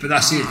to do it, but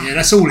that's it. Yeah,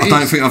 that's all it is. I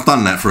don't think I've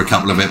done that for a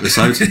couple of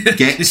episodes.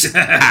 Get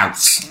out.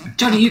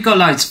 Johnny, you've got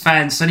loads of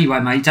fans anyway,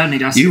 mate. You don't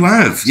need us. You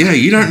have. Yeah,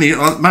 you don't need...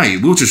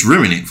 mate, we'll just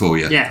ruin it for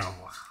you. Yeah.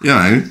 You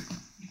know.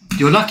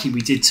 You're lucky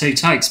we did 2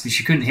 takes because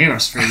you couldn't hear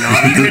us very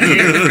well. You couldn't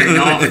hear it very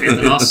laughing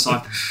the last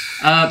time.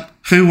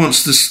 Who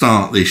wants to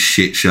start this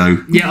shit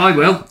show? Yeah, I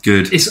will.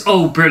 Good. It's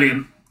all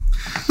brilliant.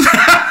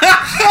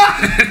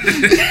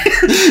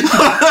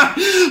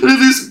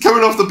 This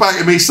coming off the back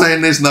of me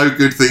saying there's no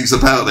good things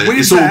about it.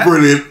 It's all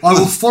brilliant. I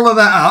will follow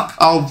that up.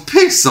 Oh,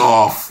 piss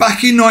off.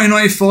 Back in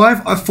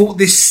 1995, I thought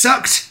this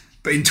sucked,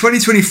 but in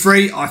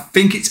 2023, I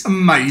think it's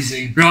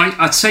amazing. Right,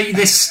 I'll tell you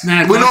this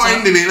now. We're not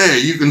ending it there.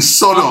 You can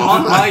sod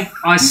off.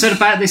 I said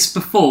about this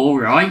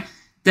before, right?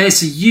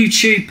 There's a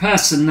YouTube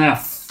person, they're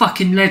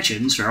fucking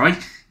legends, right?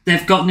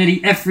 They've got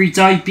nearly every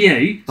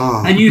debut,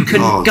 and you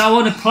can go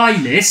on a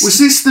playlist. Was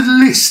this the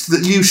list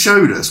that you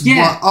showed us? Yeah.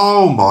 What?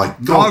 Oh my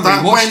god,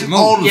 that went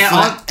on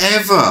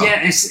forever.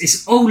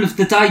 It's all of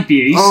the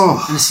debuts,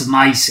 and it's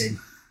amazing.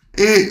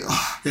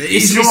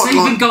 It's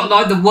even got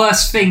like the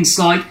worst things,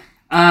 like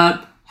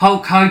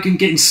Hulk Hogan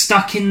getting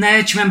stuck in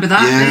there. Do you remember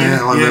that?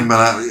 Yeah, I remember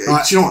that.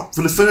 Right. Do you know what?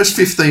 For the first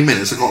 15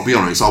 minutes, I've got to be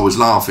honest, I was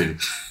laughing.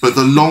 But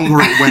the longer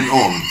it went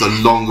on, the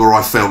longer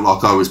I felt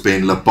like I was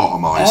being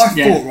lobotomised. I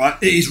thought, right,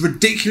 it is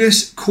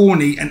ridiculous,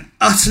 corny, and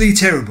utterly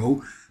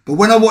terrible. But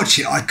when I watch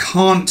it, I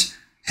can't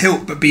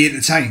help but be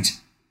entertained.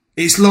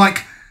 It's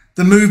like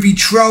the movie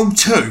Troll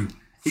 2.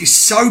 It's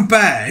so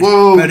bad,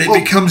 but it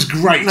becomes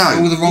great for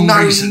all the wrong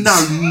reasons.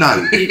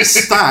 No.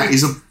 That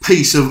is a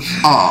piece of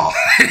art.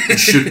 It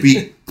should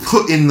be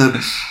put in the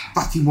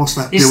fucking, what's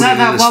that Is building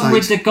that in the one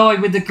with States? the guy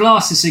with the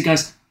glasses who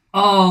goes,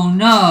 "Oh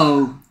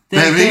no,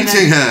 They're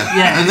eating her,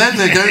 Yeah. and then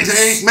they're going to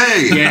eat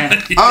me.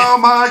 Yeah. Oh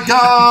my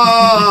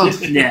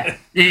god! Yeah,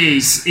 it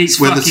is. It's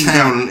Where fucking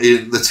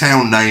the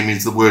town name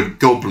is the word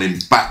goblin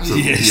back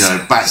to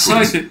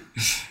backwards. So,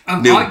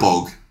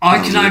 Nilbog. I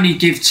can only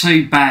give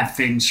two bad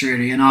things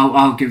really, and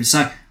I'll give it.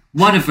 So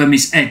one of them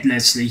is Ed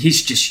Leslie.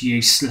 He's just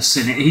useless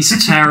in it. He's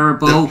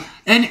terrible.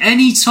 And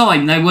any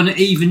time they want to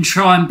even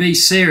try and be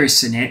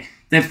serious in it,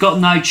 they've got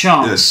no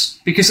chance. Yes.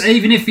 Because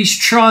even if he's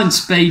trying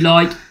to be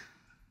like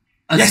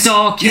a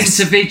dark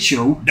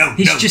individual,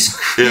 he's just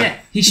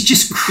he's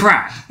just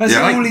crap. That's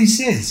all he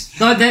says.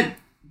 Like that.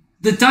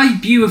 The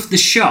debut of the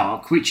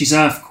Shark, which is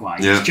Earthquake,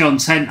 John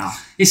Tenter,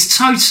 is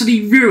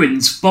totally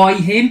ruined by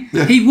him.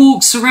 Yeah. He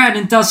walks around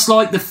and does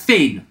like the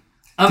Finn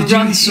and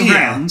runs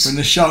around. When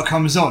the Shark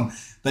comes on,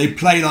 they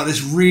play like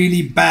this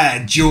really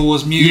bad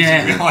Jaws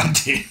music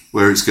behind it.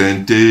 Where it's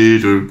going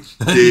doo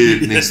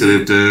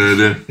instead of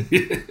da.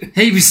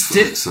 He was.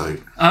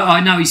 I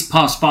know he's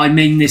passed, but I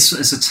mean this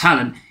as a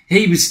talent.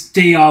 He was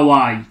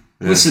DOA,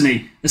 wasn't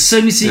he? As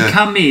soon as he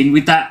come in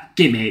with that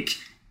gimmick.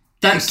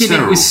 That gimmick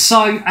terrible. was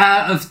so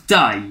out of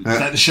date.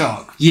 Like the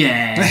Shark.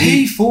 Yeah. But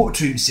he thought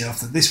to himself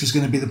that this was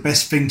going to be the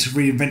best thing to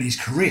reinvent his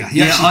career.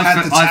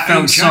 I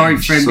felt sorry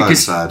for him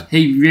because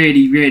he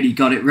really, really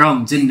got it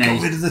wrong, didn't he?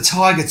 Got rid of the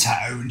tiger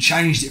tattoo and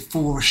changed it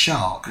for a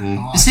shark. He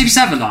was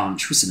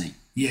Avalanche, wasn't he?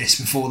 Yes,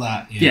 before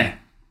that. Yeah.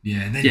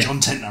 And then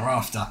John Tenter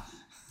after.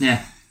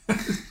 Yeah.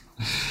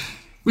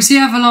 Was the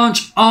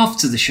Avalanche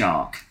after the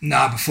Shark?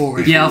 No, before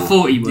it. Yeah, I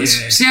thought he was.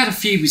 Yeah. Because he had a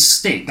few with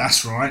Sting.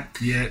 That's right.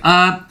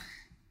 Yeah.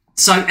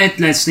 So Ed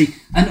Leslie,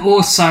 and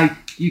also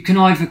you can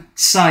either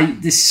say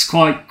this is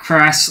quite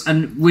crass,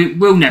 and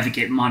we'll never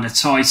get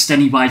monetised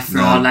anyway for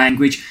our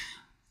language.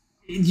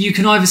 You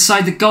can either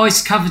say the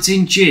guy's covered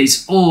in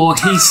jizz, or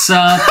he's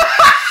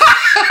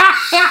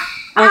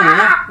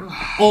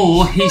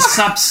or he's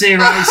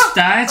Sub-Zero's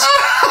dad.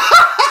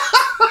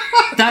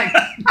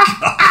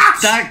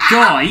 That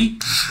guy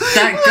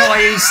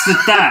is the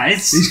dad.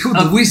 He's called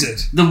the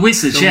Wizard. The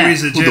Wizard,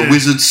 The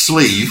Wizard's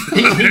sleeve.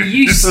 He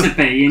used to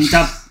be in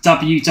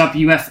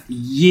WWF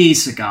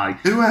years ago.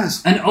 Who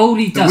has? And all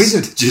he does... The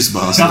Wizard.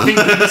 Jizzmaster. I think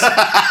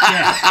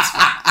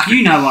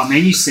you know what I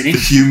mean, you've seen it. The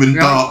human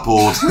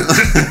dartboard.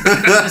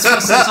 That's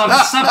what says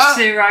I'm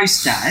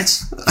Sub-Zero's dad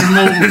from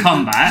Mortal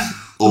Kombat.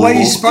 The way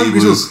he spoke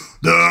was...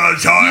 The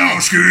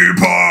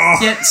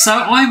Tilekeeper. Yeah, so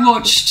I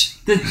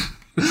watched the...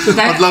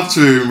 I'd love to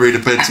hear him read a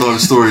bedtime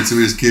story to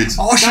his kids.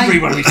 I should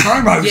read one of his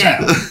promos. Yeah.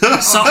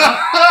 So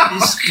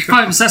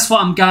that's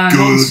what I'm going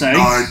on Good to.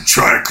 night,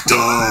 tractor.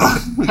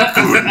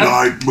 Good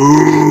night,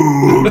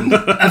 moon.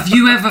 Have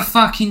you ever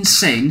fucking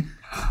seen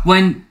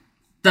when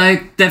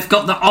they've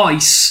got the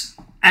ice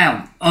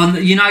out on,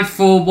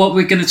 for what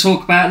we're going to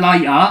talk about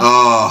later?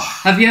 Oh.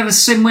 Have you ever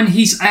seen when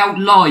he's out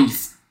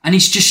live and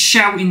he's just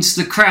shouting to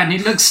the crowd? And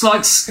it looks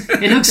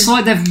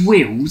like they've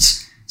wheeled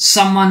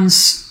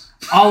someone's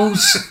old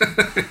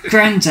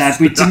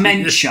granddad with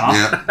dementia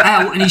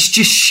out, and he's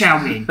just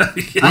shouting.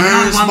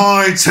 Where's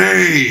my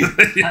tea?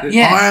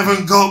 I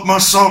haven't got my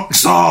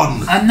socks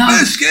on.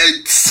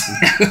 Biscuits.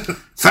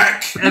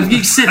 Feck. Have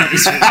you seen it?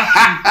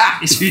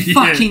 It's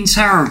fucking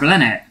terrible,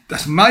 isn't it?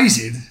 That's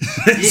amazing.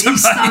 It's so,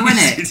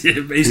 isn't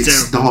it?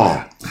 It's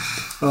not.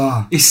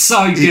 It's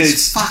so good.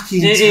 It's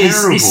fucking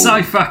terrible. It's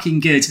so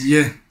fucking good.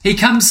 Yeah. He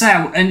comes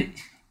out, and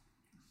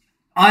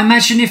I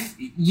imagine if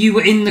you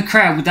were in the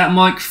crowd with that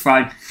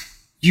microphone,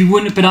 you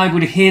wouldn't have been able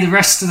to hear the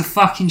rest of the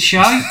fucking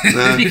show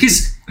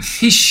because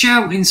he's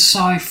shouting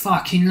so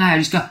fucking loud.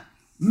 He's going,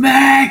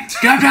 "Meg,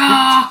 da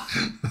da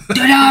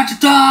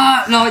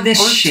da," like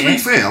this shit. To be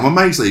fair, I'm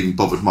amazed they even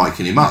bothered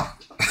miking him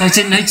up. They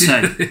didn't need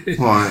to.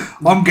 Right.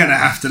 I'm going to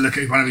have to look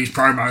at one of his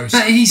promos.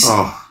 But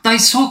they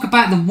talk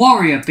about the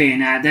Warrior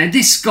being out there.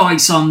 This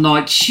guy's on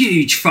like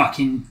huge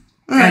fucking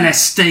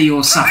LSD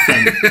or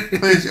something.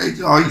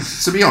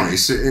 To be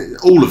honest,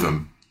 all of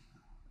them.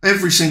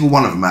 Every single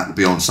one of them had to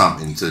be on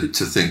something to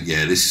think,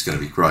 this is going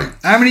to be great.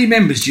 How many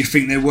members do you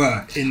think there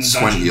were in the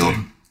 20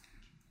 odd.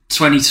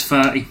 20 to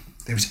 30.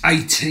 There was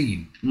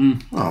 18. Oh,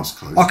 that's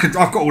close. I've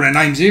got all their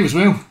names here as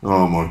well.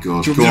 Oh my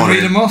god. Do you want me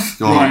to read them off?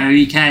 Go on. No,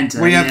 you can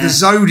do. We have the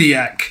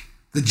Zodiac,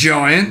 the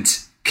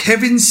Giant,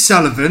 Kevin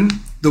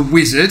Sullivan, the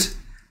Wizard,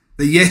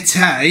 the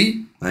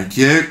Yeti. Thank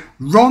you.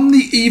 Ron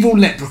the Evil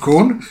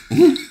Leprechaun,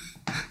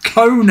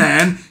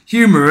 Conan,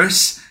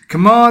 Humorous,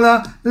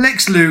 Kamala,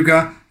 Lex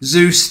Luger,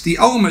 Zeus, The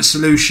Ultimate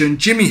Solution,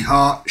 Jimmy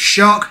Hart,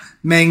 Shark,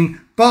 Meng,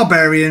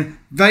 Barbarian,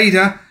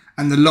 Vader,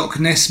 and the Loch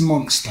Ness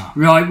Monster.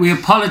 Right, we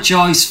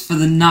apologise for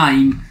the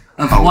name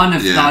of one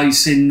of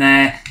those in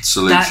there.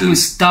 Solution. That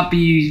was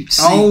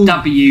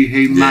WCW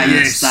who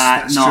made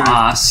that, not true.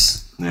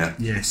 us. Yeah.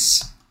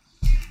 Yes.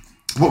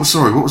 What was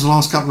the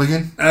last couple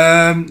again?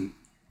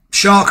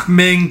 Shark,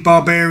 Ming,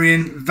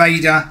 Barbarian,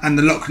 Vader, and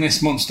the Loch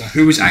Ness Monster,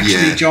 who was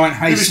actually Giant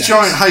Haystacks. It was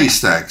Giant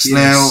Haystacks. Yes.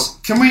 Now,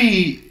 can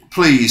we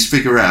please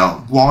figure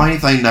out why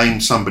they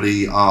named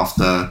somebody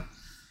after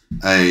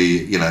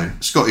a,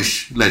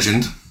 Scottish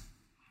legend,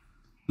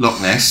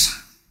 Loch Ness?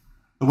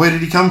 Where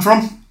did he come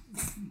from?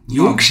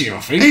 Yorkshire, I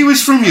think. He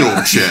was from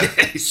Yorkshire.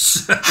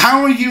 Yes.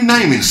 How are you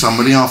naming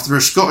somebody after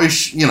a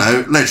Scottish,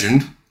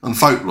 legend and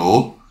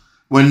folklore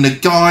when the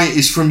guy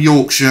is from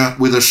Yorkshire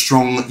with a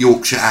strong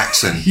Yorkshire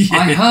accent? Yeah.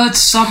 I heard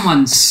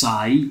someone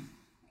say,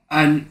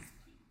 and,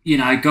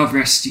 God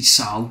rest his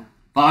soul,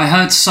 but I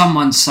heard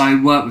someone say,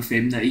 work with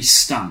him, that he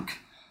stunk.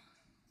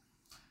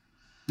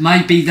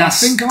 Maybe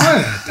that's... I think I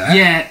heard that.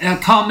 Yeah,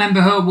 I can't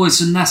remember who it was,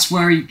 and that's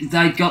where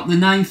they got the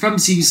name from.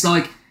 So he was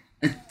like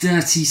a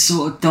dirty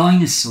sort of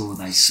dinosaur,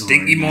 they saw.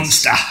 Stinky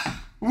monster.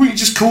 Well, you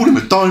just called him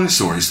a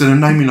dinosaur instead of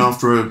naming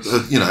after a.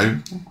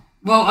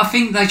 Well, I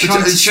think they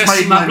tried to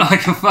dress him up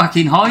like a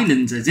fucking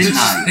Highlander, didn't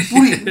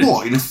they?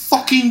 What, in a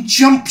fucking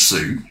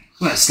jumpsuit?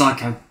 Well, it's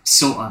like a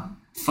sort of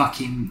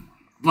fucking...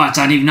 Well, I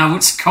don't even know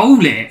what to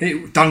call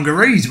it.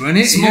 Dungarees, weren't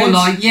it? It's more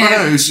like,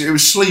 it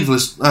was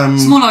sleeveless.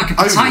 It's more like a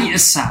potato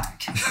overalls.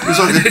 sack. It was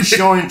like a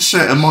giant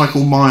set of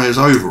Michael Myers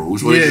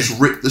overalls where he just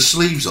ripped the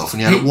sleeves off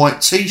and he had a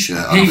white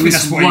t-shirt. He under. was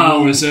That's what he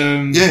wore as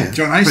John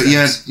Haystacks. But he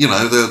had,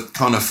 the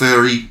kind of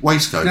furry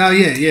waistcoat. Oh,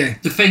 yeah.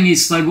 The thing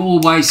is, they were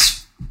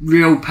always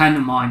real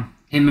pantomime.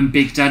 Him and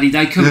Big Daddy,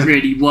 they couldn't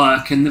really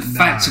work. And the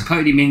fact of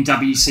putting him in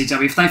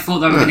WCW, if they thought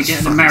they were going to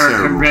get an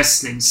American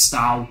wrestling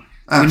style,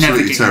 they would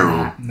never get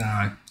terrible. That.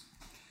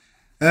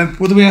 No.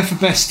 What do we have for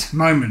best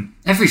moment?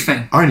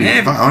 Everything. I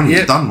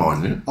only done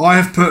mine, didn't I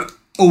have put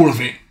all of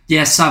it.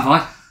 Yes, have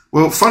I?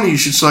 Well, funny you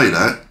should say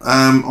that.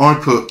 I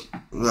put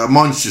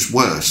mine's just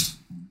worst,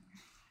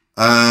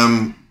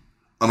 and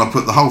I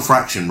put the whole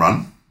Fraction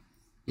run.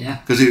 Yeah.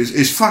 Because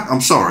it's fuck.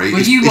 I'm sorry.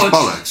 Well, it's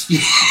bollocks.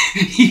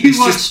 It's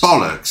just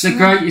bollocks. The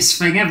greatest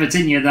thing ever,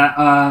 didn't you?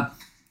 That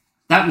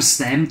was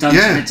them.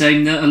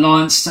 Doing the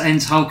Alliance to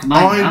End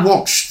Hulkamania. I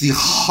watched the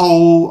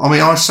whole.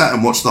 I sat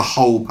and watched the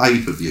whole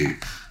pay-per-view,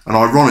 and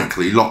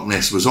ironically, Loch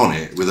Ness was on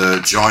it with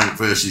a giant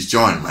versus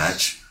giant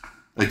match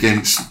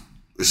against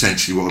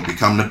essentially what had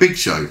become the Big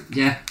Show.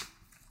 Yeah.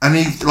 And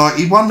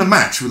he won the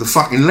match with a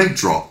fucking leg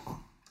drop,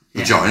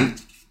 the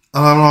giant.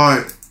 And I'm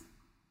like,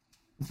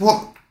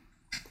 what?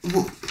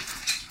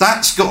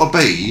 That's got to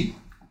be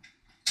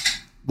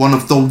one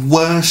of the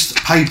worst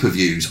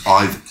pay-per-views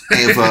I've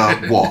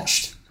ever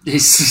watched.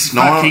 This is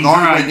I fucking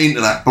went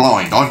into that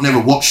blind. I've never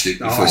watched it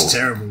before. Oh, it's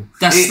terrible.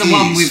 That's the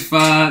one with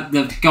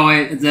the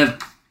guy, the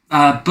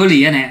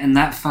bully in it, and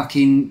that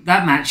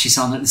match is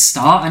on at the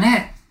start, isn't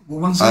it?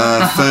 What one's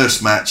The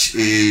first match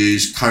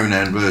is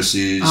Conan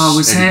versus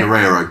Eddie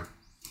Guerrero,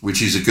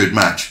 which is a good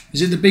match.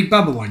 Is it the Big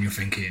Bubba one you're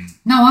thinking?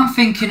 No, I'm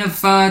thinking of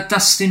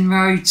Dustin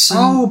Rhodes.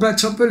 Black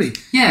Top Bully.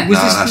 Yeah.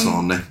 That's not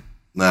on there.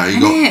 No,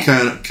 you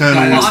got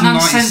Colonel. No,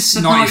 that's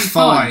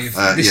 95.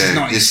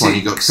 This one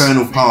you got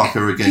Colonel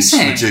Parker against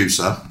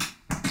Medusa.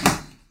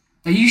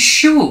 Are you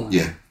sure?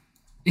 Yeah.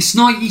 It's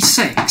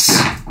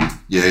 96.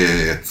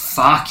 Yeah.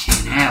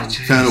 Fucking hell.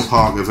 Colonel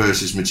Parker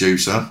versus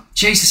Medusa.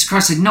 Jesus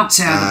Christ, they knocked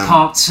it out of the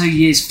park 2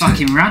 years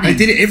fucking running.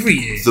 They did it every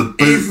year.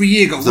 Every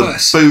year got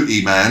worse. The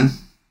Booty Man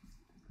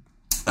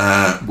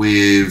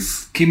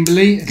with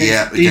Kimberly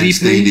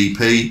against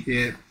DDP.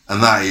 Yeah.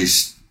 And that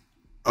is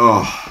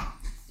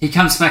he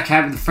comes back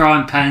out with the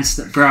frying pans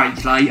that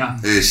break later.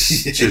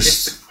 It's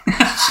just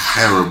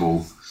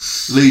terrible.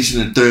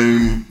 Legion of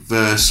Doom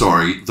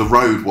the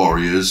Road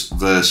Warriors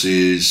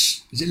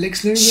versus is it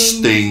Lex Luger?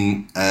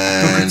 Sting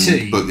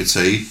and Booker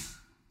T.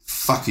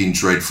 Fucking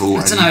dreadful.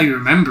 I don't know how you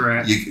remember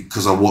it.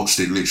 Because I watched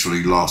it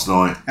literally last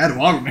night. How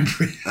do I remember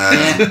it?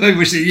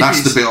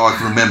 That's the bit I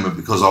can remember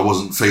because I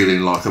wasn't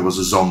feeling like I was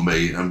a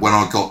zombie. And when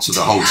I got to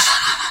the whole,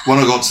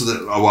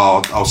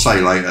 I'll say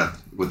later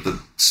with the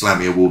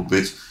Slammy Award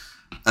bit.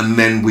 And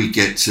then we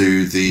get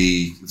to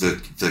the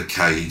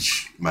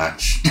cage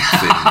match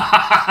thing.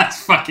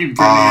 That's fucking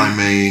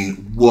brilliant.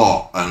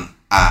 What an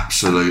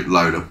absolute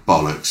load of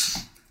bollocks.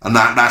 And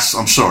that's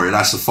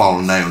the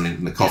final nail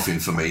in the coffin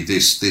for me.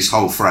 This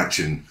whole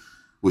Fraction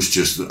was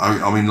just,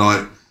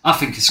 I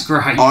think it's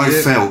great.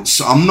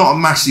 I'm not a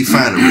massive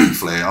fan of Ric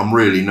Flair. I'm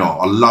really not.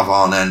 I love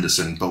Arn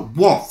Anderson, but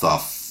what the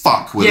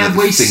fuck were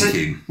they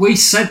thinking? We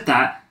said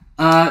that.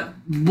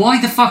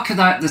 Why the fuck are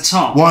they at the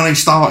top? Why are they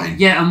starting?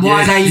 Yeah, and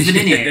why are they even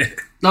in it?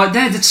 Like,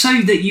 they're the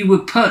two that you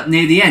would put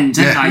near the end,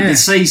 aren't they? The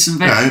season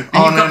vet.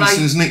 Arn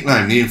Anderson's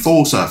nickname, the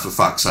Enforcer, for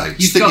fuck's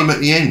sake. Stick him at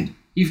the end.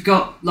 You've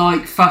got,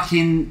 like,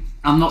 fucking...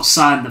 I'm not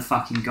saying the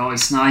fucking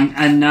guy's name.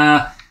 And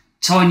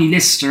Tiny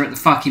Lister at the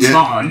fucking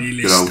bottom.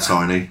 Good old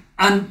Tiny.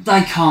 And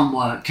they can't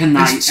work, can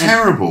they? It's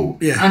terrible.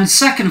 And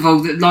second of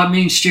all, like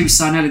me and Stu were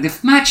saying earlier, the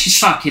match is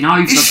fucking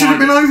over. It should have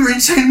been over in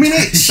 10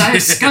 minutes. They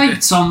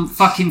escaped on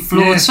fucking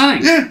floor 2.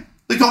 Yeah.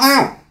 They got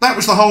out. That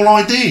was the whole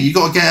idea. You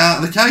got to get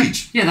out of the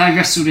cage. Yeah, they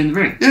wrestled in the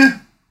ring. Yeah.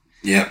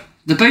 Yeah.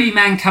 The Booty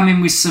Man come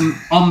in with some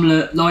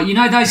omelette, like, you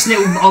know those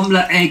little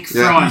omelette egg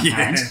frying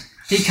pans?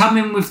 He come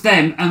in with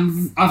them,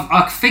 and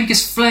I think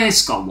it's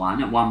Flair's got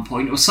one at one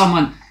point, or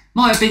someone,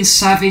 might have been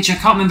Savage, I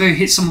can't remember who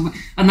hit someone,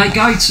 and they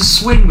go to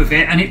swing with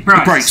it, and it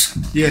breaks. It breaks.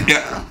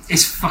 Yeah.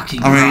 It's fucking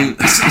great.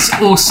 It's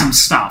awesome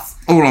stuff.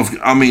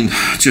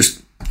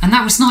 Just... And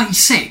that was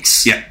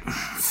 96. Yeah.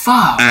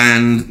 Fuck.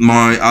 And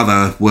my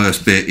other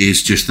worst bit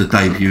is just the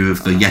debut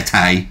of the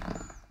Yeti.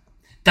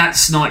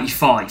 That's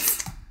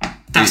 95.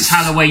 That's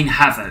Halloween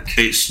Havoc.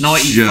 It's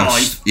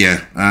 95.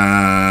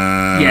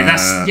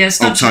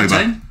 It's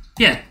October.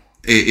 Yeah.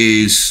 It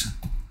is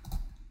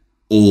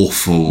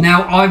awful.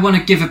 Now, I want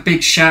to give a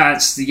big shout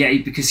out to the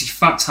Yeti because he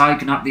fucked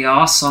Hogan up the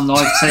arse on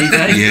live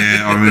TV.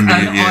 Yeah, I remember.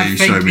 And you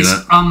showed me that. I think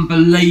it's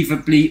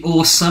unbelievably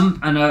awesome,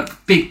 and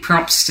big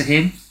props to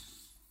him.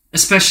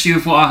 Especially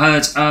with what I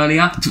heard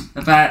earlier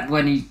about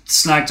when he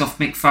slagged off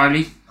Mick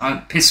Foley.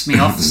 It pissed me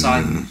off,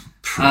 so...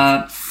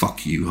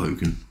 fuck you,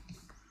 Hogan.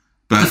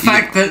 But the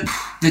fact that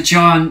the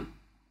Giant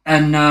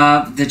and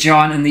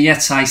the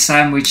Yeti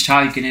sandwiched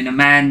Hogan in a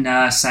man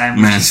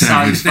sandwich is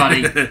so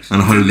funny.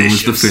 And Hogan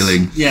was the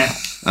filling. Yeah.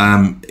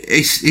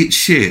 It's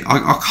shit.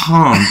 I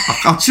can't.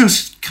 I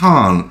just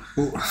can't.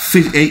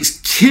 It's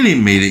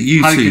killing me that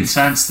you Hogan two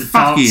turns to the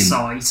dark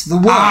side. The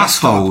worst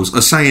assholes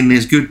are saying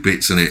there's good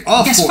bits in it.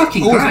 It's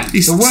fucking great.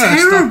 It's the worst.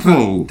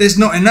 terrible. There's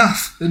not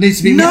enough. There needs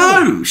to be more.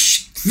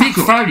 Mick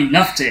Foley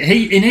loved it.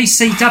 In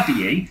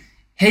ECW,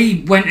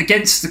 he went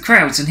against the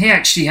crowds and he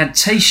actually had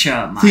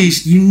T-shirt,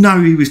 mate. You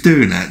know he was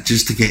doing that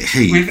just to get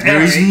heat. With there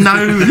Eric. is no...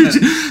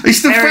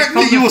 It's the Eric fact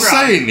that you're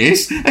saying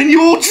this and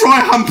you're dry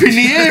humping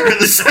the air at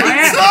the same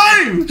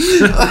time.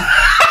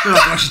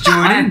 I should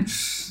join in.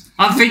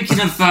 I'm thinking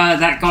of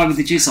that guy with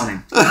the jizz on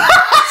him.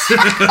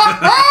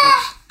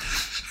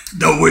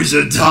 The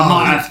Wizard. I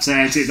might have to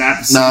edit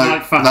that. No,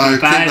 keep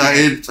that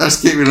in.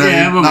 Let's keep it in.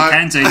 Yeah, well, we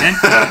can do then.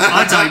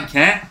 I don't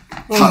care.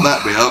 Cut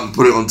that bit up and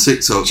put it on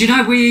TikTok. Do you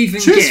know we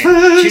even Cheers get...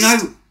 first. Do you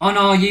know on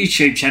our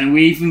YouTube channel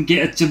we even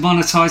get a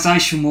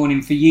demonetisation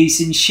warning for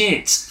using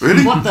shit?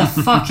 Really? What the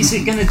fuck is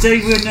it going to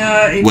do when...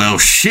 Well,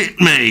 shit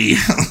me.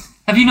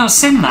 Have you not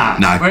seen that?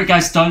 No. Where it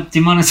goes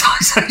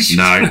demonetisation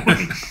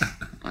warning?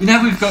 You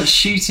know we've got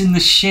shooting the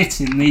shit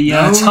in the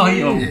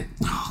title. Yeah.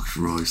 Oh,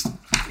 Christ.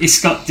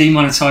 It's got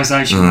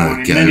demonetisation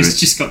warning, and then it's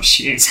just got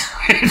shit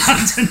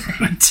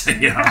underneath.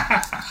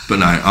 But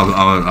no,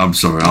 I'm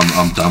sorry,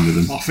 I'm done with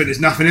them. I think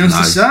there's nothing else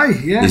to say.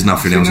 Yeah, there's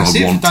nothing else I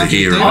want to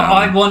hear about.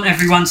 I want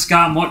everyone to go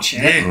and watch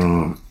it. Yeah.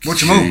 Oh,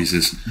 watch them all.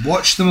 Jesus.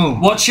 Watch them all.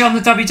 Watch it on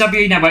the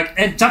WWE Network.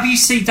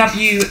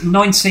 WCW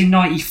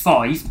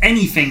 1995,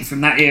 anything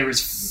from that era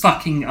is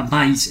fucking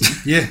amazing.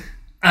 Yeah.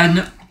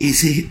 And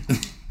is it?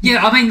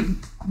 Yeah, I mean...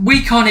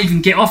 We can't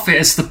even get off it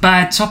as the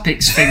bad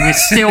topics thing. We're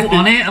still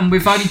on it, and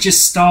we've only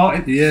just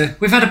started. Yeah,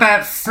 we've had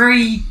about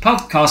 3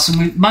 podcasts,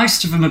 and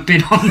most of them have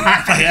been on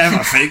that. They have,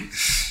 I think.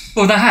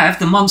 Well, they have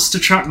the monster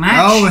truck match.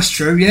 Oh, that's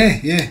true. Yeah,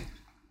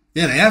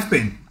 they have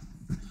been.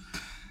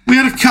 We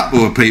had a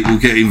couple of people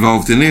get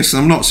involved in this.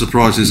 I'm not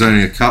surprised there's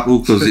only a couple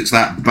because it's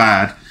that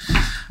bad.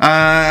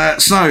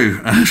 So,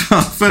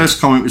 our first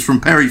comment was from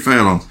Perry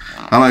Fairlawn.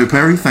 Hello,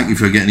 Perry. Thank you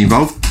for getting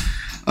involved.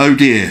 Oh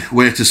dear,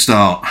 where to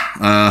start?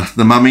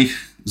 The Mummy.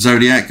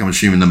 Zodiac, I'm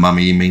assuming the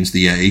Mummy means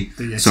the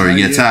Yeti. Sorry,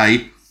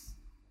 Yeti.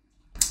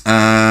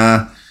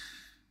 Yeah.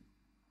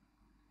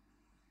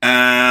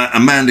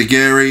 Amanda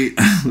Gary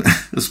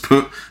has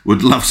put,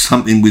 would love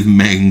something with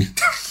Meng.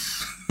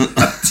 I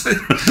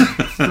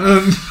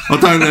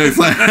don't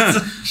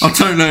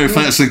know if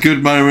that's a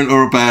good moment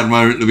or a bad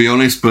moment, to be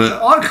honest.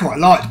 But I quite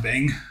liked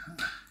Meng.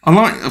 I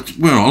like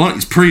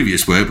his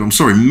previous work, but I'm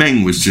sorry,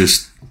 Meng was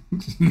just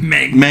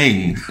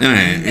Meng.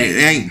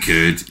 It ain't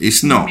good.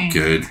 It's not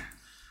good.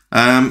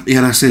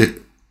 Yeah, that's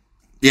it.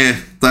 Yeah,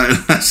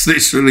 that's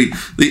literally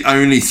the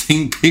only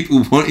thing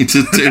people wanted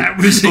to do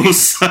or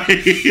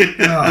say.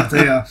 Oh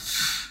dear.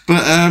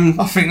 But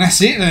I think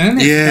that's it then,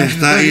 isn't it? Yeah,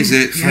 that is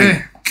it.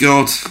 Thank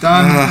God.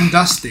 Done and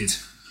dusted.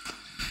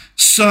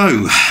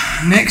 So,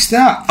 next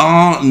up,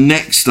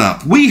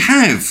 we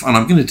have, and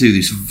I'm going to do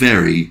this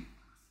very,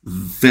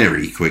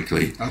 very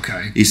quickly.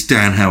 Okay. It's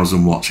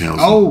Danhausen Watchhausen.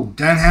 Oh,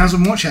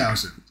 Danhausen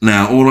Watchhausen.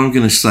 Now, all I'm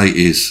going to say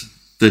is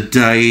the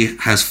day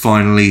has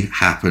finally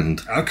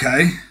happened.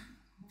 Okay.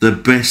 The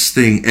best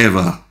thing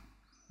ever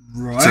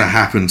to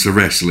happen to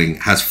wrestling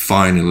has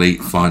finally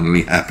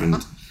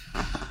happened.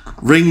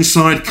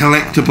 Ringside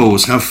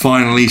Collectibles have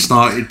finally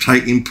started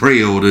taking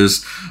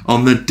pre-orders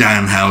on the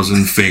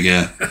Danhausen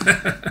figure.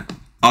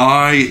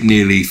 I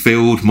nearly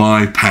filled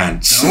my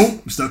pants.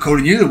 Oh, start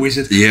calling you the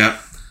Wizard. Yeah.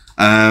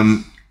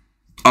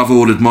 I've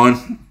ordered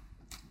mine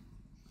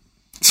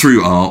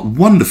through our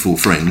wonderful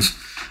friends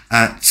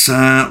at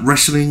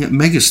Wrestling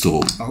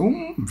Megastore.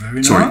 Oh, very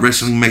nice. Sorry,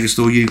 Wrestling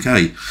Megastore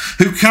UK,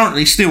 who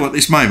currently still at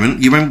this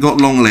moment, you haven't got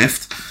long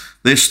left,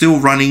 they're still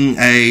running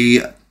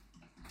a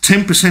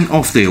 10%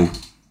 off deal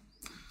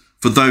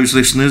for those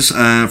listeners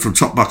from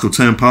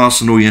Turnbuckle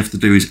Pass, and all you have to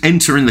do is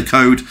enter in the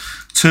code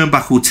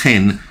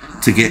Turnbuckle10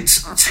 to get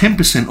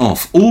 10%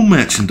 off all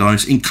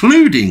merchandise,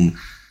 including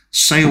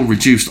sale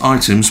reduced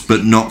items,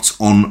 but not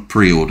on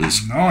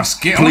pre-orders. Nice,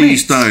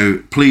 Please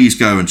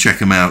go and check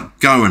him out.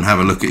 Go and have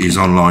a look at his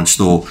online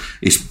store.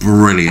 It's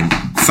brilliant.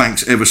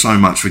 Thanks ever so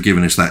much for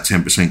giving us that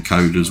 10%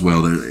 code as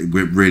well. It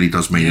really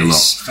does mean a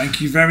lot. Thank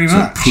you very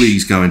much. So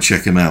please go and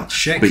check him out.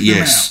 But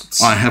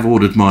yes, I have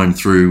ordered mine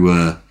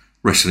through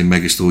Wrestling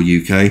Megastore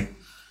UK.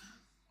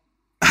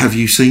 Have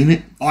you seen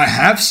it? I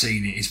have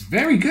seen it. It's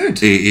very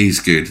good. It is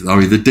good. I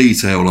mean, the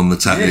detail on the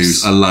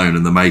tattoos alone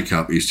and the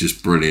makeup is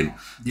just brilliant.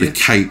 The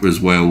cape as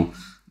well.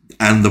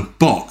 And the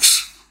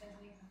box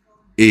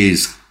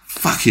is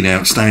fucking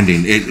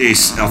outstanding. I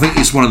think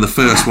it's one of the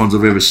first ones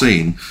I've ever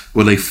seen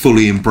where they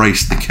fully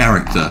embraced the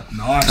character.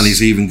 Nice. And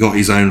he's even got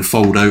his own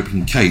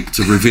fold-open cape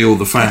to reveal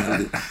the fact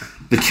that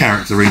the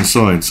character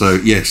inside. So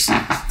yes,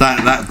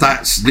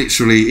 that's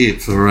literally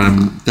it for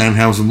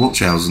Danhausen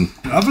Watchhausen.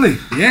 Lovely,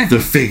 yeah. The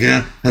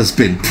figure has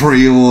been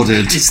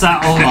pre-ordered. Is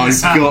that all?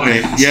 I've got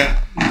it. Yeah,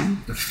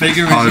 the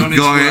figure is on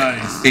its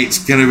way. It's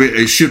gonna be.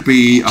 It should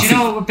be. Do you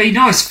know what would be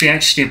nice if he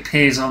actually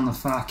appears on the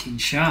fucking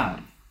show?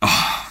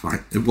 Oh,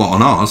 right. What,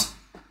 on ours?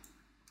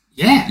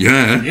 Yeah.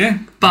 Yeah.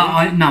 But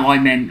I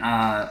meant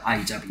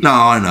AEW. No,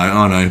 I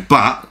know.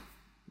 But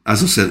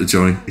as I said to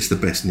Johnny, it's the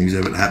best news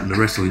ever to happen to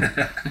wrestling.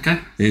 Okay.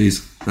 It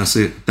is. That's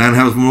it.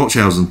 Danhausen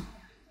Watchhausen.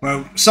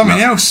 Well, something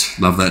else.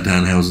 Love that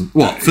Danhausen.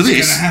 What, for this?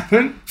 It's going to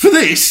happen? For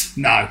this?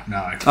 No.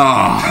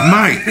 Oh,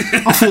 mate.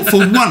 I thought for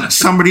once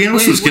somebody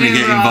else was going to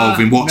get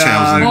involved in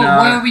Watchhausen.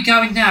 Where are we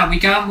going now? Are we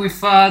going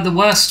with the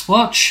worst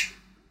watch?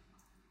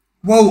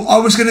 Well, I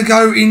was going to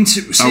go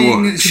into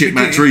seeing... Shit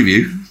match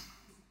review?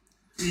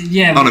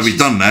 Yeah. Oh, no, we've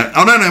done that.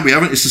 Oh, no, we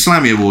haven't. It's the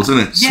Slammy Awards,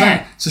 isn't it?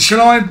 Yeah. So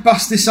shall I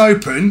bust this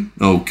open?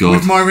 Oh, God.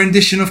 With my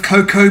rendition of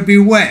Koko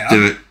Beware?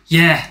 Do it.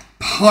 Yeah.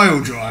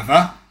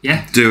 Piledriver.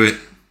 Yeah. Do it.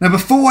 Now,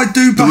 before I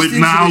do bust it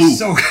now. this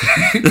song...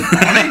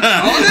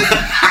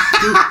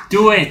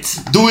 Do it.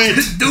 Do it.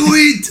 Do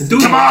it.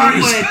 Come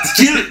on.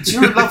 Do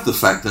you love the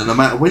fact that no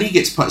matter when he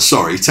gets punched...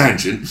 Sorry,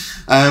 tangent.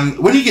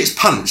 When he gets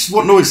punched,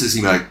 what noise does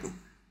he make?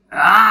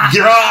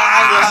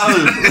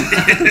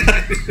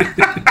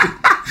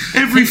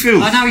 Every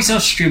film. I know he's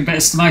Austrian, but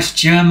it's the most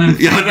German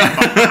thing.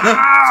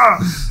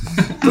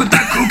 Put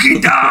that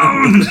cookie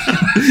down.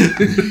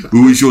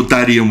 Who is your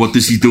daddy and what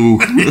does he do?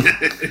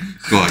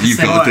 Right, you've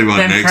got to do one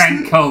next.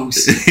 Prank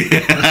calls.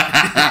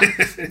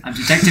 I'm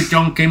Detective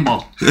John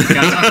Kimball. I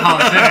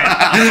can't do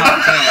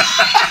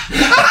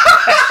it.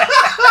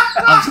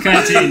 I'm just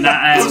cutting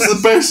that out. That's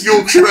the best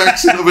Yorkshire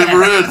accent I've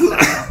ever heard.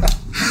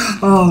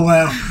 Oh,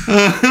 wow.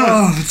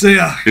 Oh,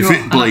 dear. If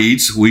it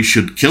bleeds, we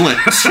should kill it.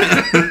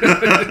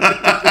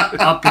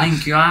 I'll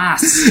blink your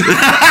ass.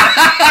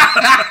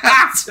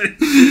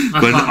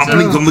 When I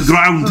blink on the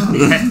ground.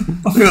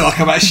 I feel like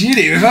I'm actually in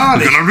it with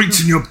Harley. I'm going to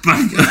reach in your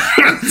back.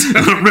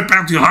 I'm going to rip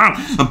out your arm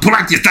and pull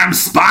out your damn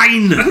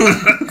spine.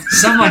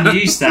 Someone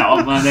used that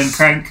on one of them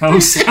prank call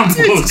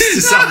samples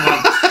to someone.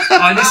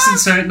 I listened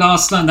to it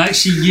last night and they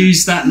actually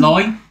used that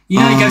line. You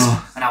know, he goes,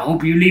 and I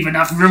hope you leave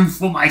enough room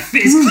for my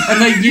fist.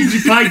 And they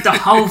played the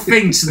whole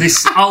thing to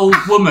this old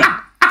woman.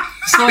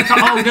 It's like an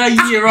old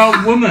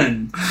 8-year-old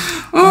woman.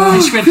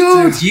 And she went,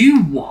 God.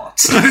 You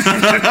what?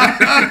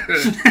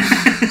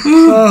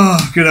 Oh,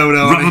 good old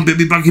Arnie. Rubber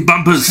baby bunky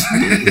bumpers.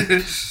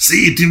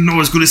 See, you didn't know I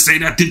was going to say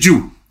that, did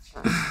you?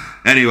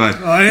 Anyway,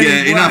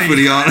 enough with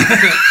the art.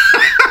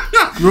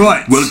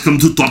 Right. Welcome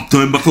to Top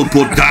Turnbuckle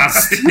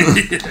Podcast.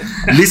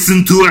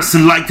 Listen to us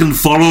and like and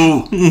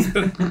follow.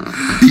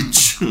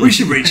 Bitch. We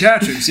should reach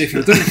out to him and see if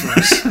he'll do it for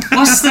us.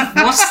 What's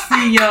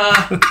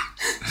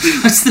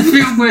the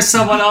film where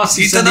someone asks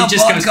you something, he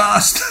just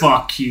podcast. Goes,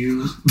 fuck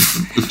you.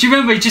 Do you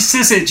remember he just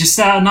says it, he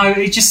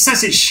just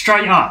says it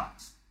straight up.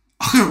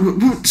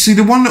 See,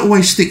 the one that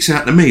always sticks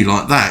out to me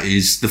like that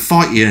is the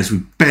fight he has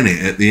with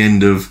Bennett at the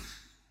end of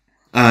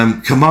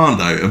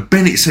Commando, and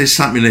Bennett says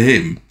something to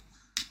him.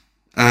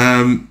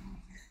 I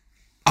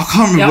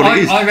can't remember what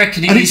it is. I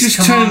reckon and he just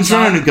Commando. Turns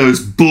around and goes,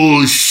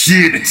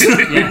 bullshit.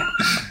 Yeah.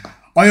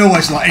 I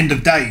always like End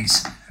of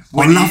Days.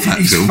 I love that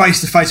he's film. face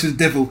to face with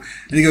the devil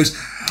and he goes,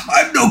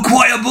 I'm no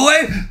choir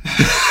boy.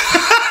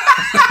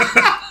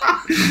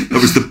 That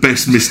was the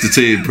best Mr.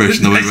 T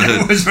impression I've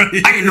ever heard.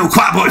 Really, I ain't no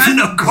choir boy. I'm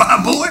no choir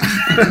boy.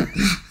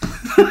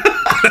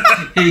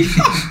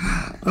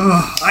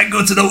 I ain't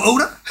got to know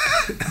older.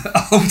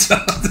 Where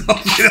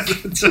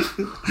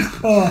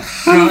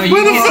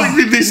the fuck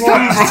did this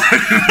come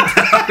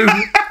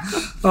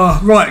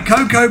from? Right,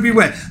 Koko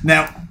Beware.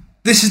 Now,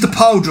 this is the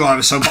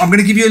Piledriver song. I'm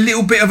going to give you a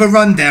little bit of a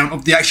rundown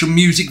of the actual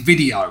music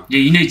video. Yeah,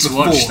 you need to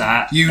watch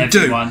that. You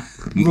everyone.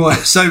 Do. Right,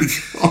 so...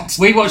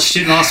 We watched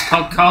it last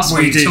podcast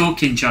when you were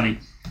talking, Johnny.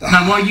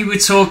 No, while you were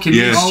talking,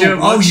 yeah. You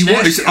watched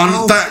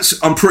it.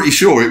 I'm pretty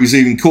sure it was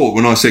even caught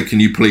when I said, can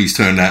you please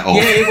turn that off?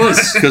 Yeah, it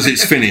was. Because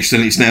it's finished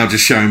and it's now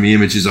just showing me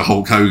images of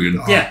Hulk Hogan.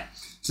 Yeah.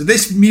 So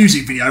this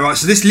music video, right,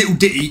 so this little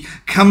ditty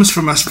comes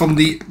from us from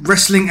the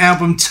Wrestling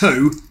Album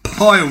 2,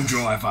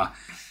 Piledriver.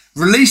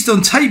 Released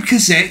on tape,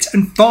 cassette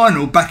and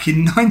vinyl back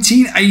in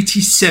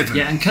 1987.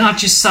 Yeah, and can I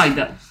just say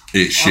that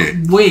it's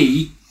shit.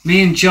 We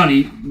me and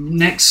Jonny,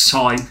 next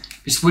time,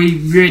 because we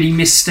really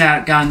missed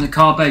out going to the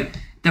car boot.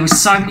 There were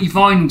so many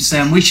vinyls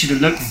there, and we should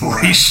have looked for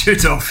it. We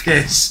should have,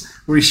 yes.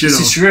 We should have.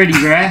 This is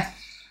really rare.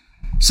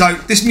 So,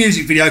 this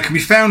music video can be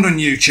found on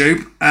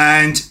YouTube,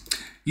 and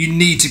you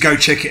need to go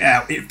check it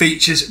out. It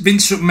features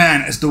Vince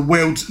McMahon as the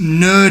world's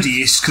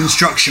nerdiest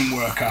construction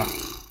worker.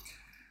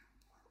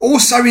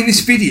 Also in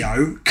this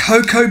video,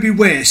 Koko B.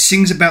 Ware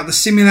sings about the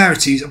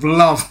similarities of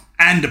love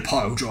and a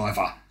pile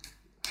driver.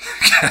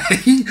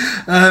 Okay.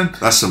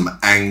 That's some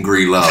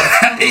angry love.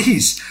 It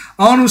is.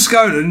 Arnold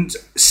Scoland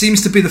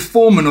seems to be the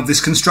foreman of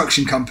this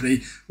construction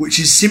company, which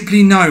is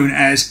simply known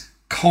as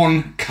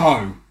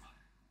Conco.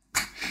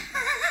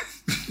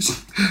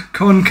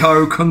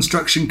 Conco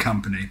Construction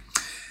Company.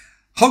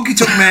 Honky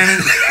Tonk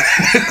Man.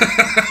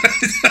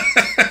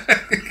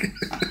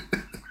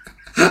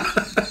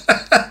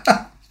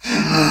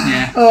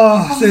 Yeah.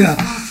 Oh, dear.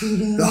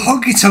 The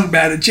Honky Tonk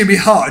Man and Jimmy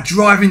Hart are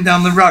driving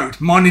down the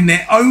road, minding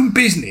their own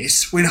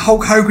business, when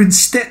Hulk Hogan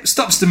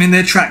stops them in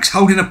their tracks,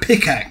 holding a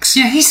pickaxe.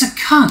 Yeah, he's a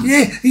cunt.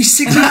 Yeah, he's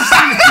sick of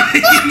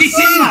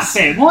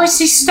It. Why does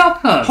he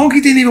stop her?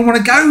 Honky didn't even want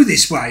to go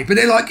this way, but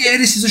they're like, yeah,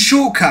 this is a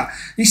shortcut.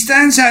 He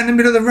stands out in the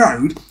middle of the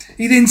road.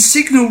 He then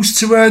signals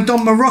to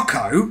Don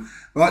Morocco,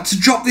 right, to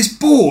drop this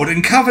board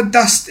and cover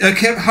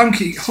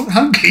Hunky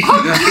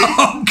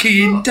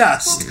in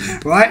dust,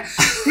 right?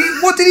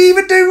 What did he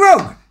even do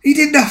wrong? He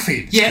did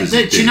nothing. Yeah,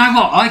 do you know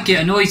what? I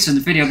get annoyed in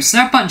the video because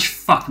they're a bunch of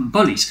fucking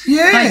bullies.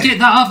 Yeah. They get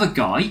that other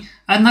guy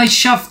and they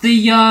shove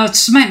the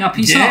cement up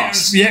his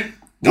arse. Yeah.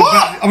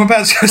 What? I'm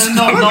about to come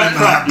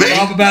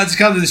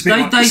to this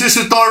bit. Is this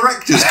a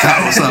director's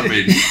cut or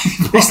something?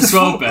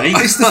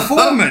 It's the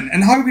foreman,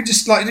 and Hogan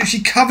just like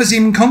literally covers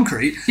him in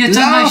concrete. Yeah,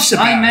 laughs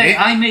about it.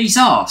 aim at his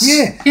arse.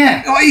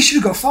 Yeah. Oh, he should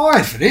have got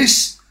fired for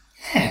this.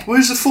 Yeah.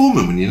 Where's the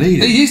foreman when you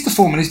need him? He is the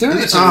foreman. He's doing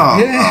it. They're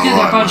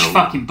a bunch of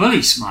fucking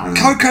bullies, mate.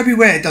 Koko B.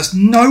 Ware does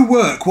no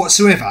work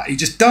whatsoever. He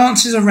just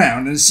dances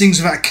around and sings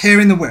about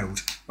caring the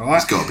world. Right?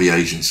 It's got to be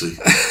agency.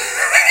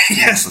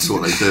 Yes. That's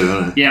what they do,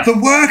 isn't it? Yeah. The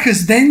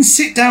workers then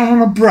sit down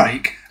on a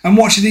break and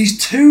watch these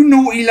two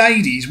naughty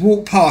ladies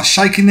walk past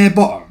shaking their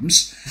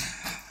bottoms.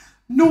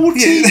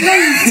 Naughty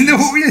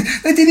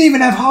ladies. They didn't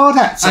even have hard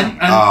hats on. And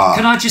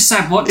can I just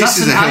say, what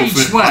doesn't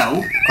age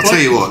well... I'll tell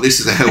you what, this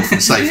is a health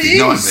and safety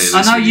nightmare.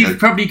 I know you've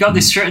probably got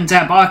this written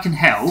down, but I can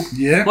help.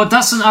 Yeah. What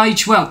doesn't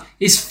age well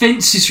is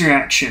Vince's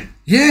reaction.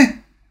 Yeah.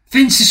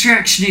 Vince's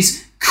reaction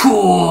is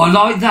cool,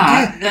 like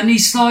that, and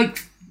he's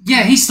like...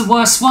 Yeah, he's the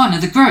worst one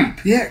of the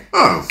group. Yeah.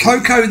 Oh.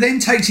 Koko then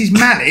takes his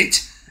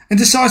mallet and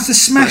decides to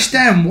smash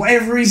down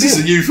whatever he built. This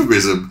is a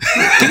euphemism.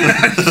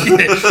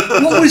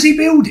 What was he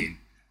building?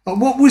 Like,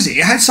 what was it?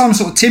 It had some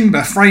sort of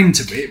timber frame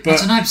to it, but... I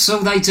don't know, so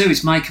all they do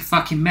is make a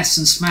fucking mess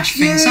and smash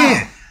things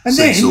up. And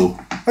then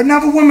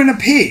another woman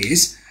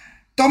appears.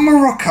 Don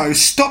Morocco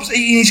stops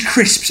eating his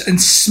crisps and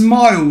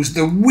smiles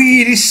the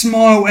weirdest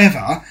smile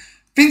ever.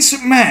 Vince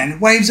McMahon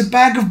waves a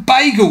bag of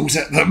bagels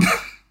at them.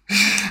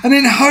 And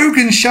then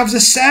Hogan shoves a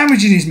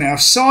sandwich in his mouth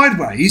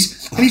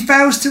sideways and he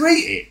fails to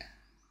eat it.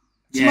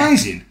 It's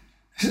amazing.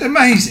 It's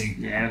amazing.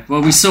 Yeah,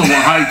 well, we saw what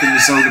Hogan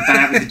was all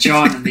about with the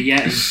giant and the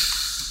Yeti.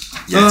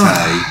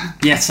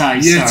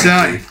 Yeti,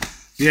 sorry.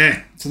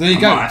 Yeah, so there you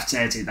I go. might have to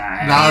edit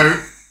that out.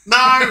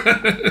 No.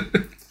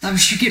 We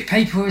should get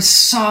people who are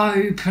so...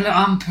 you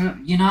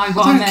know what I I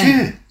don't mean?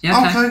 care. Yeah,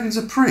 Hulk okay. Hogan's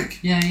a prick.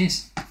 Yeah, he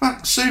is.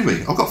 Fuck, sue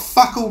me. I've got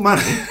fuck all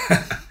money.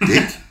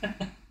 Dick.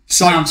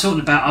 So I'm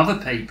talking about other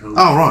people.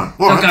 Oh, right.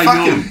 All right,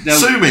 fuck him.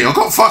 Sue me. I've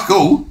got fuck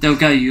all. They'll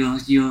go, you're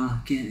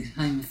getting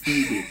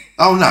homophobic.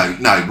 Oh,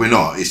 no, we're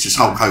not. It's just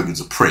Hulk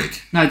Hogan's a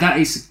prick. No, that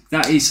is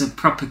a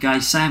proper gay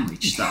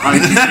sandwich that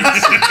Hogan is.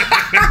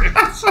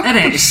 Isn't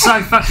it? It's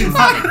so fucking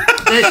funny.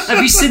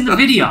 Have you seen the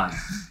video?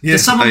 Yeah.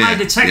 Someone made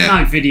a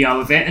techno video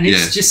of it, and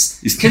it's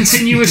just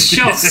continuous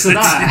shots of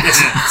that.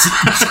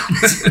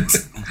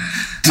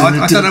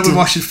 I don't know whether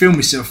I should film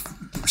myself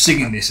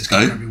singing this. It's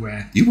going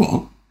everywhere. You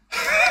what?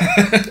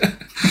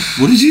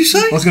 What did you say?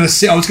 I was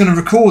going to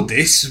record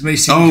this. Me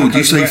singing. Oh, did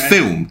you say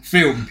film?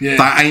 Film. Yeah.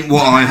 That ain't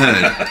what I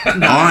heard.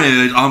 I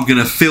heard I'm going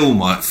to feel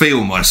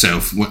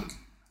myself. I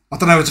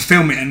don't know how to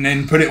film it and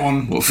then put it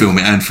on. What, film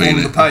it and feel on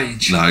it? the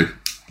page. No.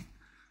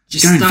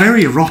 Just going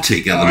very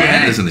erotic at the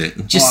moment, isn't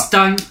it? Just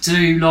don't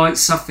do like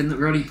something that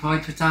Roddy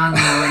Piper done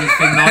or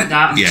anything like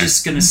that. I'm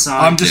just going to say.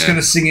 I'm just going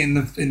to sing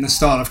it in the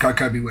style of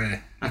Koko B.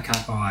 Ware. Okay.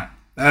 All right.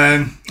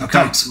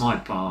 Okay. To my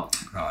part.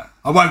 Right.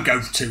 I won't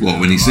go too. What,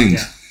 when he sings?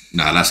 Yeah.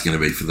 No, that's going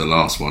to be for the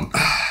last one.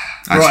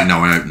 Actually, no,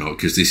 I hope not,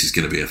 because this is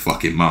going to be a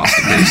fucking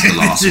masterpiece. The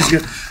last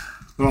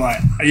one.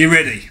 Right. Are you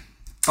ready?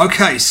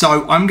 Okay.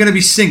 So I'm going to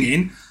be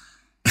singing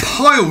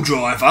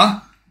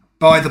 "Piledriver"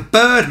 by the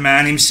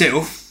Birdman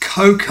himself,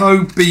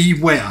 Koko B.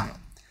 Ware,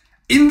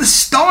 in the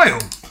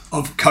style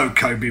of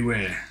Koko B.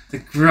 Ware, the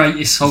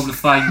greatest Hall of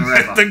Famer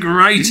ever. The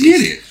greatest.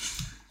 Is he?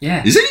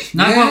 Yeah. Is he?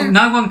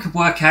 No one could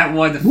work out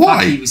why the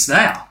fuck he was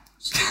there.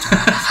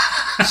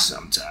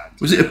 Sometimes.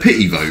 Was it a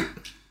pity vote?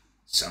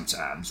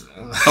 Sometimes.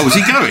 Oh, was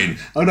he going?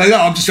 Oh no,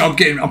 I'm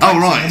getting. Oh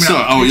right,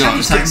 sorry. Oh yeah.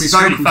 Just taking me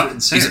vocal fucking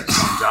serious.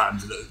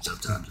 Sometimes.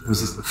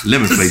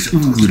 Lemon face.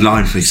 Ooh,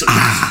 lime face.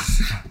 Ah.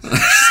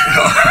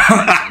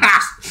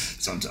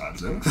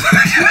 Sometimes.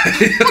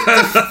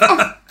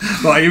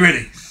 Right, are you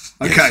ready?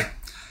 Okay. Yes.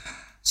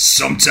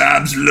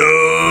 Sometimes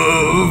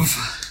love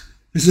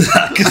is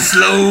like a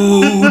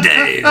slow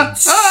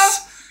dance.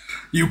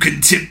 You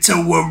can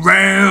tiptoe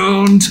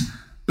around,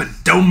 but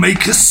don't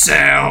make a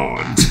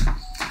sound.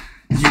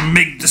 You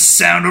make the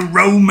sound of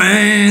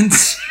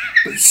romance,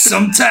 but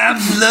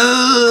sometimes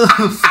love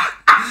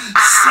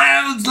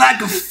sounds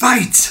like a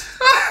fight.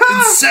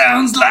 It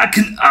sounds like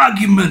an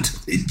argument.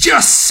 It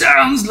just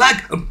sounds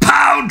like a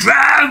power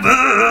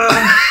driver.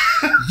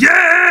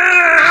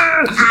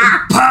 Yeah,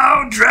 a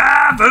power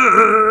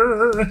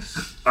driver.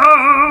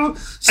 Oh,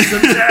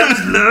 sometimes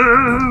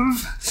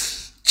love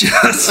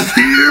just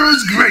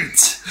feels great.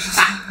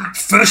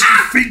 First you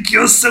think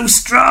you're so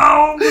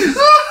strong,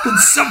 but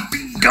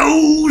something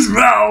goes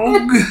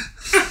wrong.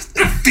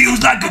 It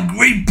feels like a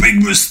great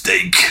big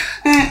mistake,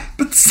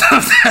 but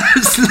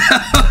sometimes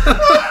love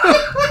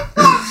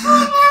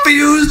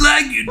feels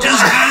like you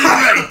just got it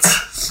right.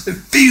 It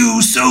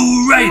feels so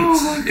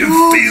right. It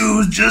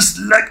feels just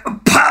like a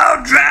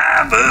power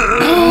driver.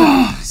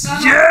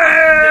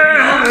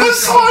 Yeah,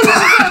 power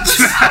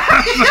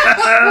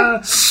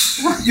driver.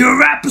 You're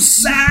right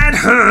beside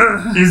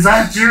her. Is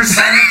that your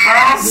Santa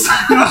Claus?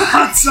 Your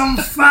heart's on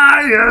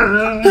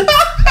fire.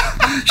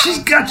 She's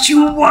got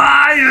you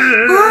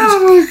wired.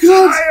 Oh my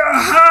God.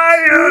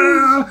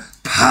 Higher,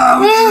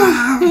 power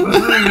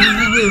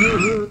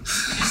driver.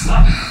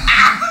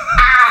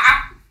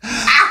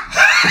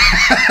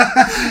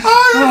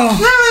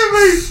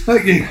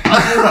 Thank you.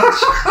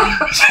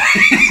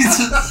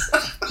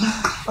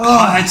 I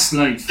had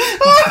sleep. I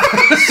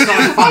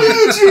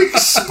heard you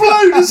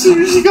explode as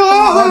soon as you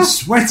got I'm out.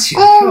 sweating.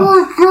 Oh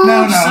my God.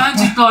 No.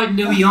 Sounded like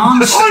Louis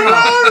Armstrong.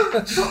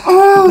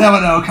 No,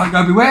 I can't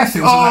go be Ware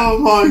feels. Oh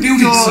my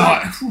building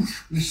God. site.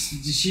 Did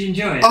she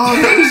enjoy it? Oh,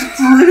 that was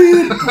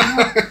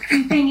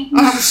brilliant.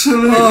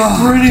 Absolutely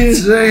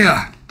brilliant.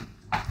 Dear.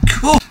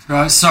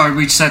 Right, sorry,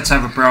 we just had to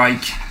have a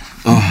break.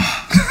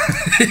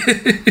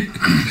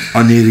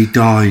 I nearly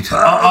died.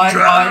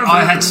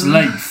 I had to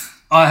leave.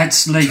 I had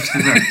to leave the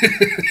room.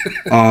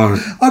 Oh,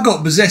 I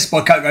got possessed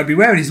by Koko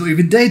Beware and he's not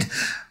even dead.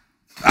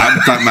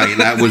 mate,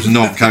 that was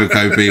not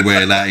Koko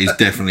Beware. That is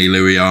definitely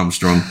Louis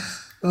Armstrong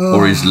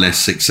or his less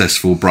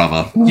successful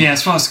brother, Yeah,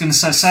 that's what I was going to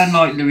say. Sound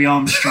like Louis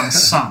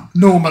Armstrong's son.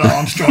 Norman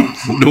Armstrong.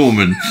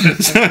 Norman.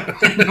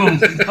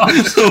 Norman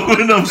Armstrong.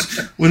 Norman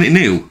Armstrong. Wasn't it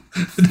Neil?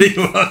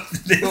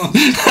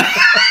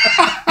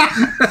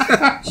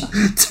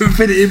 To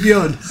infinity and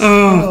beyond.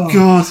 Oh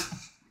God.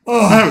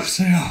 Oh,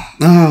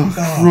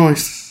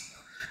 Christ.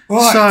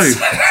 right. So,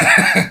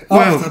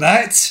 After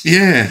that,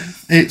 yeah,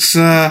 it's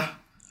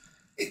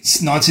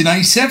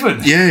 1987.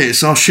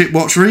 it's our shit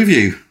watch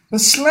review. The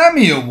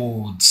Slammy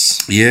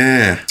Awards.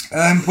 Yeah.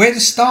 Where to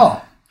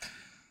start?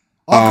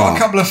 I've got a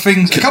couple of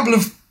things, a couple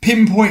of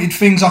pinpointed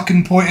things I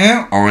can point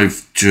out.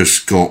 I've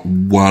just got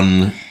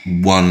one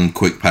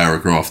quick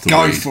paragraph to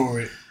Go read. for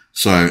it.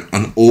 So,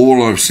 and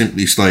all I've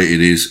simply stated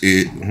is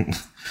it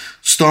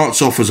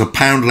starts off as a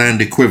Poundland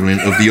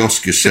equivalent of the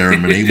Oscars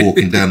ceremony,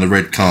 walking down the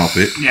red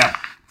carpet. Yeah.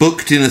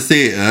 Booked in a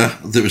theatre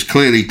that was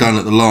clearly done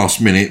at the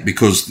last minute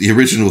because the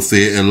original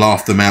theatre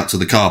laughed them out to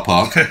the car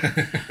park.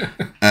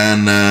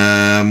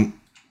 And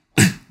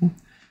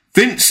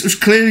Vince was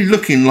clearly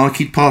looking like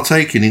he'd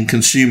partaken in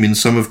consuming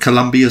some of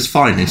Colombia's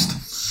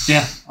finest.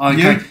 Yeah, I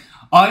agree. Yeah.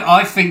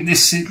 I think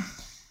this is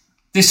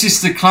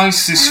the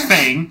closest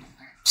thing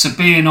to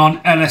being on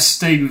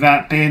LSD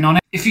without being on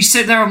it. If you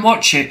sit there and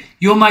watch it,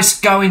 you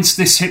almost go into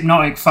this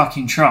hypnotic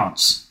fucking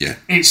trance. Yeah.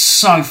 It's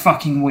so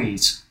fucking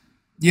weird.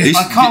 Yeah,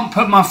 It's- I can't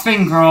put my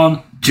finger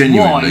on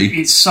Genuinely. why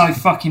it's so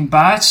fucking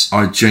bad.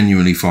 I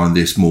genuinely find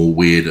this more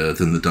weirder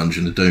than the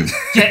Dungeon of Doom.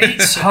 Yeah,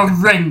 it's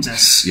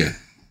horrendous. Yeah.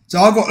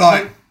 so I got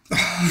like,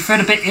 You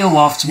feel a bit ill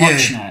after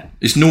watching it.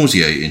 It's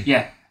nauseating.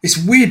 Yeah. it's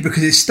weird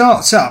because it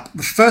starts up,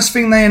 the first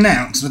thing they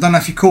announce, and I don't know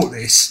if you caught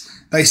this,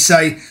 they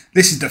say,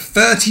 this is the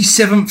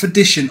 37th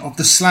edition of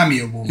the Slammy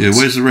Awards. Yeah,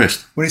 where's the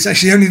rest? When it's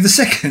actually only the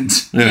second.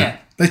 Yeah.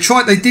 They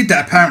did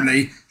that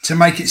apparently to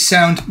make it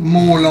sound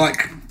more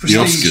like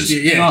prestige.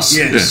 Oscars. Yeah, The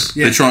Oscars.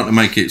 Yeah. They're trying to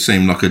make it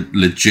seem like a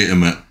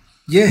legitimate,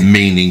 yeah,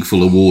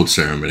 meaningful award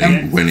ceremony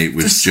Yeah. when it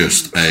was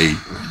just a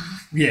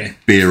yeah.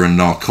 beer and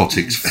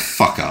narcotics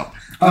fuck up.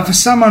 For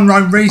some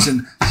unknown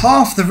reason,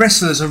 half the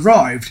wrestlers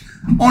arrived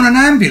on an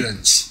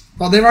ambulance,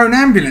 like their own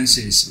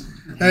ambulances.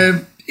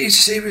 It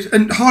was,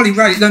 and Harley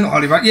Race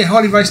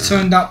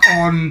turned up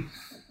on,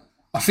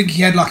 I think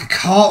he had like a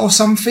cart or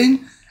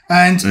something,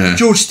 and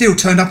George Steele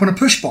turned up on a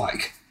push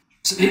bike.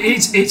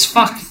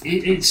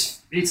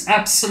 It's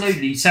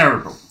absolutely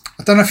terrible.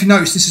 I don't know if you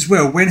noticed this as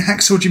well. When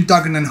Hacksaw Jim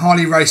Duggan and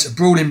Harley Race are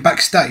brawling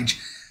backstage,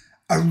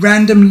 a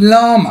random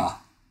llama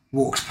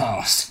walks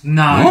past.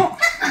 No.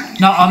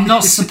 No, I'm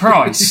not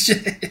surprised.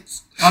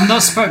 Yes. I'm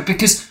not surprised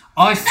because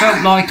I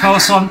felt like I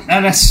was on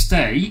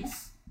LSD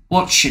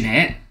watching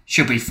it.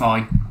 She'll be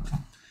fine.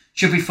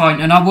 Should be fine.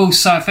 And I will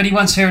say, if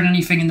anyone's hearing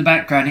anything in the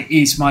background, it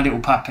is my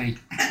little puppy.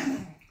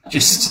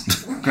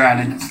 Just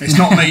growling. It's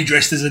not me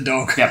dressed as a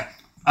dog. Yeah.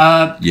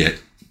 Yeah.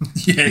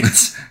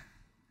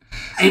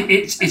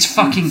 It's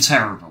fucking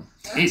terrible.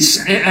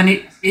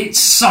 It's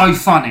so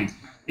funny.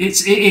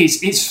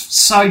 It's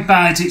so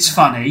bad it's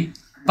funny.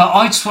 But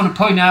I just want to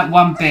point out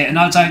one bit, and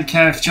I don't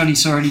care if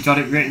Johnny's already got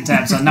it written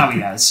down, because I know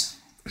he has.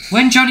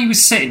 When Johnny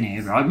was sitting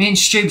here, right, me and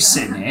Stu was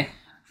sitting here,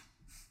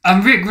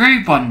 and Rick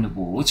Rude won the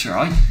awards,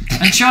 right,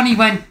 and Johnny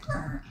went,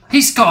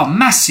 he's got a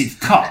massive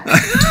cock.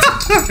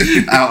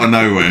 Out of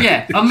nowhere.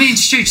 Yeah, and me and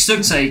Stu just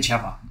looked at each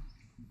other.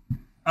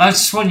 I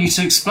just want you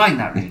to explain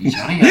that, really,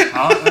 Johnny. Did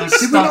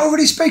we not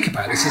already speak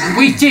about this?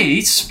 We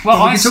did.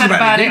 Well, I said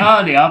about it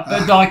earlier,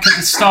 but like at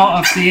the start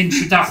of the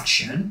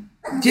introduction.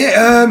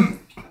 Yeah,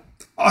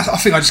 I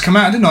think I just come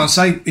out, didn't I, and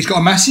say he's got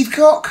a massive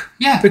cock?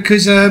 Yeah.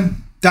 Because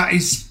that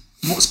is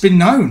what's been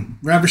known.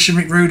 Ravishing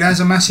Rick Rude has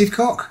a massive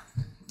cock.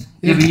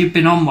 Yeah, but you've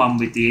been on one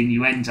with the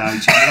innuendo,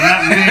 Johnny.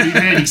 That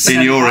really set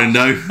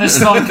Innuendo.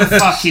 That's like a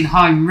fucking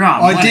home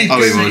run. I did. Oh,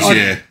 it was,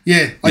 yeah.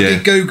 Yeah, I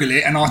did Google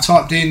it, and I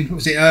typed in,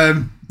 was it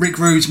Rick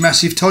Rude's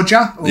massive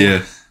todger?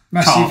 Or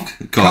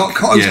massive cock.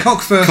 It was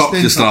cock first. Cock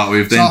to start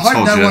with, then so I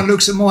hope todger. no one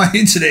looks at my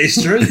internet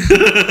history.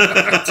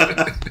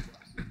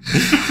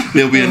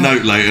 There'll be a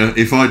note later.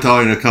 If I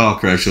die in a car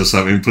crash or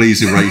something,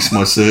 please erase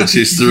my search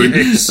history.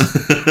 Yes.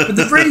 But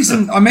the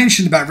reason I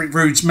mentioned about Rick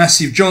Rude's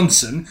massive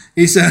Johnson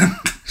is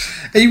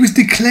he was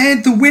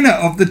declared the winner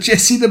of the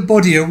Jessie the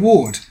Body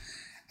Award.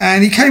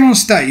 And he came on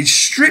stage,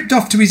 stripped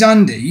off to his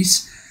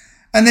undies,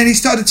 and then he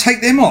started to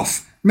take them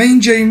off.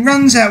 Mean Gene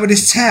runs out with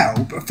his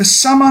towel, but for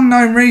some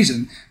unknown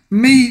reason,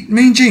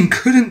 Mean Gene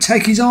couldn't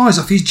take his eyes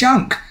off his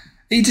junk.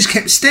 He just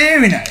kept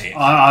staring at it.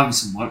 I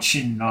wasn't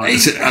watching.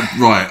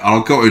 Right,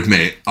 I've got to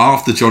admit,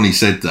 after Johnny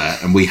said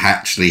that, and we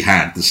actually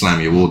had the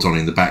Slammy Awards on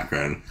in the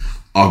background,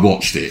 I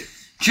watched it.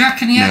 Do you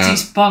reckon he had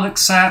his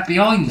bollocks out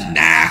behind that?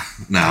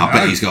 Nah, I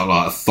bet he's got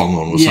like a thong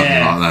on or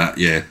something like that,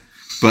 yeah.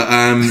 But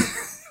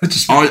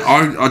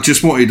I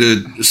just wanted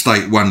to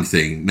state one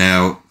thing.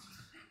 Now,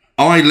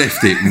 I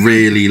left it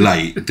really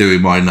late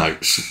doing my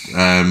notes. We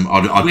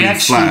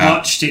actually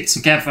watched it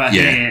together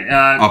here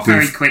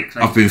very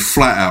quickly. I've been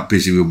flat out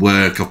busy with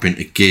work. I've been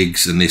to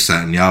gigs and this,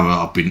 that and the other.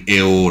 I've been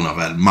ill and I've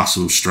had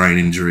muscle strain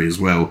injury as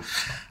well.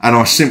 And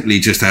I simply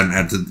just hadn't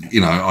had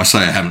the, I say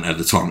I haven't had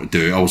the time to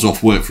do it. I was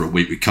off work for a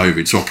week with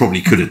COVID, so I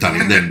probably could have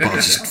done it then, but I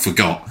just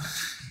forgot.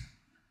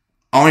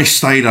 I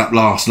stayed up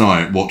last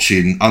night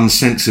watching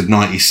Uncensored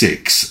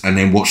 96 and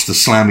then watched the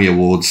Slammy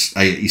Awards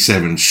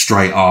 87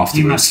 straight afterwards.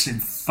 You must have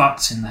been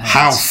fucked in the head.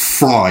 How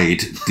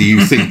fried do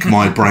you think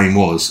my brain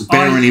was?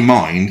 Bearing in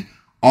mind,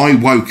 I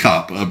woke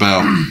up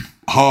about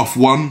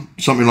 1:30,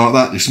 something like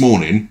that, this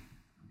morning.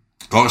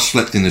 I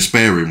slept in the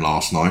spare room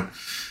last night,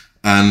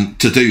 and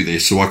to do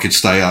this, so I could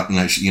stay up and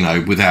actually,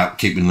 without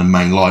keeping the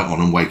main light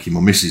on and waking my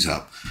missus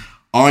up.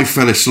 I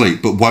fell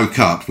asleep, but woke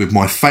up with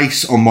my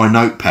face on my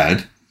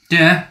notepad.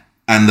 Yeah.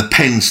 And the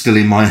pen still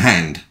in my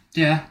hand.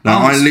 Yeah. Now,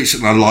 I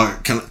literally,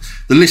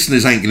 the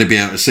listeners ain't going to be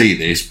able to see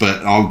this,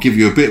 but I'll give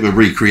you a bit of a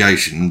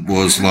recreation.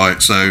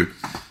 So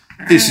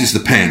this is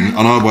the pen,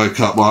 and I woke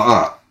up like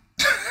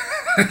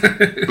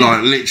that.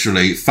 Like,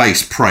 literally,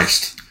 face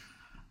pressed.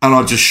 And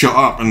I just shut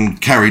up and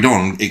carried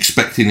on,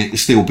 expecting it to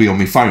still be on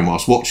my phone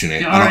whilst watching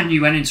it. Yeah, I reckon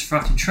you went into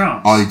fucking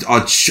trance.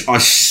 I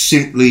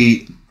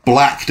simply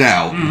blacked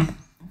out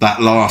that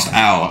last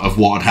hour of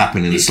what had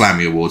happened in the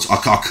Slammy Awards.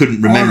 I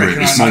couldn't remember it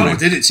this morning.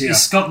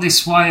 It's got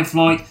this way of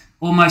like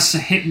almost a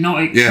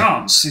hypnotic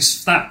trance.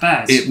 It's that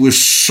bad. It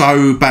was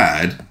so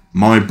bad,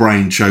 my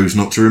brain chose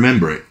not to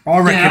remember it. I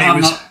reckon it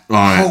was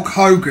Hulk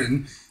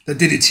Hogan that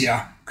did it to you,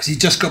 because he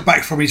just got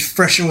back from his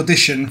fresh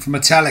audition for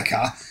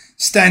Metallica,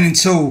 standing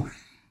tall,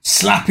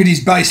 slapping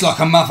his bass like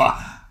a mother.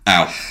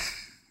 Out.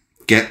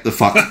 Get the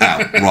fuck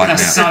out right now.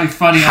 That's so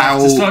funny.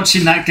 Just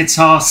watching that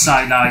guitar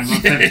solo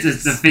with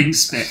the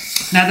Vince bit.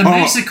 Now, the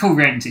musical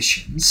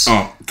renditions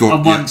are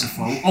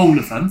wonderful. Yeah.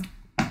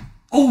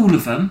 All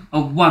of them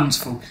are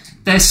wonderful.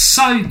 They're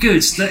so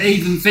good that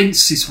even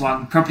Vince's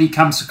one probably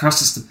comes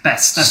across as the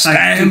best. That's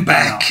Stand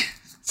back.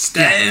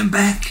 Stand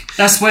back.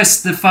 That's where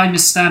the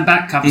famous Stand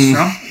Back comes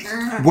from.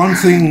 One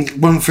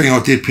thing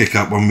I did pick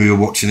up when we were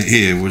watching it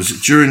here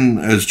was during,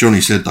 as Johnny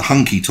said, the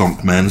Hunky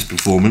Tonk Man's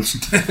performance.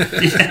 Did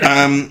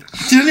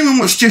anyone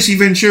watch Jesse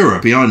Ventura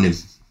behind him?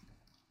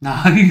 No.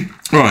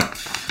 Right.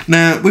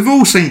 Now, we've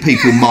all seen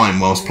people mime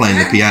whilst playing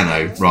the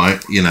piano,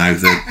 right?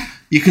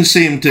 You can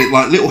see him do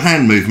like little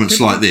hand movements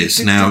like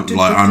this. Now,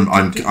 like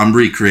I'm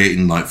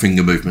recreating like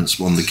finger movements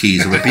on the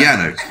keys of a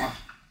piano.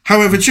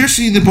 However,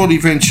 Jessie the Body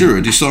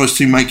Ventura decides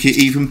to make it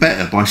even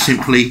better by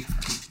simply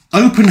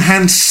open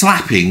hand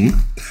slapping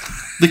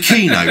the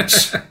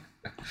keynotes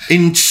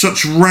in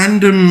such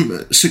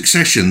random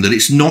succession that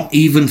it's not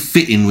even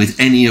fitting with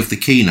any of the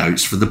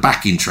keynotes for the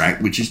backing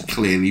track, which is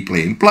clearly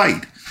being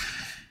played.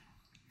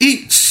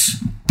 It's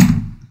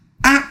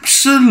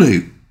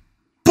absolute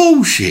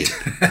bullshit.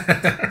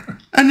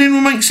 And then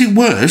what makes it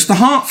worse, the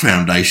Heart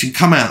Foundation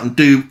come out and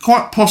do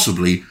quite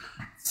possibly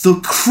the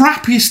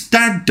crappiest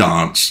dad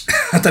dance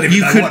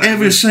you could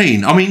ever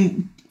seen. I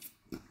mean,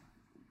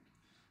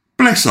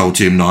 bless old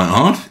Jim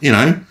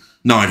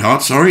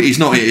Neidhart, sorry. He's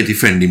not here to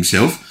defend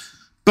himself,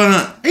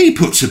 but he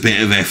puts a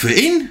bit of effort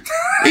in.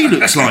 He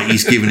looks like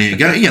he's giving it a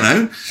go.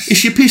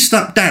 It's your pissed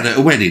up dad at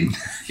a wedding.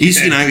 He's,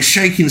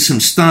 shaking some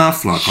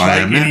stuff like I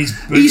am now. He's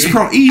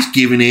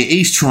giving it.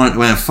 He's trying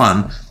to have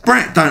fun.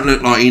 Brett don't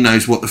look like he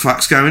knows what the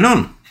fuck's going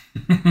on.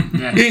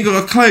 Yeah. He ain't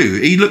got a clue.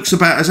 He looks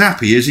about as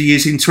happy as he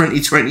is in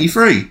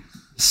 2023.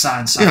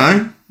 Sounds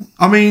I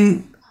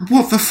mean,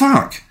 what the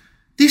fuck?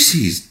 This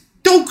is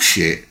dog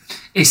shit.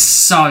 It's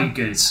so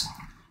good.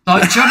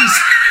 Like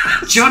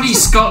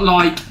Johnny's got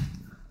like,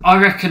 I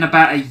reckon,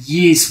 about a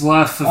year's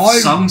worth of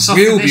songs off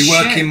of this I will be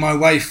working shit. my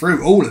way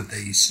through all of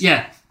these.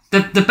 Yeah.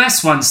 The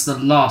best one's the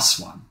last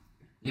one,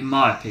 in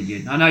my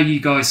opinion. I know you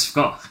guys have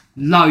got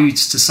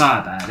loads to say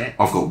about it.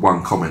 I've got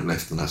one comment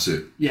left and that's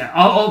it. Yeah.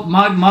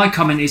 My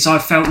comment is I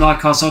felt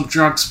like I was on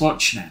drugs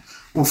watching it.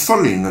 Well,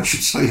 funny, I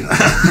should say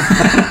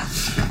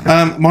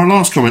that. My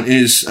last comment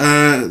is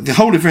the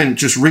whole event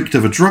just reeked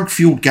of a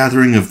drug-fueled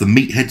gathering of the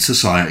Meathead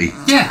Society.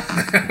 Yeah.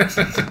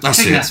 That's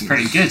it. That's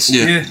pretty good.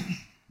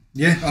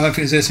 Yeah, I don't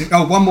think there's anything.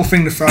 Oh, one more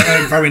thing to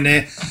throw in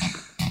there.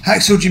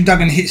 Hacksaw Jim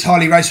Duggan hits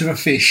Harley Race with a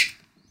fish.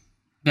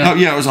 Yeah. Oh,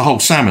 yeah, it was a whole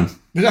salmon.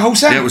 Was it a whole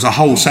salmon? Yeah, it was a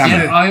whole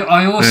salmon. Yeah,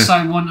 I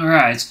also want to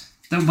add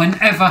that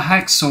whenever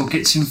Hacksaw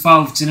gets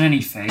involved in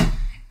anything,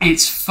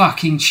 it's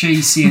fucking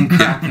cheesy and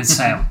crap as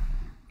hell.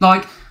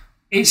 Like,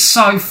 it's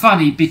so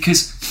funny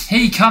because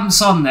he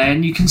comes on there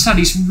and you can tell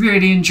he's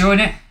really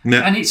enjoying it,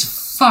 and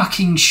it's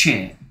fucking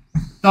shit.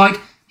 Like,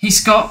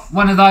 he's got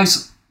one of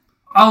those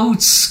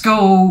old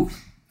school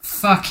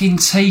fucking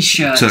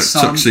t-shirts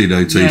on.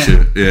 Tuxedo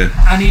t-shirt, yeah.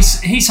 And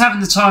he's having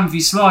the time of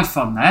his life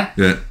on there.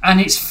 Yeah.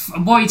 And it's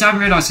what you don't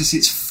realise is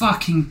it's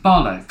fucking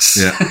bollocks.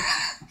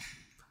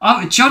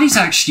 Yeah. Johnny's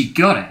actually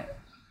got it.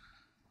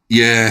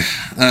 Yeah.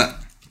 That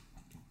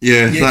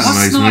What's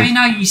amazing.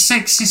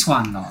 1986 this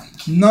one like?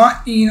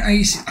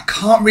 1986. I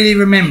can't really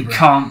remember. It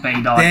can't be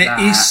like that.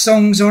 There is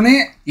songs on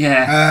it.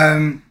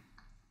 Yeah.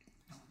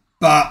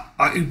 But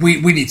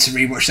we need to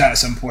rewatch that at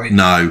some point.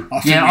 No.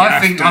 I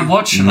think I'm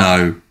watching it.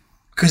 No.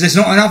 Because there's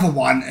not another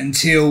one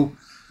until...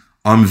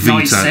 I'm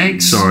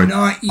 96. Sorry.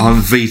 90.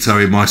 I'm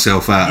vetoing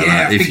myself out of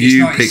that. I If think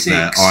you it's pick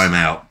that, 96. I'm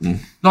out.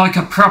 Like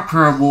a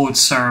proper awards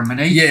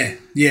ceremony. Yeah.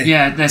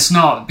 Yeah, there's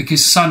not,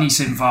 because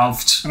Sonny's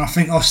involved. And I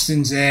think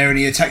Austin's there and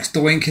he attacks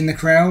Doink in the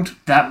crowd.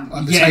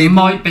 It table.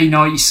 might be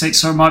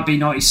 96 or it might be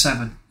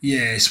 97.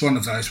 Yeah, it's one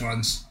of those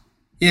ones.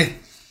 Yeah.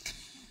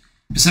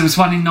 Because there was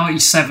one in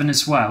 97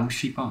 as well. Was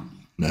she on?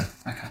 No.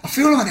 Okay. I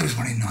feel like there was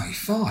one in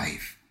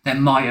 95. There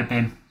might have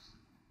been.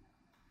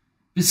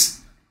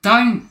 Just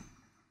don't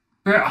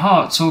Bret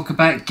Hart talk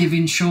about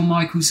giving Shawn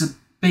Michaels a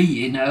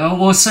beating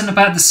or something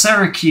about the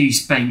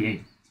Syracuse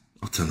beating.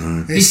 I don't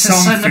know. He said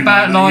something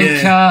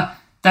about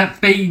that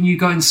beating you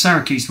got in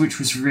Syracuse, which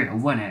was real,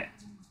 wasn't it?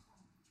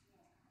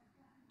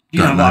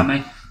 You know what I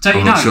mean? Don't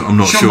you know? I'm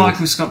not Shawn sure.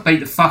 Michaels got beat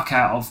the fuck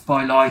out of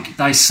by, like,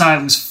 they say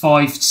it was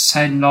 5 to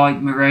 10,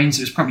 like, Marines.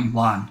 It was probably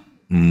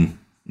 1.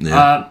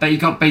 Yeah. But he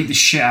got beat the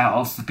shit out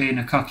of for being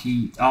a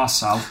cocky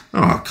arsehole.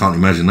 Oh, I can't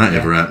imagine that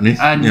ever happening.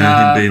 And,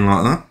 him being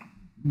like that.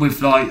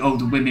 With, like, all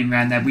the women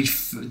around there.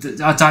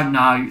 I don't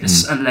know.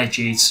 It's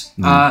alleged.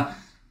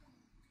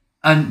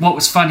 And what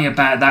was funny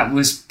about that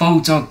was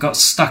Bulldog got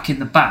stuck in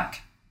the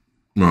back.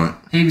 Right.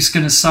 He was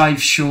going to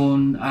save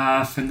Shawn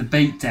from the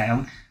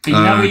beatdown. But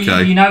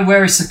okay. you know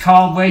where it's a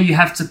car where you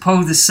have to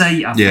pull the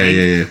seat up.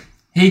 Yeah.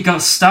 He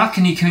got stuck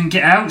and he couldn't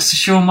get out, so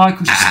Shawn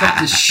Michaels just got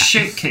the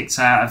shit kicked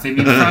out of him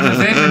in front of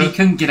him and he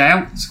couldn't get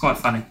out. It's quite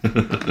funny.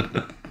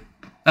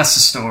 That's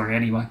the story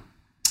anyway.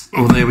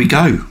 Well, there we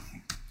go.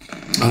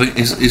 I think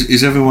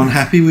is everyone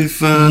happy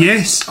with?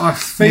 Yes, I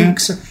think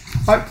so.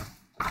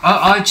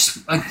 I just,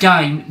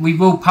 again, we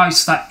will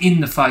post that in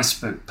the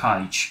Facebook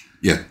page.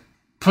 Yeah.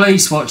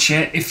 Please watch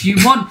it. If you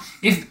want,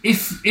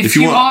 if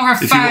you are a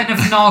fan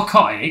of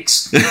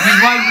narcotics, you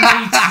won't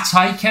need to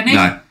take any.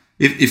 No.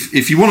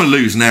 If you want to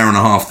lose an hour and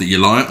a half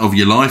of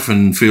your life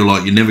and feel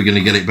like you're never going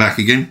to get it back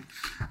again,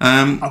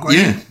 I've got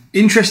an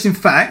interesting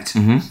fact.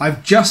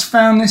 I've just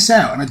found this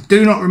out and I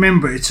do not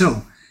remember it at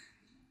all.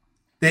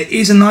 There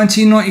is a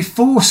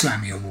 1994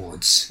 Slammy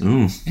Awards.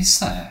 Ooh. Is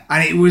there?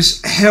 And it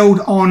was held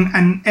on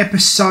an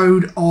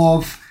episode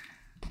of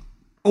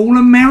All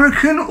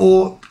American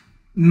or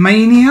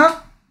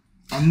Mania.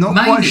 I'm not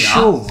quite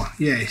sure.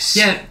 Yes.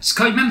 Yeah,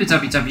 so remember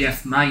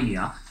WWF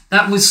Mania?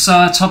 That was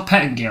Todd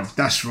Pettengill.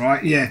 That's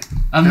right, yeah.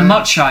 And the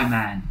Macho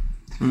Man.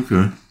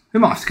 Okay. We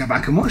might have to go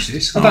back and watch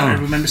this. I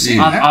don't remember seeing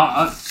that.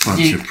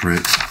 Bunch of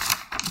pricks.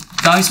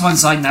 Those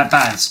ones ain't that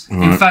bad.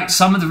 Right. In fact,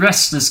 some of the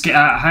wrestlers get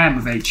out of hand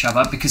with each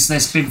other because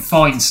there's been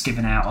fines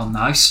given out on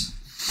those.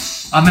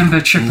 I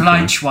remember Triple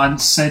H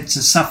once said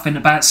to something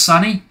about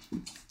Sonny.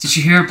 Did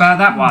you hear about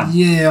that one?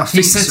 Yeah, I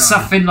think so. He said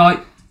something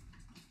like,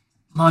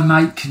 "My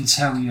mate can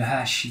tell you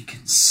how she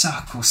can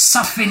suck," or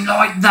something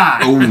like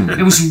that. Ooh.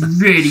 It was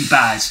really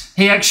bad.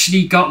 He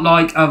actually got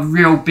like a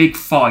real big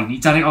fine. He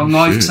done it on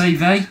live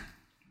TV.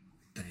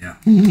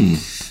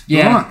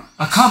 Yeah. Right.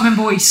 I can't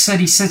remember what he said.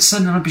 He said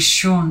something like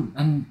Sean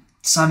and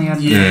Sonny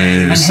had Yeah.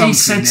 and he Something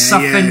said there,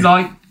 something yeah.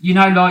 like, you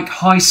know, like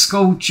high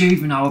school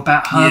juvenile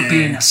about her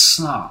being a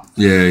slut.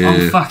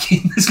 Yeah.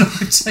 Fucking there's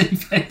live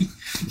TV.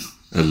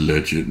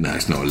 Alleged. No,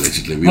 it's not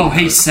allegedly. Well,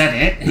 he said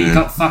it. He Yeah.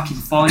 got fucking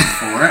fined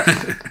for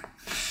it.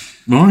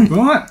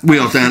 Right. We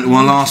are down to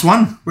our last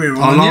one. We're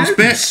on our the last news.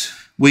 bit.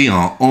 We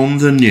are on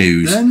the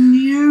news. The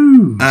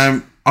news.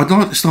 I'd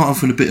like to start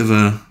off with a bit of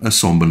a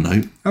sombre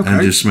note Okay.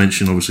 and just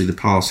mention, obviously, the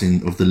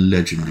passing of the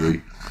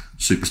legendary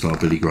superstar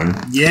Billy Graham.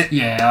 Yeah.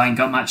 Yeah, I ain't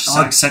got much to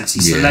say except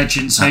he's a Yeah,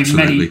 legend. So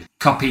absolutely. many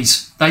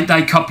copies. They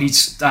copied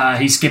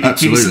his gimmick.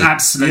 He was an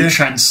absolute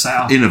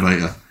trendsetter.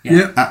 Innovator.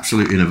 Yeah.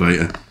 Absolute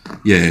innovator.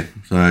 Yeah.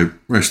 So,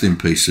 rest in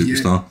peace,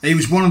 superstar. He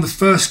was one of the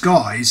first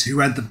guys who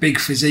had the big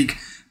physique,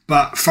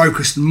 but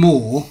focused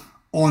more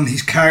on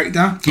his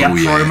character, Yeah. Oh,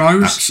 yeah.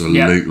 promos.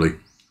 Absolutely.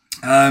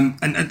 And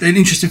an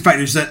interesting fact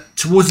is that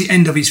towards the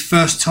end of his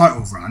first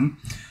title run,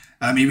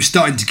 he was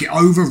starting to get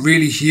over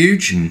really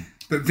huge,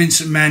 but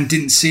Vince McMahon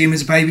didn't see him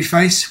as a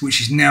babyface, which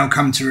he's now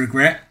come to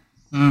regret.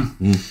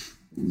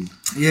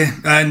 Yeah,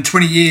 and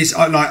 20 years,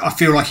 I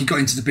feel like he got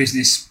into the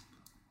business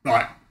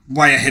like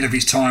way ahead of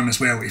his time as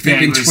well. If it had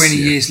been 20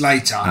 years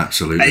later,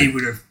 Absolutely. he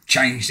would have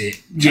changed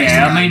it.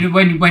 Yeah, I mean,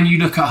 when you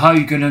look at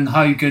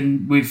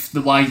Hogan with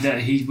the way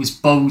that he was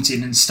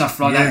balding and stuff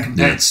like that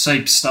compared to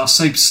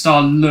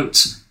Superstar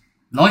looked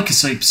like a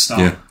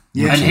superstar.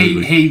 Yeah. And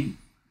absolutely.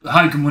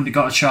 Hogan wouldn't have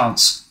got a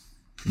chance.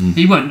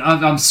 He wouldn't.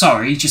 I'm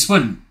sorry, he just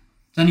wouldn't.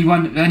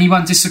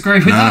 Anyone disagree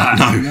with that?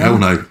 No, hell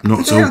no. Not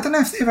at I all. don't know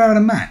if they ever had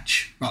a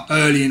match like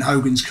early in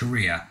Hogan's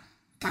career.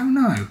 Don't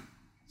know.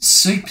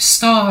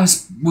 Superstar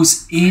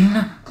was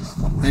in.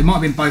 They might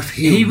have been both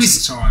heels at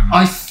the time.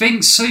 I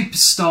think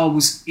Superstar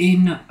was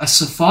in a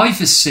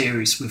Survivor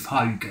Series with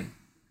Hogan.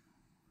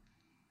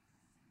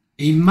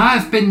 He may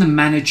have been the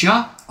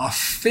manager, I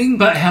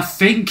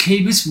think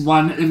he was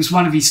one. It was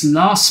one of his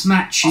last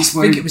matches.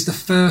 I think it was the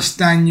first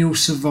Daniel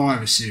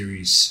Survivor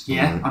Series.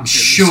 Yeah, I'm It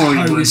sure it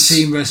Hogan's was.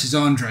 team versus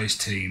Andre's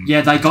team.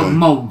 Yeah, they got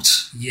mauled,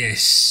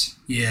 Yes.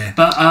 Yeah.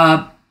 but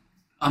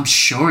I'm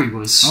sure he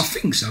was. I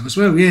think so as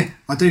well. Yeah,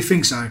 I do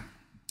think so.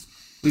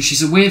 Which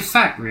is a weird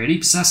fact, really,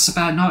 because that's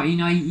about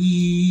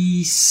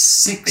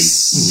 1986,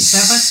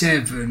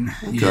 7.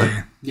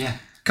 Yeah. Yeah.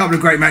 Couple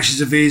of great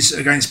matches of his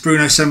against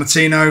Bruno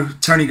Sammartino,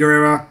 Tony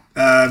Guerrero,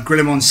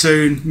 Gorilla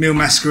Monsoon, Mil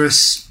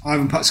Mascaras,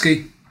 Ivan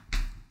Putski.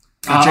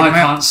 I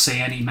can't see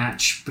any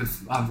match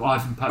with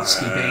Ivan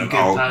Putski being a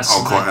good person.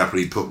 I'll quite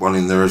happily put one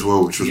in there as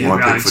well, which was Yeah, my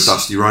pick Rhodes. for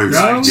Dusty Rhodes.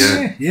 Rhodes,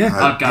 yeah.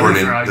 I'd go with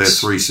Brilliant. Rhodes. Their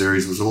 3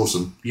 series was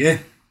awesome. Yeah.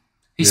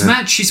 His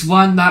matches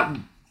weren't that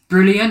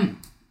brilliant,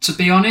 to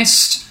be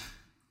honest.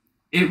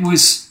 It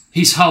was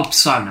his whole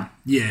persona.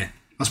 Yeah.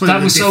 I suppose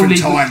That it was was a all different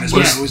he- time as yeah.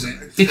 well,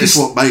 wasn't it? It's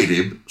what made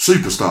him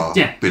superstar.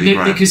 Yeah, Billy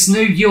Graham. because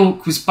New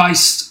York was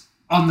based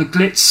on the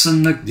glitz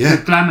and the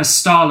glamour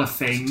style of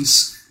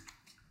things,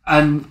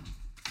 and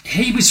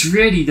he was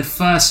really the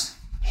first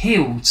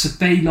heel to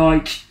be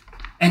like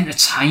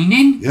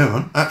entertaining. Yeah,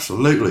 man,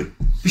 absolutely.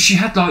 Because you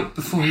had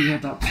before he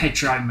had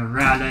Pedro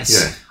Morales.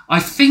 Yeah. I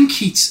think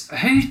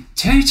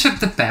who took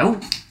the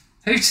belt?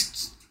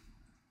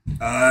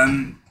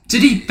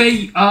 Did he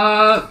beat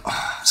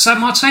San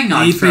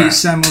Martino? He for beat it?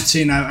 San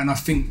Martino, and I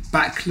think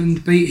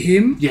Backlund beat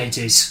him. Yeah, it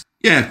is.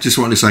 Yeah, just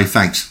wanted to say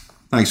thanks.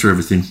 Thanks for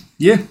everything.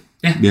 Yeah.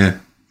 Yeah.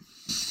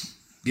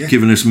 Yeah.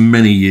 Giving us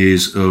many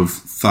years of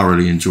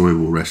thoroughly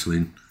enjoyable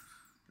wrestling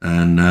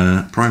and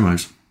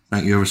promos.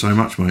 Thank you ever so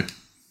much, mate.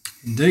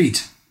 Indeed.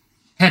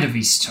 Ahead of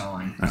his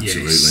time.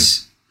 Absolutely.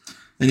 Yes.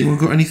 Anyone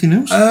got anything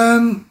else?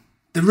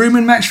 The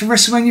Roman match for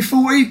WrestleMania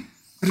 40.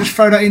 I'll just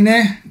throw that in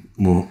there.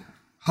 What?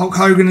 Hulk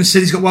Hogan has said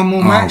he's got one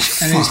more match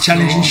and he's fuck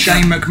challenging off.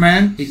 Shane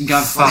McMahon. He can go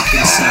fuck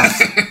himself.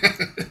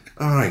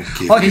 I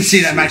I can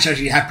see that match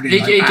actually happening.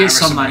 It at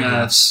gets on my WrestleMania.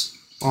 nerves.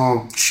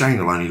 Oh, Shane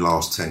will only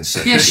last 10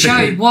 seconds. Yeah,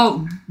 Shane.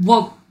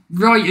 What?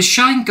 Right, has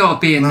Shane got to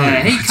be in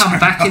there? He come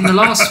back in the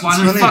last one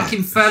and That's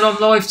fucking fell on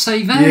live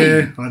TV.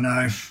 Yeah, I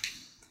know.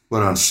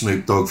 Well done,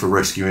 Snoop Dogg, for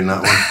rescuing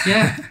that one.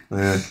 Yeah.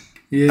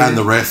 Yeah. And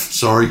the ref,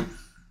 sorry.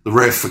 The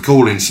ref for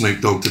calling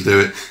Snoop Dogg to do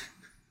it.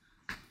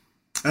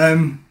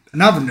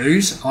 Another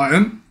news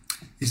item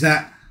is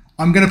that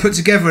I'm going to put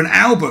together an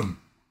album.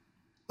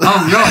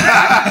 Oh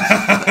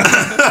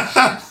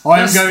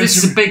right. This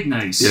is the big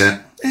news.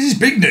 Yeah. This is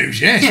big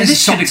news, yeah. Yeah,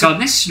 this should have gone.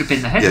 This should have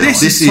been the headline. Yeah,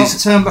 this top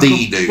is turnbuckle-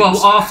 the news.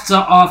 Well,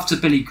 after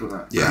Billy grew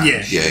up. yeah.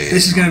 Yeah. Yeah.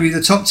 This is going to be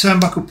the Top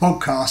Turnbuckle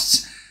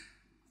Podcasts.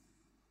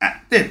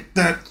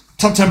 The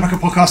Top Turnbuckle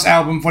Podcast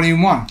album,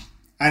 Volume 1.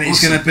 And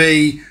it's going to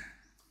be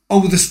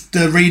all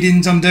the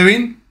readings I'm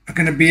doing are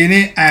going to be in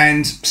it,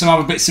 and some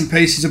other bits and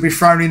pieces will be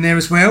thrown in there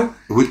as well.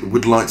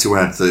 Would like to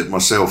add that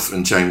myself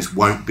and James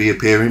won't be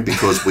appearing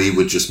because we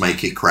would just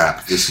make it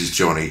crap. This is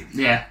Jonny.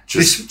 Yeah.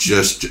 Just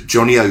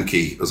Johnny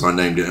Oki, as I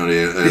named it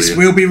earlier. This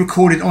will be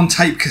recorded on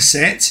tape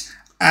cassette,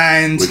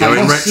 and We're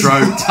going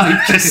retro.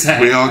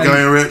 We are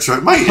going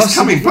retro. Mate, it's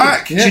coming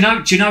back.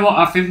 Yeah. Do you know what?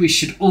 I think we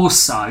should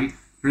also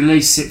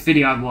release it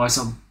video-wise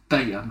on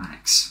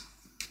Betamax.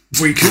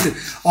 We could.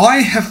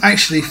 I have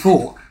actually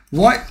thought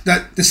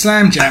the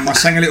Slam Jam I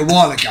sang a little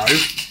while ago,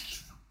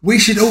 we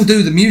should all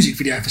do the music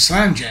video for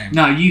Slam Jam.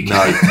 No, you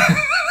can't.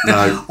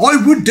 No. I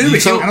would do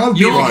it, and I would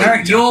be the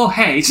character. Your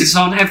head is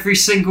on every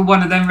single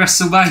one of them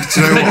WrestleMania.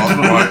 Do you know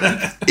what?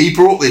 Right? He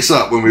brought this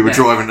up when we were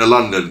driving to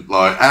London,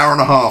 like hour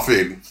and a half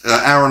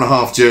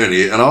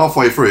journey, and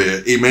halfway through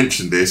it, he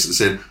mentioned this and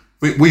said,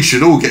 we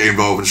should all get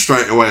involved, and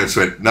straight away I just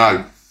went,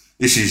 no,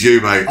 this is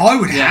you, mate. I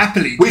would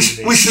happily do this.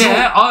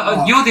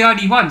 You're the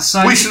only one,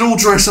 so... We should all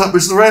dress up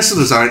as the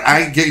wrestlers.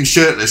 I ain't getting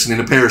shirtless and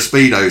in a pair of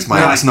Speedos,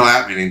 mate. That's not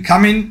happening.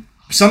 Coming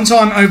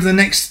sometime over the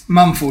next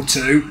month or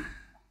two,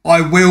 I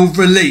will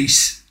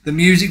release the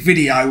music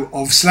video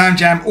of Slam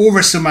Jam or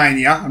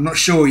WrestleMania, I'm not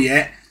sure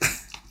yet,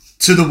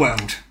 to the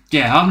world.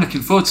 Yeah, I'm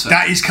looking forward to it.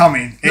 That is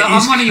coming.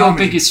 I'm one of your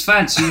biggest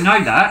fans, you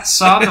know that,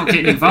 so I'm not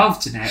getting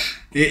involved in it.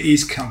 It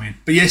is coming.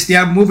 But yes, the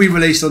album will be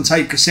released on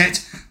tape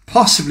cassette,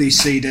 possibly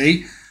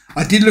CD.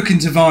 I did look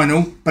into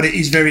vinyl, but it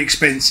is very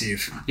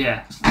expensive.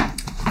 Yeah.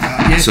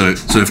 So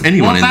if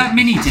anyone... What about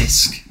mini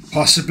disc?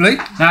 Possibly.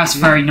 That's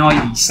very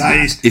nice. That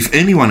is. If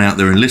anyone out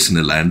there in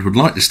listener land would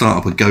like to start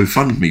up a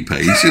GoFundMe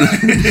page,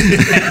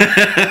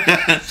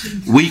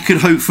 we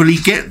could hopefully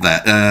get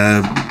that.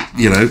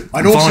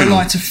 I'd also vinyl.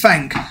 like to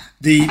thank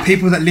the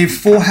people that live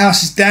 4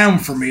 houses down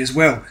from me as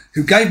well,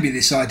 who gave me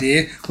this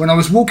idea when I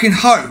was walking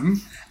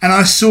home and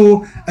I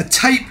saw a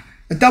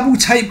double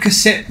tape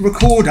cassette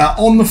recorder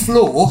on the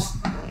floor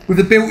with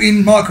a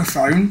built-in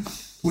microphone,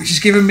 which has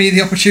given me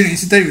the opportunity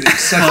to do this.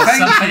 So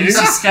thank you.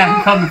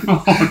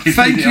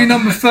 Thank you,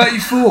 number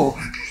 34.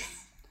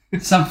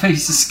 Some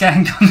piece of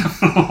skank on the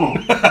floor.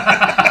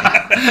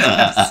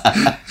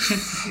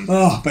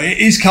 But it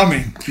is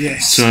coming,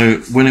 yes. So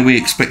when are we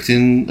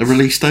expecting a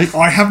release date?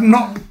 I have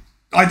not...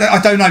 I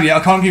don't know yet. I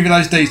can't give you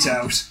those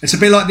details. It's a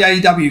bit like the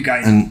AEW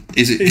game. And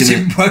it's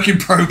in work in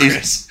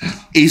progress.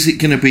 Is it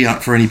going to be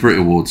up for any Brit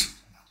Awards?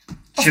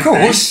 Of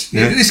course.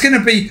 Yeah. It's going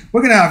to be...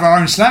 We're going to have our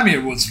own Slammy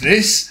Awards for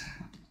this.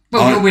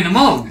 Well, we'll win them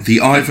all. We're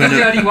the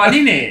only one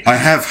in it. I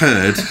have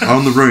heard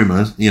on the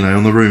rumour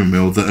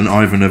mill, that an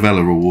Ivor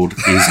Novella award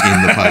is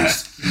in the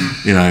post.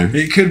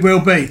 It could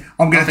well be.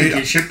 I think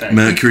it should be.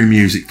 Mercury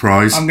Music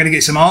Prize. I'm going to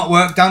get some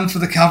artwork done for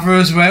the cover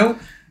as well.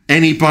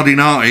 Any budding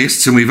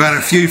artists, and we've had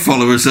a few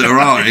followers that are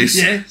artists,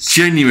 Yes.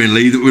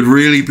 genuinely, that would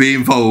really be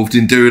involved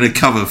in doing a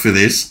cover for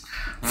this,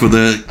 for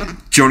the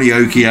Johnny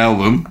Oki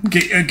album.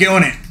 Get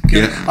on it.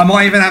 I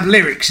might even have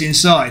lyrics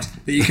inside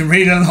that you can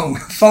read along.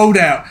 Fold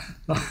out.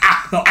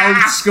 The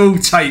old school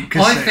tape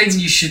cassette. I think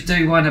you should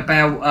do one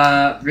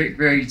about Rick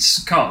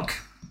Rude's cock.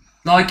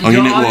 Like you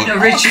your know own what?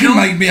 original.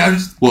 Make me own...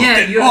 What?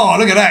 Yeah,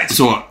 look at that.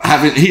 So what,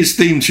 having his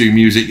theme tune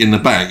music in the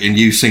back and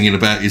you singing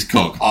about his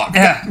cock. Right,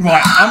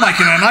 I'm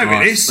making a note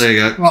of this. There you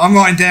go. Right, I'm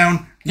writing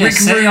down Rick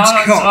Rude's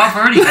cock. I've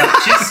already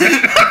got Jessie.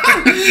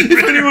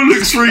 If anyone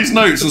looks through his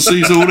notes and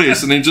sees all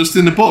this, and then just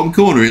in the bottom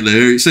corner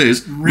it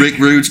says Rick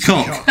Rude's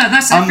cock. No,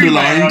 that's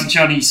everywhere on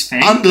Johnny's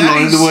thing.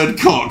 Underline the word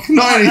cock,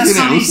 not anything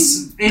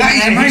else. That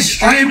is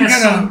amazing. I am going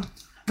to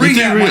bring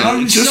out my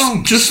own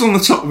song. Just on the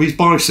top of his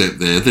bicep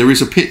there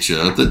is a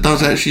picture that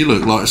does actually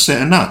look like a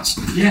set of nuts.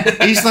 Yeah.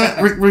 Is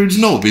that Rick Rude's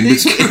knob in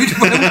between?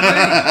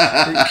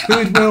 It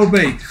could well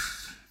be.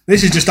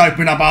 This is just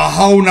opening up a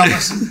whole nother...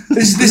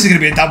 This is going to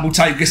be a double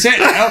tape cassette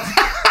now.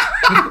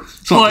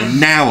 It's like the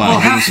Now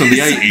albums from the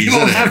 80s,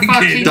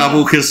 isn't it?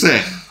 Double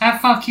cassette. How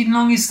fucking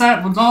long is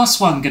that last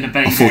one going to be?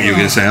 I thought you were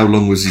going to say how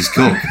long was his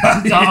cock.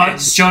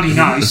 Johnny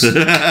knows.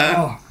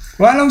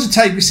 Well, how long's a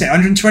tape cassette?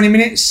 120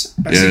 minutes?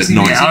 About 60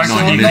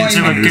 90 minutes.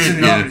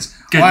 minutes.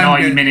 Good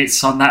 90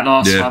 minutes on that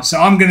last one. So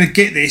I'm going to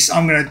get this,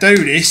 I'm going to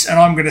do this, and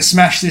I'm going to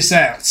smash this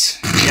out.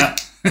 Yep.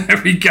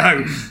 There we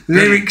go.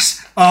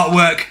 Lyrics,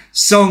 artwork,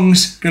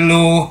 songs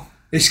galore.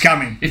 It's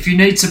coming. If you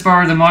need to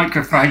borrow the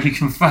microphone, you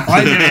can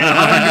fucking do it.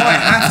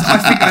 I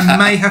think I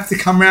may have to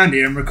come round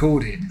here and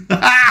record it.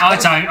 I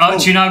don't.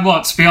 Do you know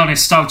what? To be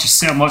honest, I'll just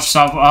sit and watch.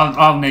 So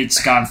I'll need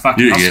to go and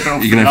fucking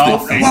hospital for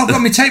laughing. Well, I've got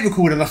my tape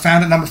recorder that I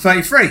found at number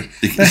 33.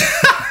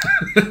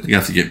 You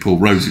have to get Paul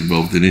Rose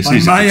involved in this. I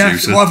may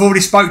have to. Well, I've already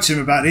spoke to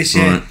him about this.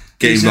 Yeah. Right.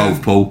 Get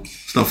involved, Paul.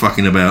 Stop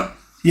fucking about.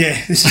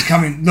 Yeah, this is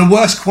coming. The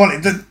worst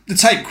quality. The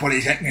tape quality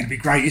isn't going to be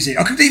great, is it?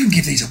 I could even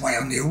give these away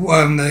on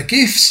the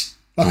gifts.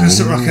 Like a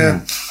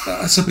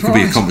surprise. It could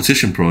be a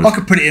competition prize. I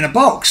could put it in a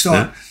box.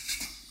 Like,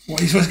 what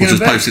are you supposed to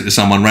just post it to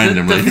someone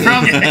randomly. The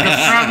front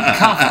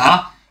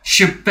cover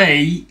should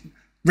be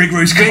Rick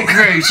Rude's cock. Rick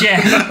Rude,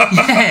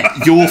 yeah.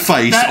 Your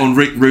face on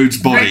Rick Rude's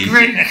body.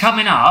 Rick Rude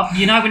coming up,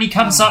 you know when he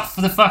comes up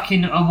for the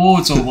fucking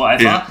awards or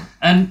whatever,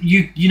 and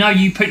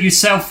you put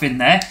yourself in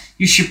there,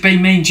 you should be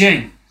Mean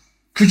Gene.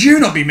 Could you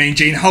not be Mean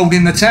Gene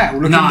holding the towel,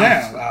 looking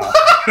down? Oh.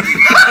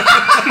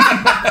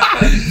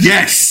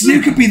 Yes!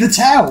 You could be the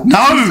towel.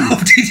 No!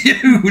 Did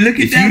you?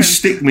 Looking if down. you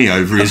stick me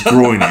over his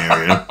groin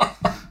area,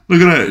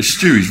 look at that,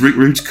 Stewie's Rick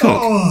Rude's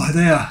cock. Oh,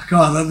 dear.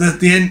 God,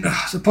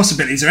 the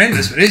possibilities are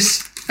endless for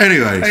this.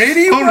 Anyway.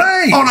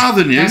 On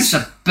other news.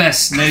 That's the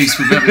best news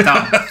we've ever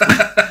done.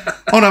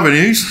 On other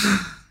news,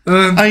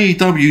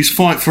 AEW's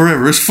Fight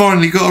Forever has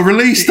finally got a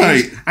release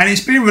date. And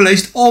it's been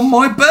released on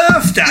my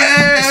birthday.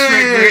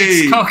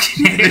 Yay!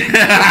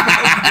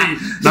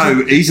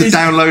 No, he's a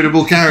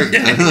downloadable character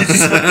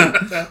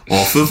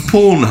off of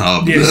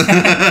Pornhub. Yes.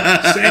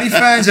 So any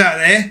fans out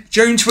there,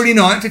 June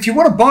 29th, if you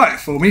want to buy it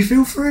for me,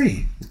 feel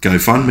free.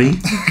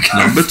 GoFundMe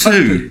number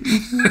 2.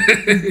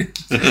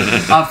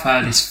 I've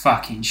heard it's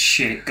fucking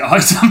shit,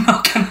 guys. I'm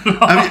not going to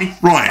lie.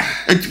 Right,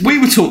 we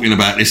were talking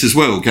about this as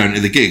well going to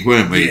the gig,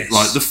 weren't we? Yes.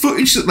 Like the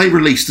footage that they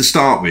released to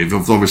start with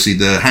of obviously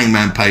the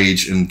Hangman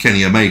Page and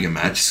Kenny Omega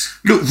match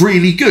looked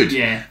really good.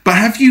 Yeah. But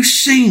have you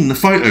seen the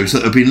photos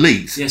that have been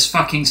leaked Yes,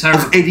 fucking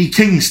terrible. of Eddie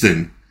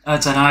Kingston? I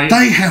don't know.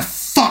 They have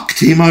fucked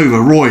him over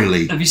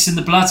royally. Have you seen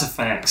the blood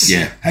effects?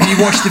 Yeah. Have you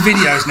watched the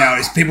videos now?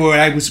 As people are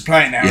able to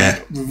play it now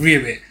Yeah. and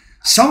review it.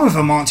 Some of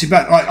them aren't too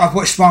bad. Like I've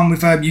watched one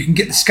with you can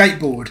get the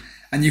skateboard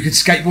and you can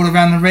skateboard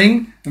around the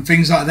ring and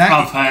things like that.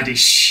 I've heard it's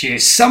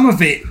shit. Some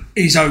of it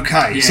is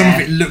okay. Yeah. Some of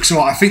it looks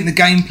alright. I think the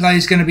gameplay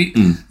is going to be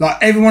like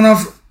everyone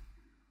I've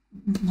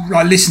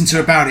listened to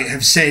about it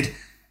have said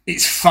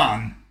it's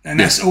fun, and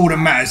that's all that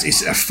matters.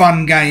 It's a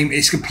fun game.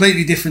 It's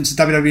completely different to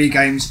WWE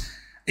games.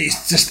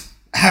 It's just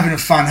having a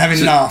fun, having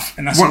a laugh,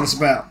 and that's what it's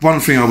about. One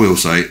thing I will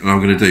say, and I'm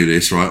going to do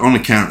this, right? On the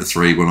count of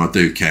 3, when I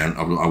do count,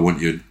 I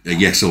want you a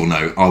yes or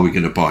no. Are we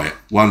going to buy it?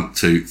 1,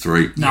 2,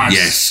 3. Nice.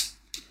 Yes.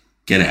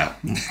 Get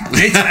out. No,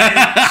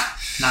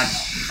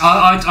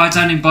 I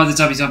don't even buy the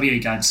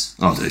WWE games.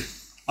 I do.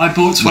 I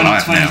bought Well, I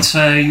have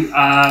 2022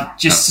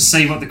 just to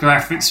see what the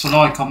graphics were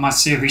like on my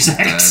Series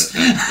X.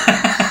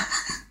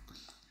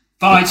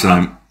 But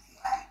I'm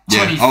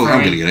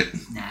going to get it.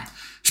 Nah.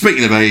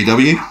 Speaking of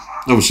AEW,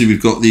 obviously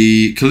we've got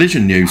the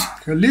Collision news.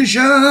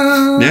 Collision.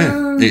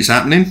 Yeah, it's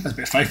happening. That's a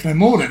bit of Faith No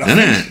More then, I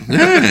Isn't think. it?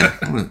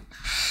 Yeah.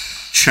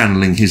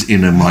 Channeling his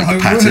inner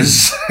Mike Patton.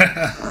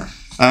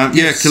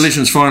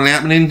 Collision's finally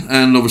happening,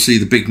 and obviously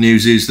the big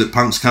news is that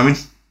Punk's coming.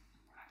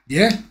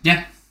 Yeah.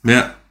 Yeah.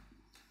 Yeah.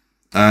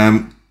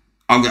 I'm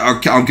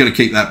going to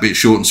keep that bit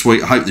short and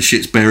sweet. I hope the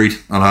shit's buried,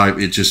 and I hope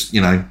it just,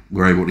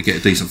 we're able to get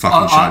a decent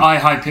fucking show. I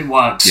hope it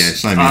works. Yeah,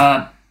 same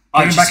here.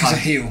 Bring him back as a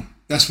heel.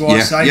 That's what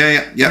I say.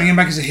 Yeah. Bring him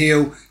back as a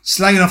heel,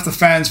 slanging off the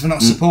fans for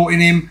not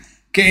supporting him,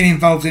 getting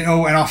involved in it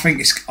all, and I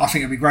think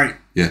it'll be great.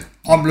 Yeah.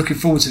 I'm looking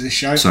forward to this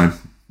show. Same.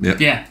 Yeah.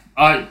 Yeah.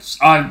 I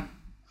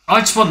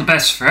just want the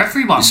best for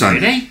everyone,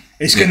 really.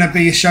 It's going to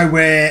be a show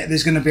where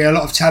there's going to be a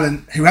lot of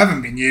talent who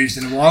haven't been used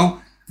in a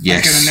while.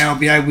 Yes. They're going to now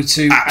be able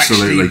to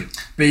actually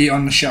be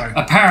on the show.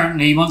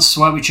 Apparently, he wants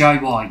to work with Jay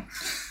White.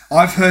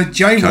 I've heard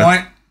Jay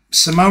White,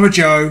 Samoa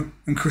Joe,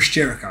 and Chris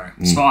Jericho.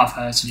 That's what I've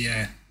heard.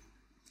 Yeah.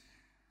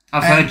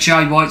 I've heard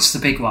Jay White's the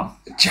big one.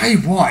 Jay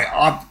White,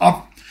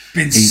 I've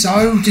been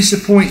so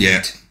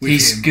disappointed with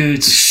He's him.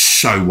 good.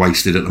 So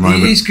wasted at the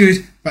moment. He is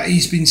good, but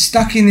he's been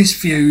stuck in this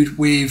feud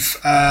with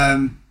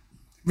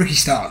Ricky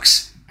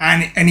Starks.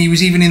 And he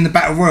was even in the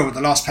Battle Royal at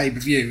the last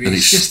pay-per-view. And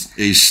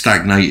he's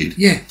stagnated.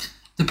 Yeah.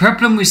 The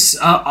problem with...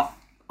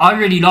 I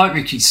really like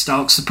Ricky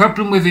Starks. The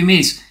problem with him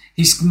is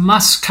he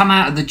must come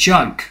out of the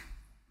joke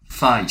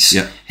phase.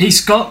 Yeah.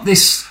 He's got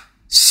this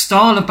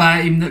style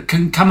about him that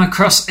can come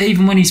across,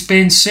 even when he's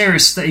being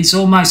serious, that he's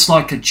almost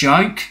like a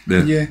joke.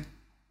 Yeah.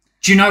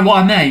 Do you know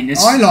what I mean?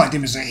 I liked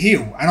him as a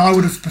heel, and I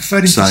would have preferred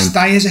him to Same.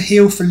 stay as a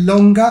heel for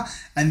longer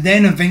and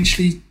then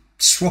eventually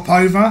swap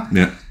over.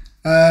 Yeah.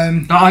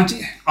 But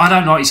I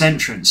don't like his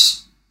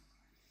entrance.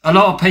 A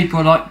lot of people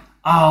are like,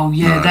 oh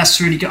yeah,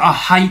 that's really good. I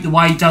hate the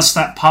way he does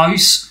that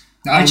pose.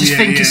 I just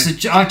think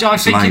it's I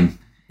think lame.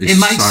 It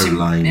makes so him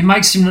lame. It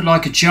makes him look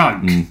like a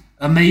joke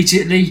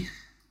immediately,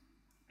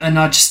 and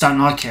I just don't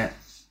like it.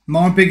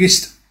 My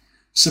biggest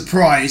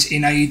surprise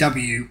in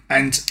AEW,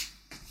 and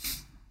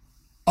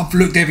I've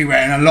looked everywhere,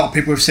 and a lot of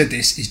people have said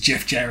this, is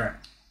Jeff Jarrett.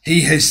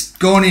 He has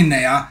gone in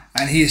there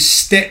and he has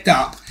stepped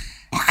up.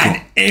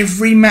 And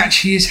every match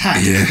he has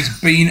had has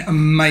been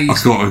amazing.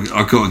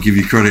 I've got to give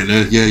you credit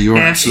there. Yeah, you're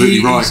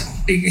absolutely right.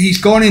 He's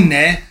gone in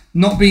there,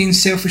 not being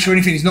selfish or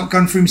anything. He's not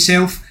gone for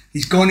himself.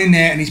 He's gone in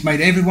there and he's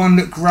made everyone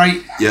look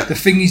great. Yeah. The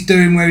thing he's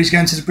doing where he's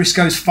going to the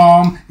Briscoes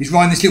farm, he's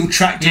riding this little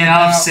tractor.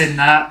 Yeah, I've seen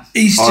that.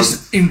 He's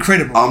just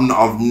incredible.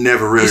 I've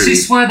never really... Is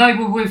this where they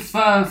were with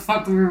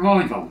Fuck the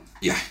Revival?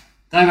 Yeah.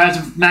 They had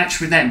a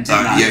match with them,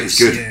 didn't they? Yeah, it's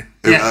good.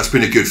 Yeah. That's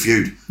been a good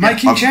feud. Make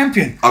him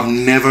champion. I've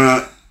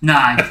never...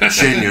 No.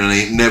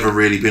 Genuinely never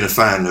really been a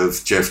fan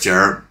of Jeff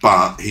Jarrett,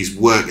 but his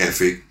work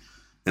ethic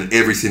and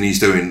everything he's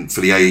doing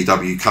for the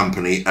AEW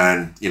company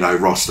and,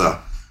 roster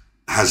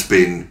has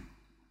been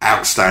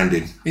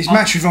outstanding. His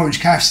match with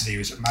Orange Cassidy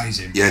was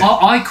amazing. Yeah.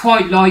 I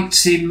quite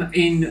liked him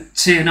in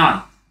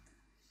TNA.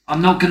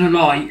 I'm not going to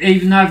lie.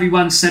 Even though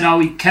everyone said,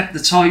 he kept the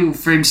title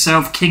for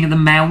himself, King of the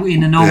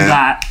Mountain and all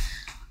that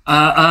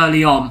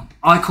early on,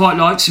 I quite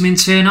liked him in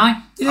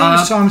TNA. Yeah,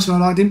 there's times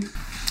when I liked him.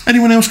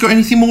 Anyone else got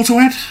anything more to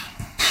add?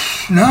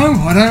 No,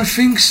 I don't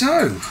think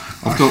so.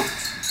 I've got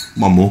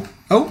one more.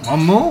 Oh,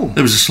 one more.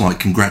 There was a slight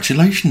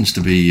congratulations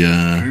to be...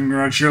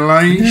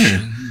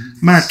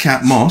 Congratulations.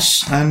 Madcap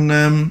Moss and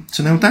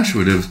Tanel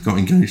Dashwood have got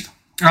engaged.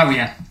 Oh,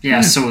 yeah. Yeah,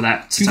 I saw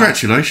that today.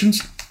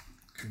 Congratulations.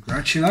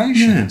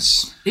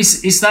 Congratulations.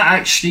 Is that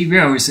actually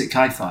real or is it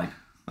kayfabe?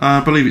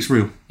 I believe it's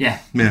real. Yeah.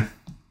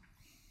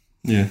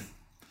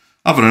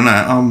 Other than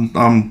that,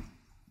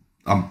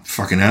 I'm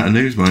fucking out of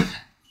news, mate.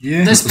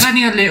 Yeah. There's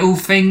plenty of little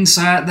things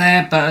out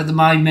there, but at the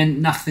moment,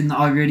 nothing that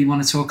I really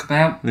want to talk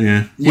about.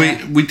 Yeah.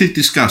 We did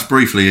discuss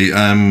briefly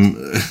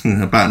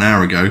about an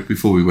hour ago,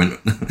 before we went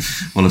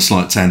on a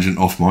slight tangent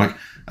off mic.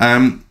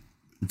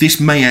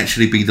 This may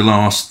actually be the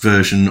last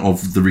version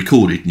of the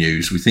recorded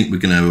news. We think we're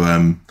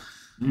going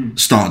to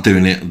start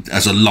doing it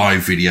as a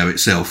live video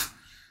itself,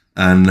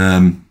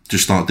 and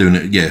just start doing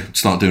it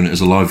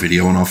as a live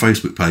video on our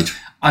Facebook page.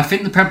 I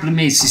think the problem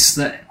is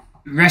that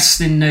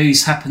wrestling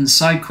news happens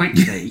so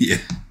quickly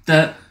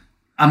that,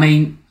 I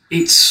mean,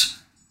 it's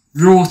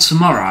Raw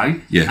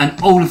tomorrow,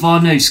 and all of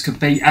our news could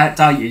be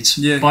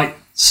outdated by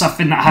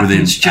something that happens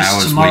within just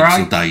hours, tomorrow.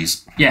 weeks, or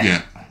days.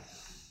 Yeah.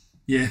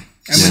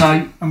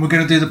 And we're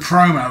going to do the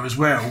promo as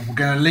well. We're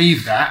going to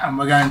leave that, and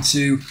we're going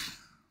to...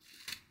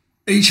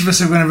 Each of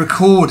us are going to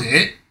record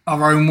it,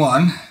 our own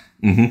one,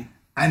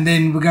 and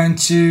then we're going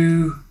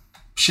to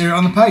share it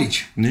on the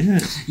page.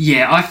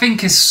 Yeah, I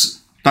think it's...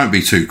 Don't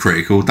be too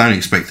critical. Don't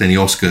expect any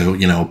Oscar, or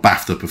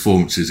BAFTA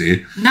performances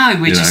here. No,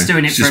 we're just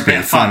doing it for a bit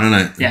of fun,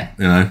 isn't it?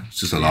 Yeah. It's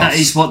just a laugh. That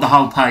is what the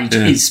whole page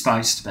is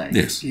supposed to be.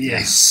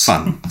 Yes.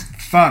 Fun.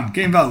 Fun.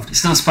 Get involved.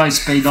 It's not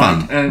supposed to be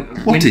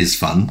like... What is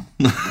fun?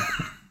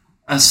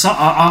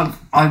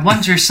 I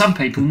wonder if some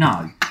people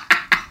know.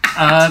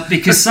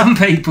 Because some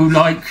people,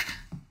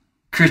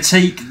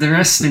 critique the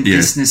wrestling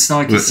business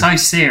it's so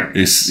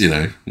serious.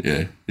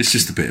 It's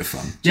just a bit of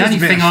fun. The only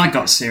thing I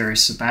got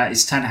serious about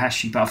is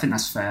Tanahashi, but I think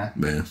that's fair.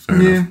 Yeah, fair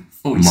enough.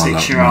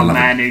 46-year-old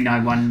man who no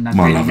one my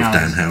really love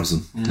knows. of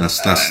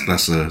Danhausen.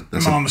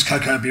 That's Mine was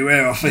Koko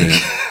Beware, I think.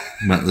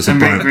 That's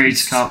and Rick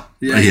Rude's cup.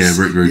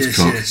 Rick Rude's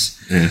cup.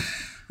 Yeah.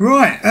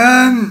 Right.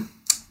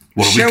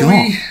 What have shall we got?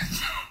 we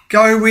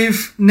go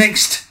with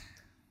next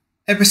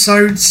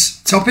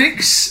episode's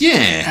topics?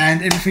 Yeah.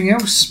 And everything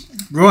else?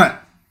 Right.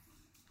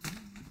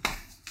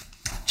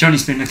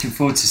 Johnny's been looking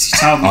forward to this. He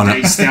told me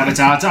these the other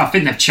day. I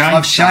think they've changed.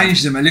 I've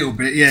changed them a little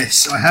bit,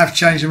 yes. I have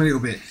changed them a little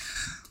bit.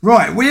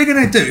 Right, we're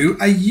going to do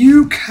a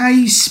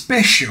UK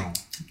special.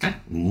 Okay.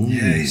 Ooh.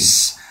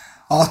 Yes.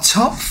 Our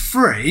top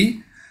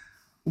 3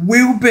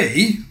 will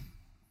be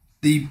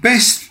the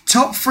best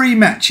top 3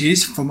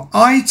 matches from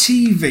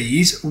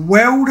ITV's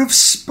World of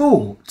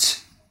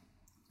Sport,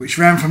 which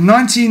ran from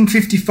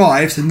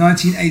 1955 to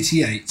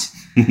 1988.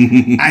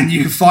 And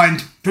you can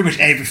find pretty much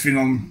everything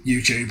on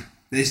YouTube.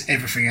 There's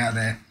everything out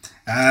there.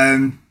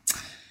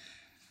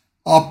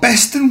 Our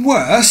best and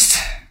worst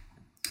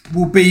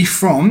will be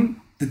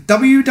from the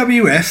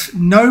WWF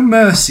No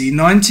Mercy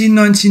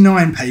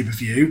 1999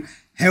 pay-per-view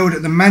held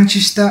at the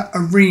Manchester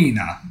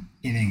Arena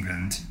in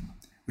England,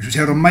 which was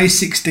held on May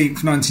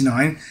 16th,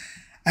 99.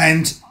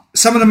 And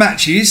some of the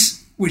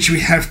matches which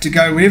we have to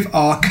go with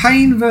are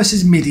Kane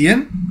versus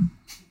Midian,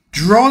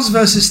 Droz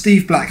versus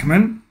Steve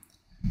Blackman,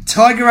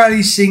 Tiger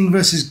Ali Singh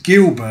versus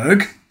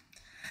Gilberg,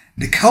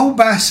 Nicole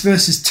Bass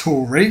versus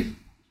Tori,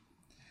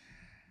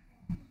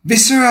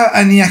 Viscera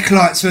and the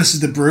Acolytes versus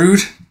The Brood,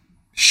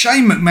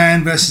 Shane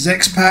McMahon versus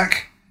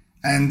X-Pac,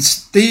 and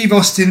Steve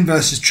Austin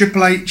versus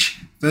Triple H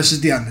versus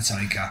The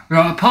Undertaker.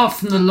 Right, apart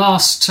from the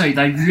last two,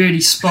 they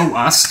really spoilt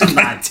us, didn't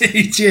they?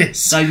 Did,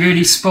 yes. They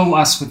really spoilt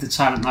us with the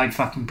talent they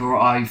fucking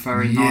brought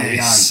over in 98.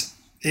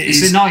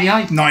 Is it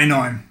 98?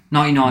 99.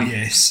 99.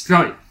 Yes.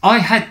 Right, I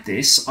had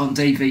this on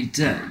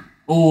DVD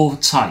or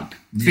tape.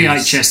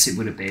 VHS it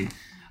would have been.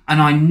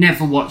 And I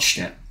never watched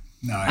it.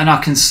 No. And I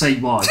can see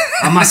why.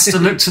 I must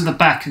have looked to the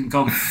back and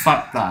gone,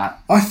 fuck that.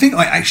 I think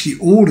I actually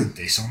ordered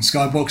this on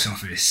Sky Box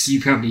Office. You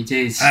probably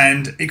did.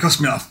 And it cost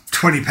me like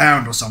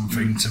 £20 or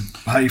something to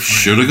pay for it.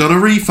 Should have got a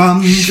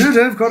refund. Should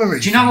have got a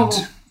refund. Do you know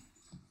what?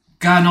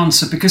 Going on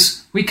to,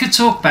 because we could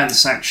talk about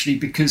this actually,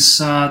 because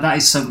that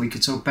is something we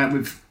could talk about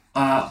with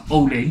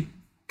All In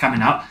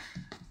coming up.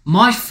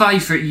 My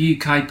favourite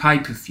UK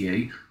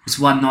pay-per-view was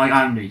One Night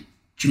Only.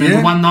 Do you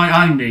remember One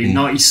Night Only in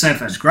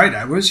 97? It's great,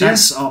 that was,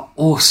 That's an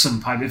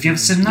awesome pay-per-view. Have you ever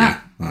seen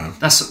that? Yeah.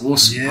 That's an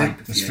awesome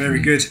pay-per-view. That's very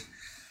good.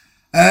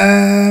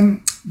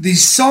 The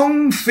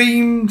song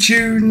theme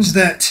tunes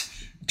that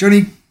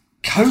Jonny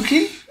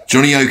Oki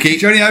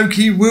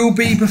will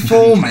be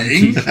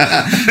performing.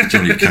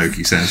 Johnny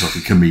Koki sounds like a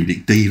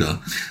comedic dealer.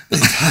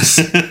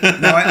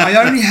 Now, I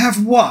only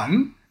have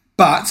one,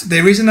 but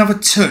there is another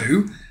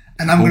 2.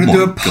 And I'm going to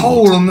do a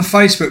poll on the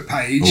Facebook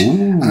page.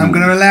 Ooh. And I'm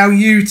going to allow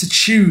you to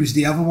choose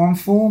the other one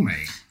for me.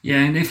 Yeah,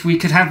 and if we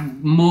could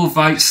have more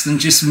votes than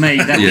just me,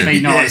 that would be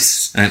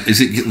nice. And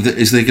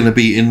is there going to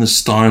be in the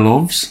style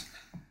ofs?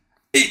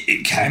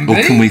 It can be.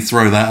 Or can we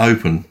throw that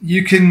open?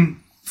 You can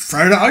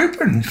throw that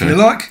open if you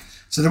like.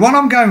 So the one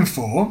I'm going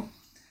for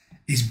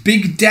is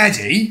Big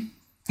Daddy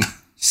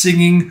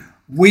singing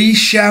We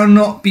Shall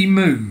Not Be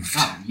Moved.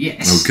 Oh,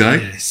 yes.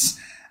 Okay. Yes.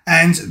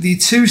 And the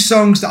 2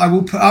 songs that I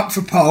will put up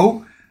for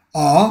poll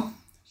are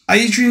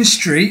Adrian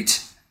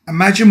Street,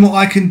 Imagine What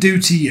I Can Do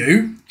to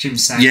You. Jim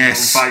Samuel will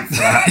vote for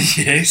that.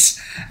 Yes.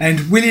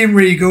 And William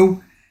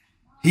Regal,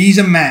 He's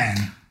a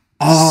Man.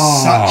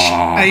 Such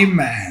a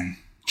man.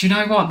 Do you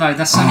know what, though?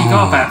 That's only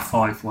got about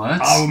 5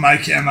 words. I will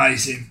make it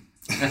amazing.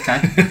 Okay.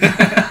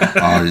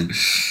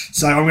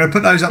 So I'm going to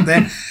put those up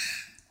there.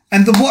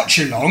 And the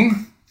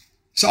watch-along.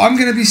 So I'm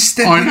going to be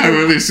stepping... I know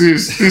what this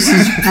is. This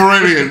is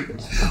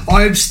brilliant.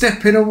 I'm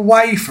stepping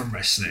away from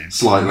wrestling.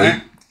 Slightly.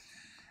 Right?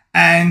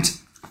 And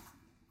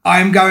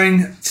I'm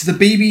going to the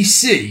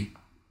BBC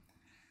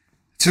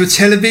to a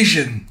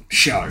television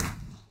show.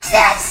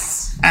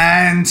 Yes!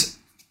 And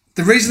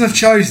the reason I've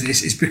chose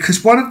this is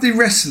because one of the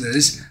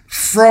wrestlers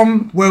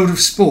from World of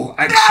Sport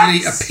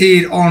actually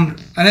appeared on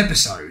an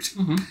episode.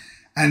 Mm-hmm.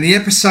 And the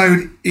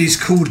episode is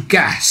called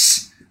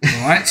Gas,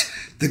 right?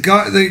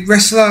 The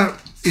wrestler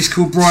is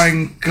called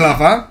Brian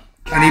Glover,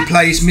 and he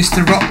plays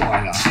Mr.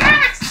 Rottweiler.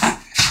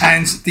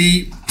 And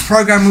the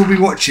programme we'll be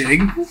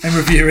watching and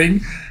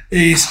reviewing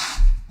is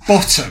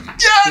Bottom,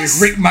 with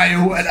Rick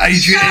Mail and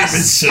Adrian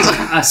Evanson.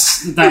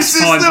 That's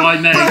fine by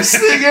me. Best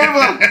thing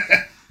ever.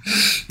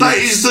 That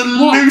is the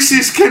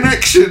loosest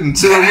connection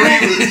to a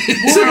review.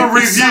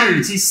 What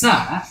is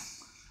that?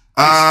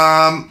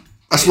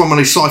 That's one when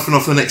they siphon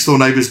off the next door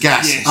neighbour's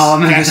gas. Yes. Oh, I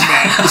remember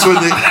That's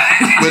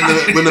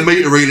when the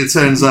meter reader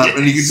turns up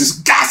and you can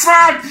just gas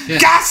man.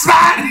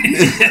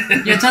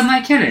 Yeah, don't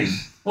they kill him?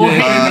 Or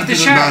hit him with the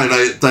charity? No,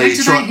 Who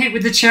do they hit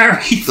with the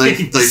charity?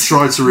 They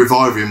tried to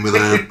revive him with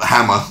a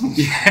hammer.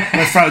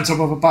 They throw on top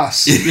of a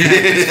bus.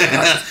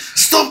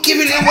 Stop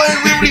giving it away.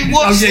 We already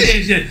watched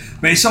it. Yeah.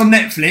 But it's on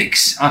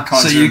Netflix, I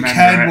can't so you remember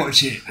can it.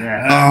 watch it.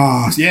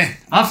 Yeah. Yeah.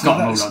 I've got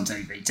them all on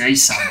DVD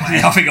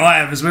somewhere. I think I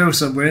have as well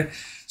somewhere.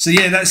 So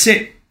yeah, that's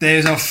it.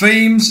 There's our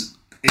themes.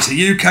 It's a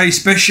UK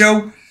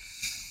special.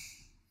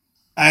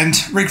 And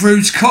Rick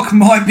Rude's cock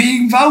might be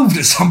involved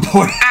at some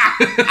point.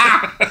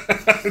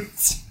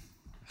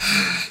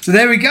 So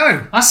there we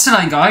go. I still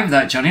ain't got over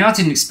that, Johnny. I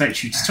didn't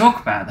expect you to talk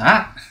about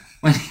that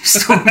when he was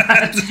talking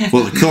about it.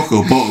 What, the cock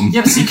or bottom?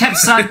 Yeah, but he kept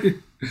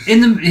saying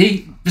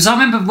because I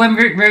remember when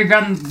Rick Rude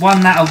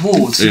won that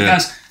award, so he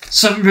goes,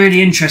 something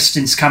really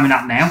interesting's coming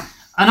up now.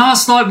 And I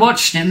was like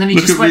watching it, and then he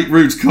Look just at went, Rick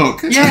Rude's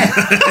cock. yeah.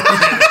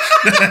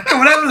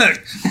 Come on, have a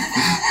look.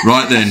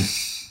 Right then.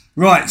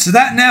 Right, so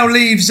that now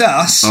leaves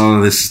us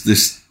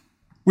This.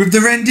 with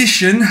the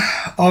rendition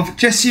of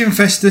Jessie and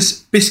Festus,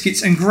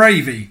 Biscuits and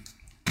Gravy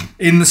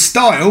in the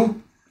style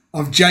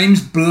of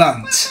James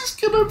Blunt. It's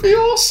gonna be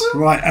awesome.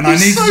 Right, and I'm I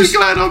need so to just,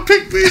 glad I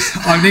picked this.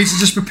 I need to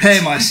just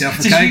prepare myself,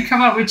 Did okay? you come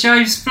up with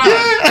James Blunt?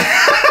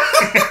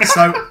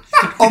 So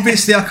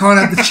obviously I can't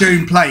have the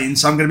tune playing,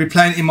 so I'm going to be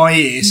playing it in my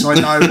ear so I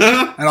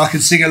know and I can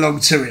sing along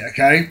to it,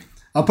 okay?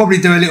 I'll probably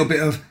do a little bit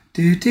of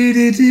do do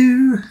do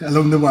do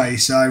along the way,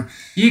 so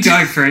You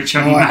go for it,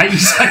 Johnny, Right. mate. You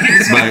say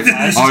it's Mate,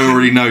 I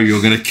already know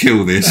you're going to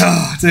kill this.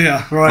 oh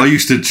dear, I right.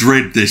 used to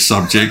dread this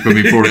subject when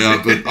we brought it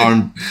up, but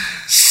I'm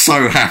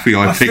so happy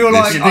I I picked feel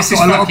like this. Yeah, I've this is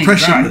got a lot of fucking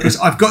pressure great. because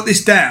I've got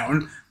this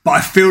down, but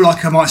I feel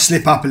like I might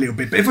slip up a little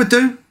bit. But if I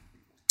do,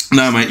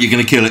 No, mate, you're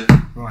going to kill it.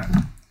 right.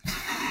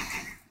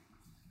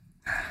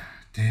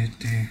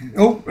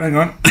 Oh, hang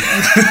on.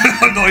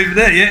 I'm not even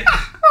there yet.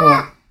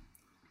 Right.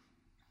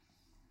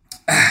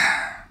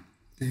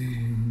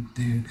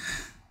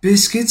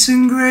 Biscuits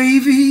and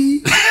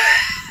gravy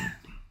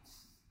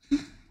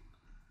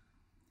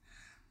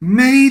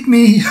made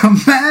me a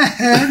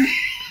man.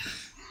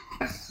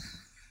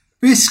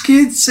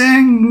 Biscuits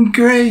and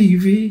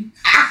gravy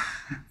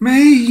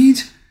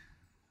made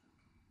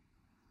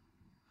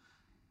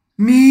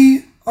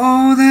me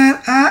all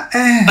that I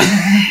am.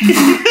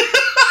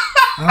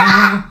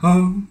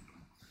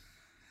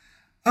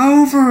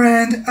 Over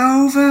and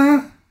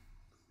over.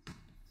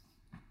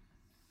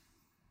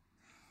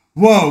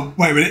 Whoa,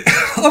 wait a minute.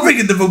 I'm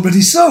thinking the wrong bloody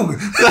song.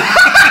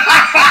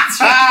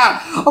 I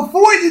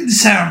thought it didn't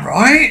sound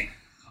right.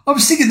 I'm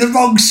singing the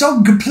wrong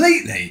song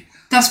completely.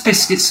 That's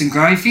Biscuits and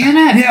Gravy, isn't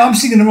it? Yeah, I'm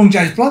singing the wrong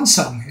James Blunt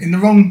song. In the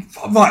wrong...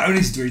 Right, I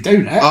need to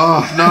redo that.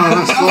 Oh, no,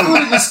 that's I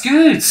thought it was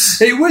good.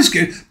 It was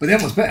good, but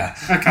that was better.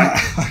 Okay.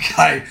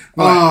 Okay. Right,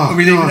 Oh, are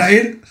we leaving God. that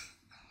in?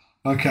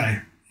 Okay.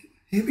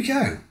 Here we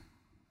go.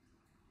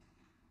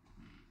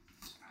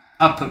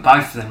 I'll put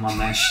both of them on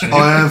there, Stu.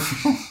 I have.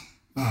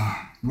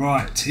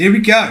 Right, here we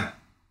go.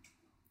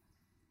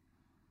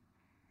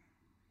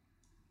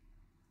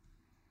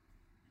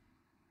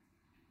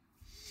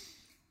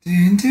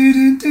 Dun, dun,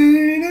 dun,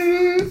 dun,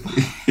 dun.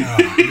 Oh,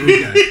 here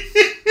we go.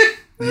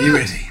 Are you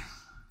ready?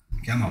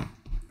 Come on.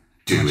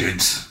 Do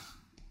it.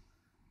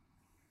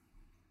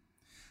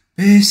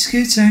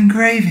 Biscuits and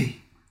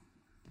gravy.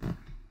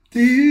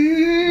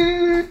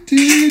 Do,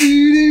 do, do,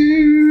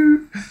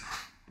 do.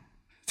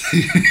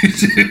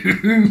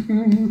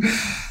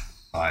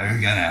 Right, here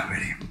we go now.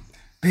 Ready?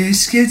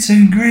 Biscuits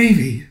and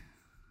gravy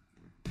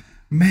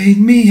made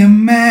me a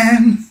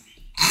man.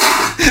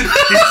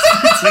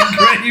 Biscuits and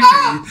gravy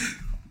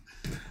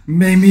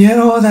made me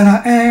all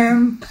that I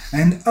am,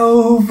 and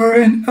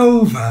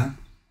over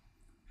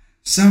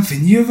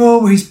something you've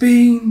always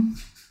been.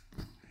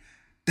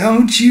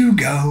 Don't you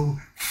go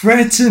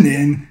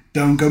threatening,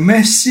 don't go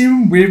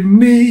messing with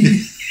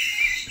me.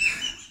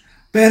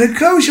 Better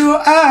close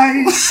your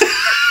eyes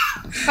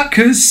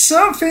 'cause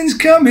something's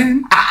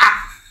coming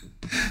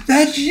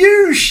that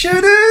you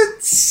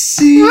shouldn't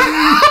see.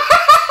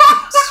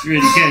 It's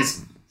really good.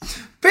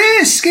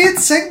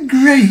 Biscuits and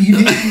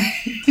gravy,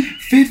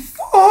 fit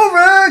for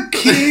a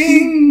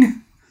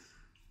king.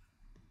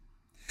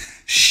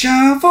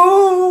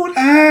 Shoveled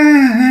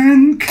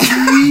and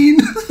clean.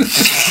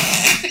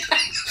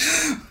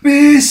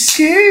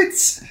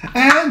 Biscuits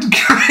and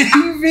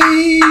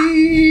gravy.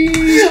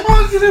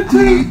 I'm gonna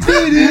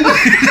beat it.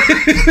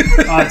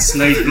 I'd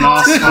sleep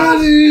last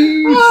one.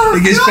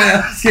 It gets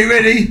better. Get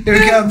ready. Here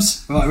it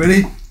comes. Right,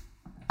 ready?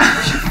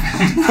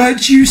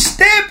 But you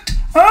stepped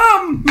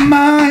on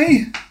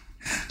my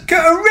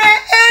gravy.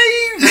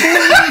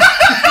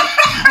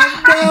 And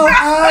now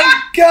I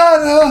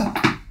gotta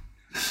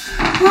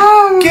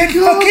get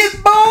fucking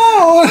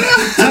bored.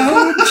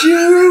 Don't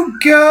you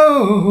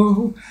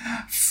go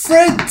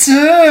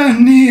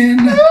threatening.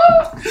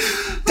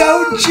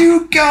 Don't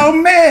you go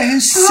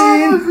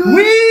messing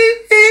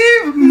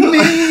with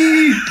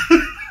me.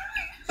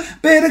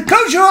 Better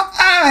close your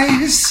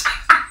eyes,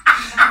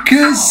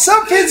 'cause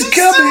something's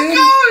coming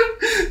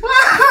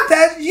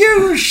that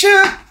you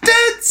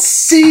shouldn't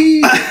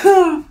see.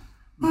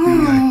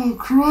 Oh,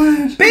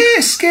 crying.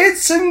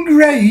 Biscuits and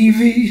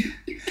gravy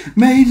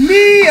made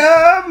me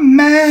a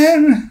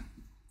man.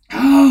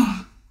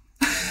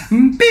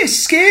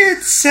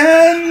 Biscuits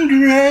and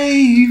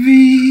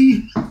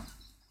gravy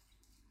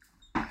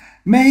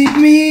made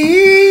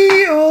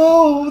me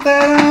all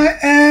that I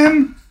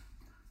am.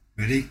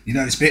 Ready? You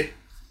know this bit?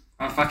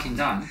 I fucking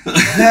don't.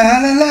 La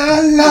la la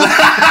la.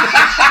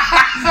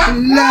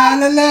 La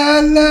la la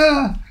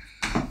la.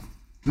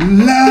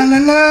 La la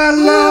la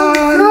la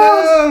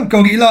la. Go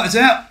on, get your lighters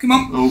out. Come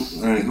on. Oh,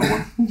 there ain't got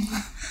one.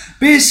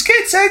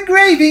 Biscuits and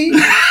gravy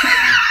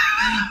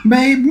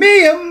made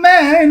me a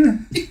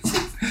man.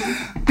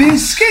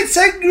 Biscuits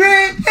and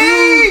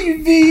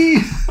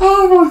gravy.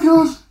 Oh my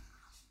god.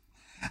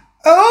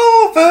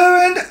 Over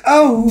and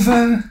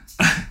over.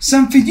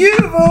 Something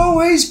you've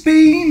always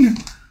been.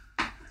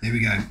 Here we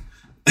go.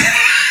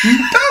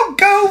 Don't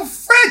go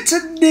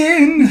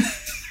threatening.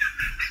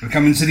 We're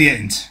coming to the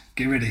end.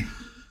 Get ready.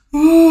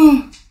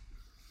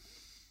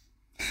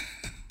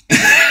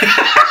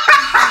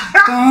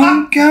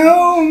 Don't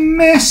go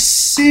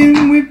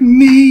messing with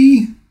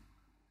me.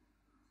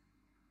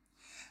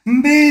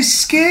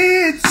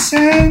 Biscuits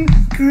and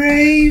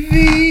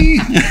gravy.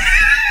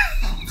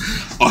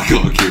 I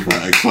gotta give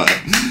that a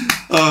clap.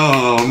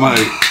 Oh,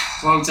 mate.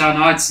 Well done,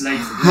 I'd sleep.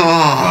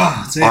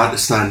 I had to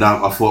stand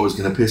up. I thought I was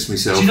going to piss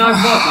myself. Do you know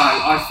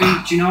what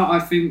though? Do you know what I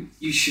think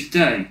you should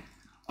do?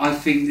 I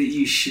think that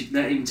you should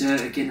let him do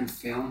it again and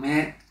film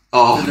it.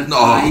 Oh, for the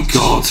oh page.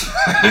 God.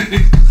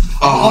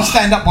 I'll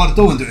stand up by the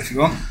door and do it if you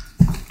want.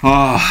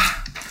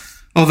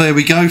 Oh, there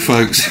we go,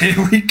 folks. Here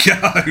we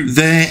go.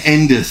 There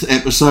endeth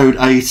episode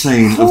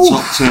 18 of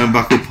Top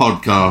Turnbuckle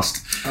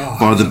Podcast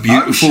by the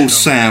beautiful emotional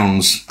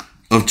sounds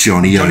of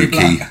Jonny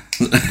Oki.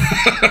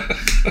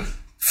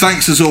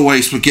 Thanks as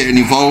always for getting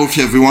involved,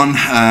 everyone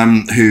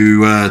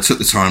who took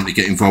the time to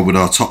get involved with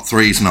our top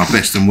threes and our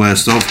best and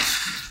worst of.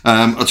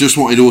 I just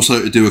wanted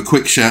also to do a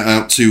quick shout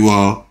out to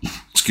our,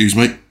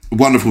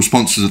 wonderful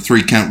sponsors of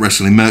 3 Count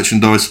Wrestling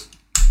merchandise.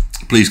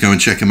 Please go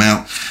and check them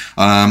out.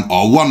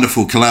 Our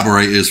wonderful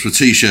collaborators for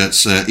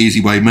t-shirts,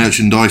 Easy Way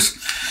merchandise.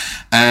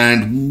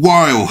 And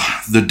while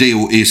the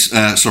deal is,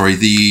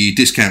 the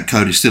discount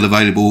code is still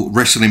available,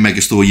 Wrestling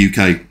Megastore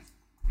UK.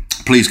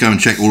 Please go and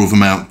check all of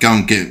them out. Go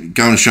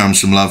and show them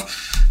some love.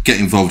 Get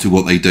involved with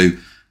what they do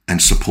and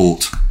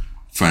support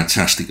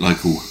fantastic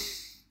local.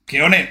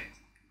 Get on it.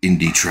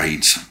 Indie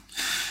trades.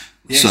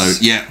 Yes. So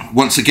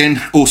once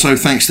again, also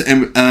thanks to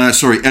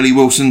Ellie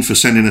Wilson for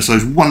sending us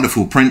those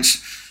wonderful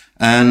prints.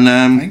 And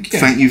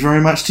thank you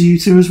very much to you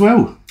two as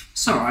well.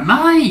 It's alright,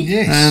 mate.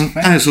 Yes.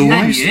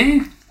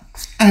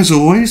 As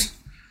always,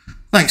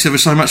 thanks ever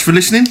so much for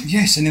listening.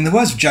 Yes, and in the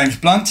words of James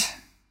Blunt,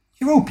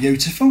 you're all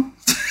beautiful.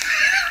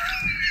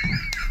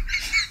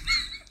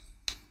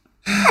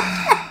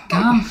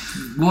 Come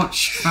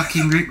watch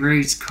fucking Rick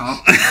Rude's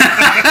cock.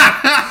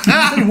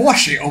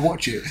 Wash it or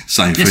watch it.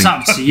 Same thing. It's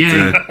up to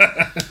you.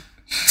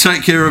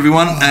 Take care,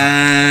 everyone,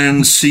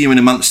 and see you in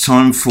a month's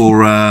time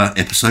for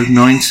episode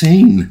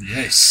 19.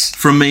 Yes.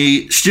 From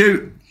me,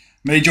 Stu.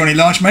 Me, Johnny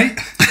Large, mate.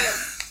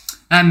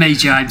 And me,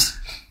 James.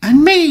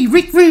 And me,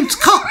 Rick Rude's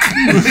cock.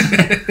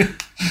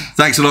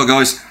 Thanks a lot,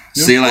 guys.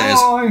 See you later.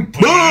 Bye.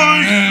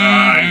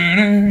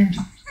 Bye.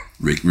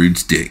 Rick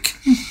Rude's dick.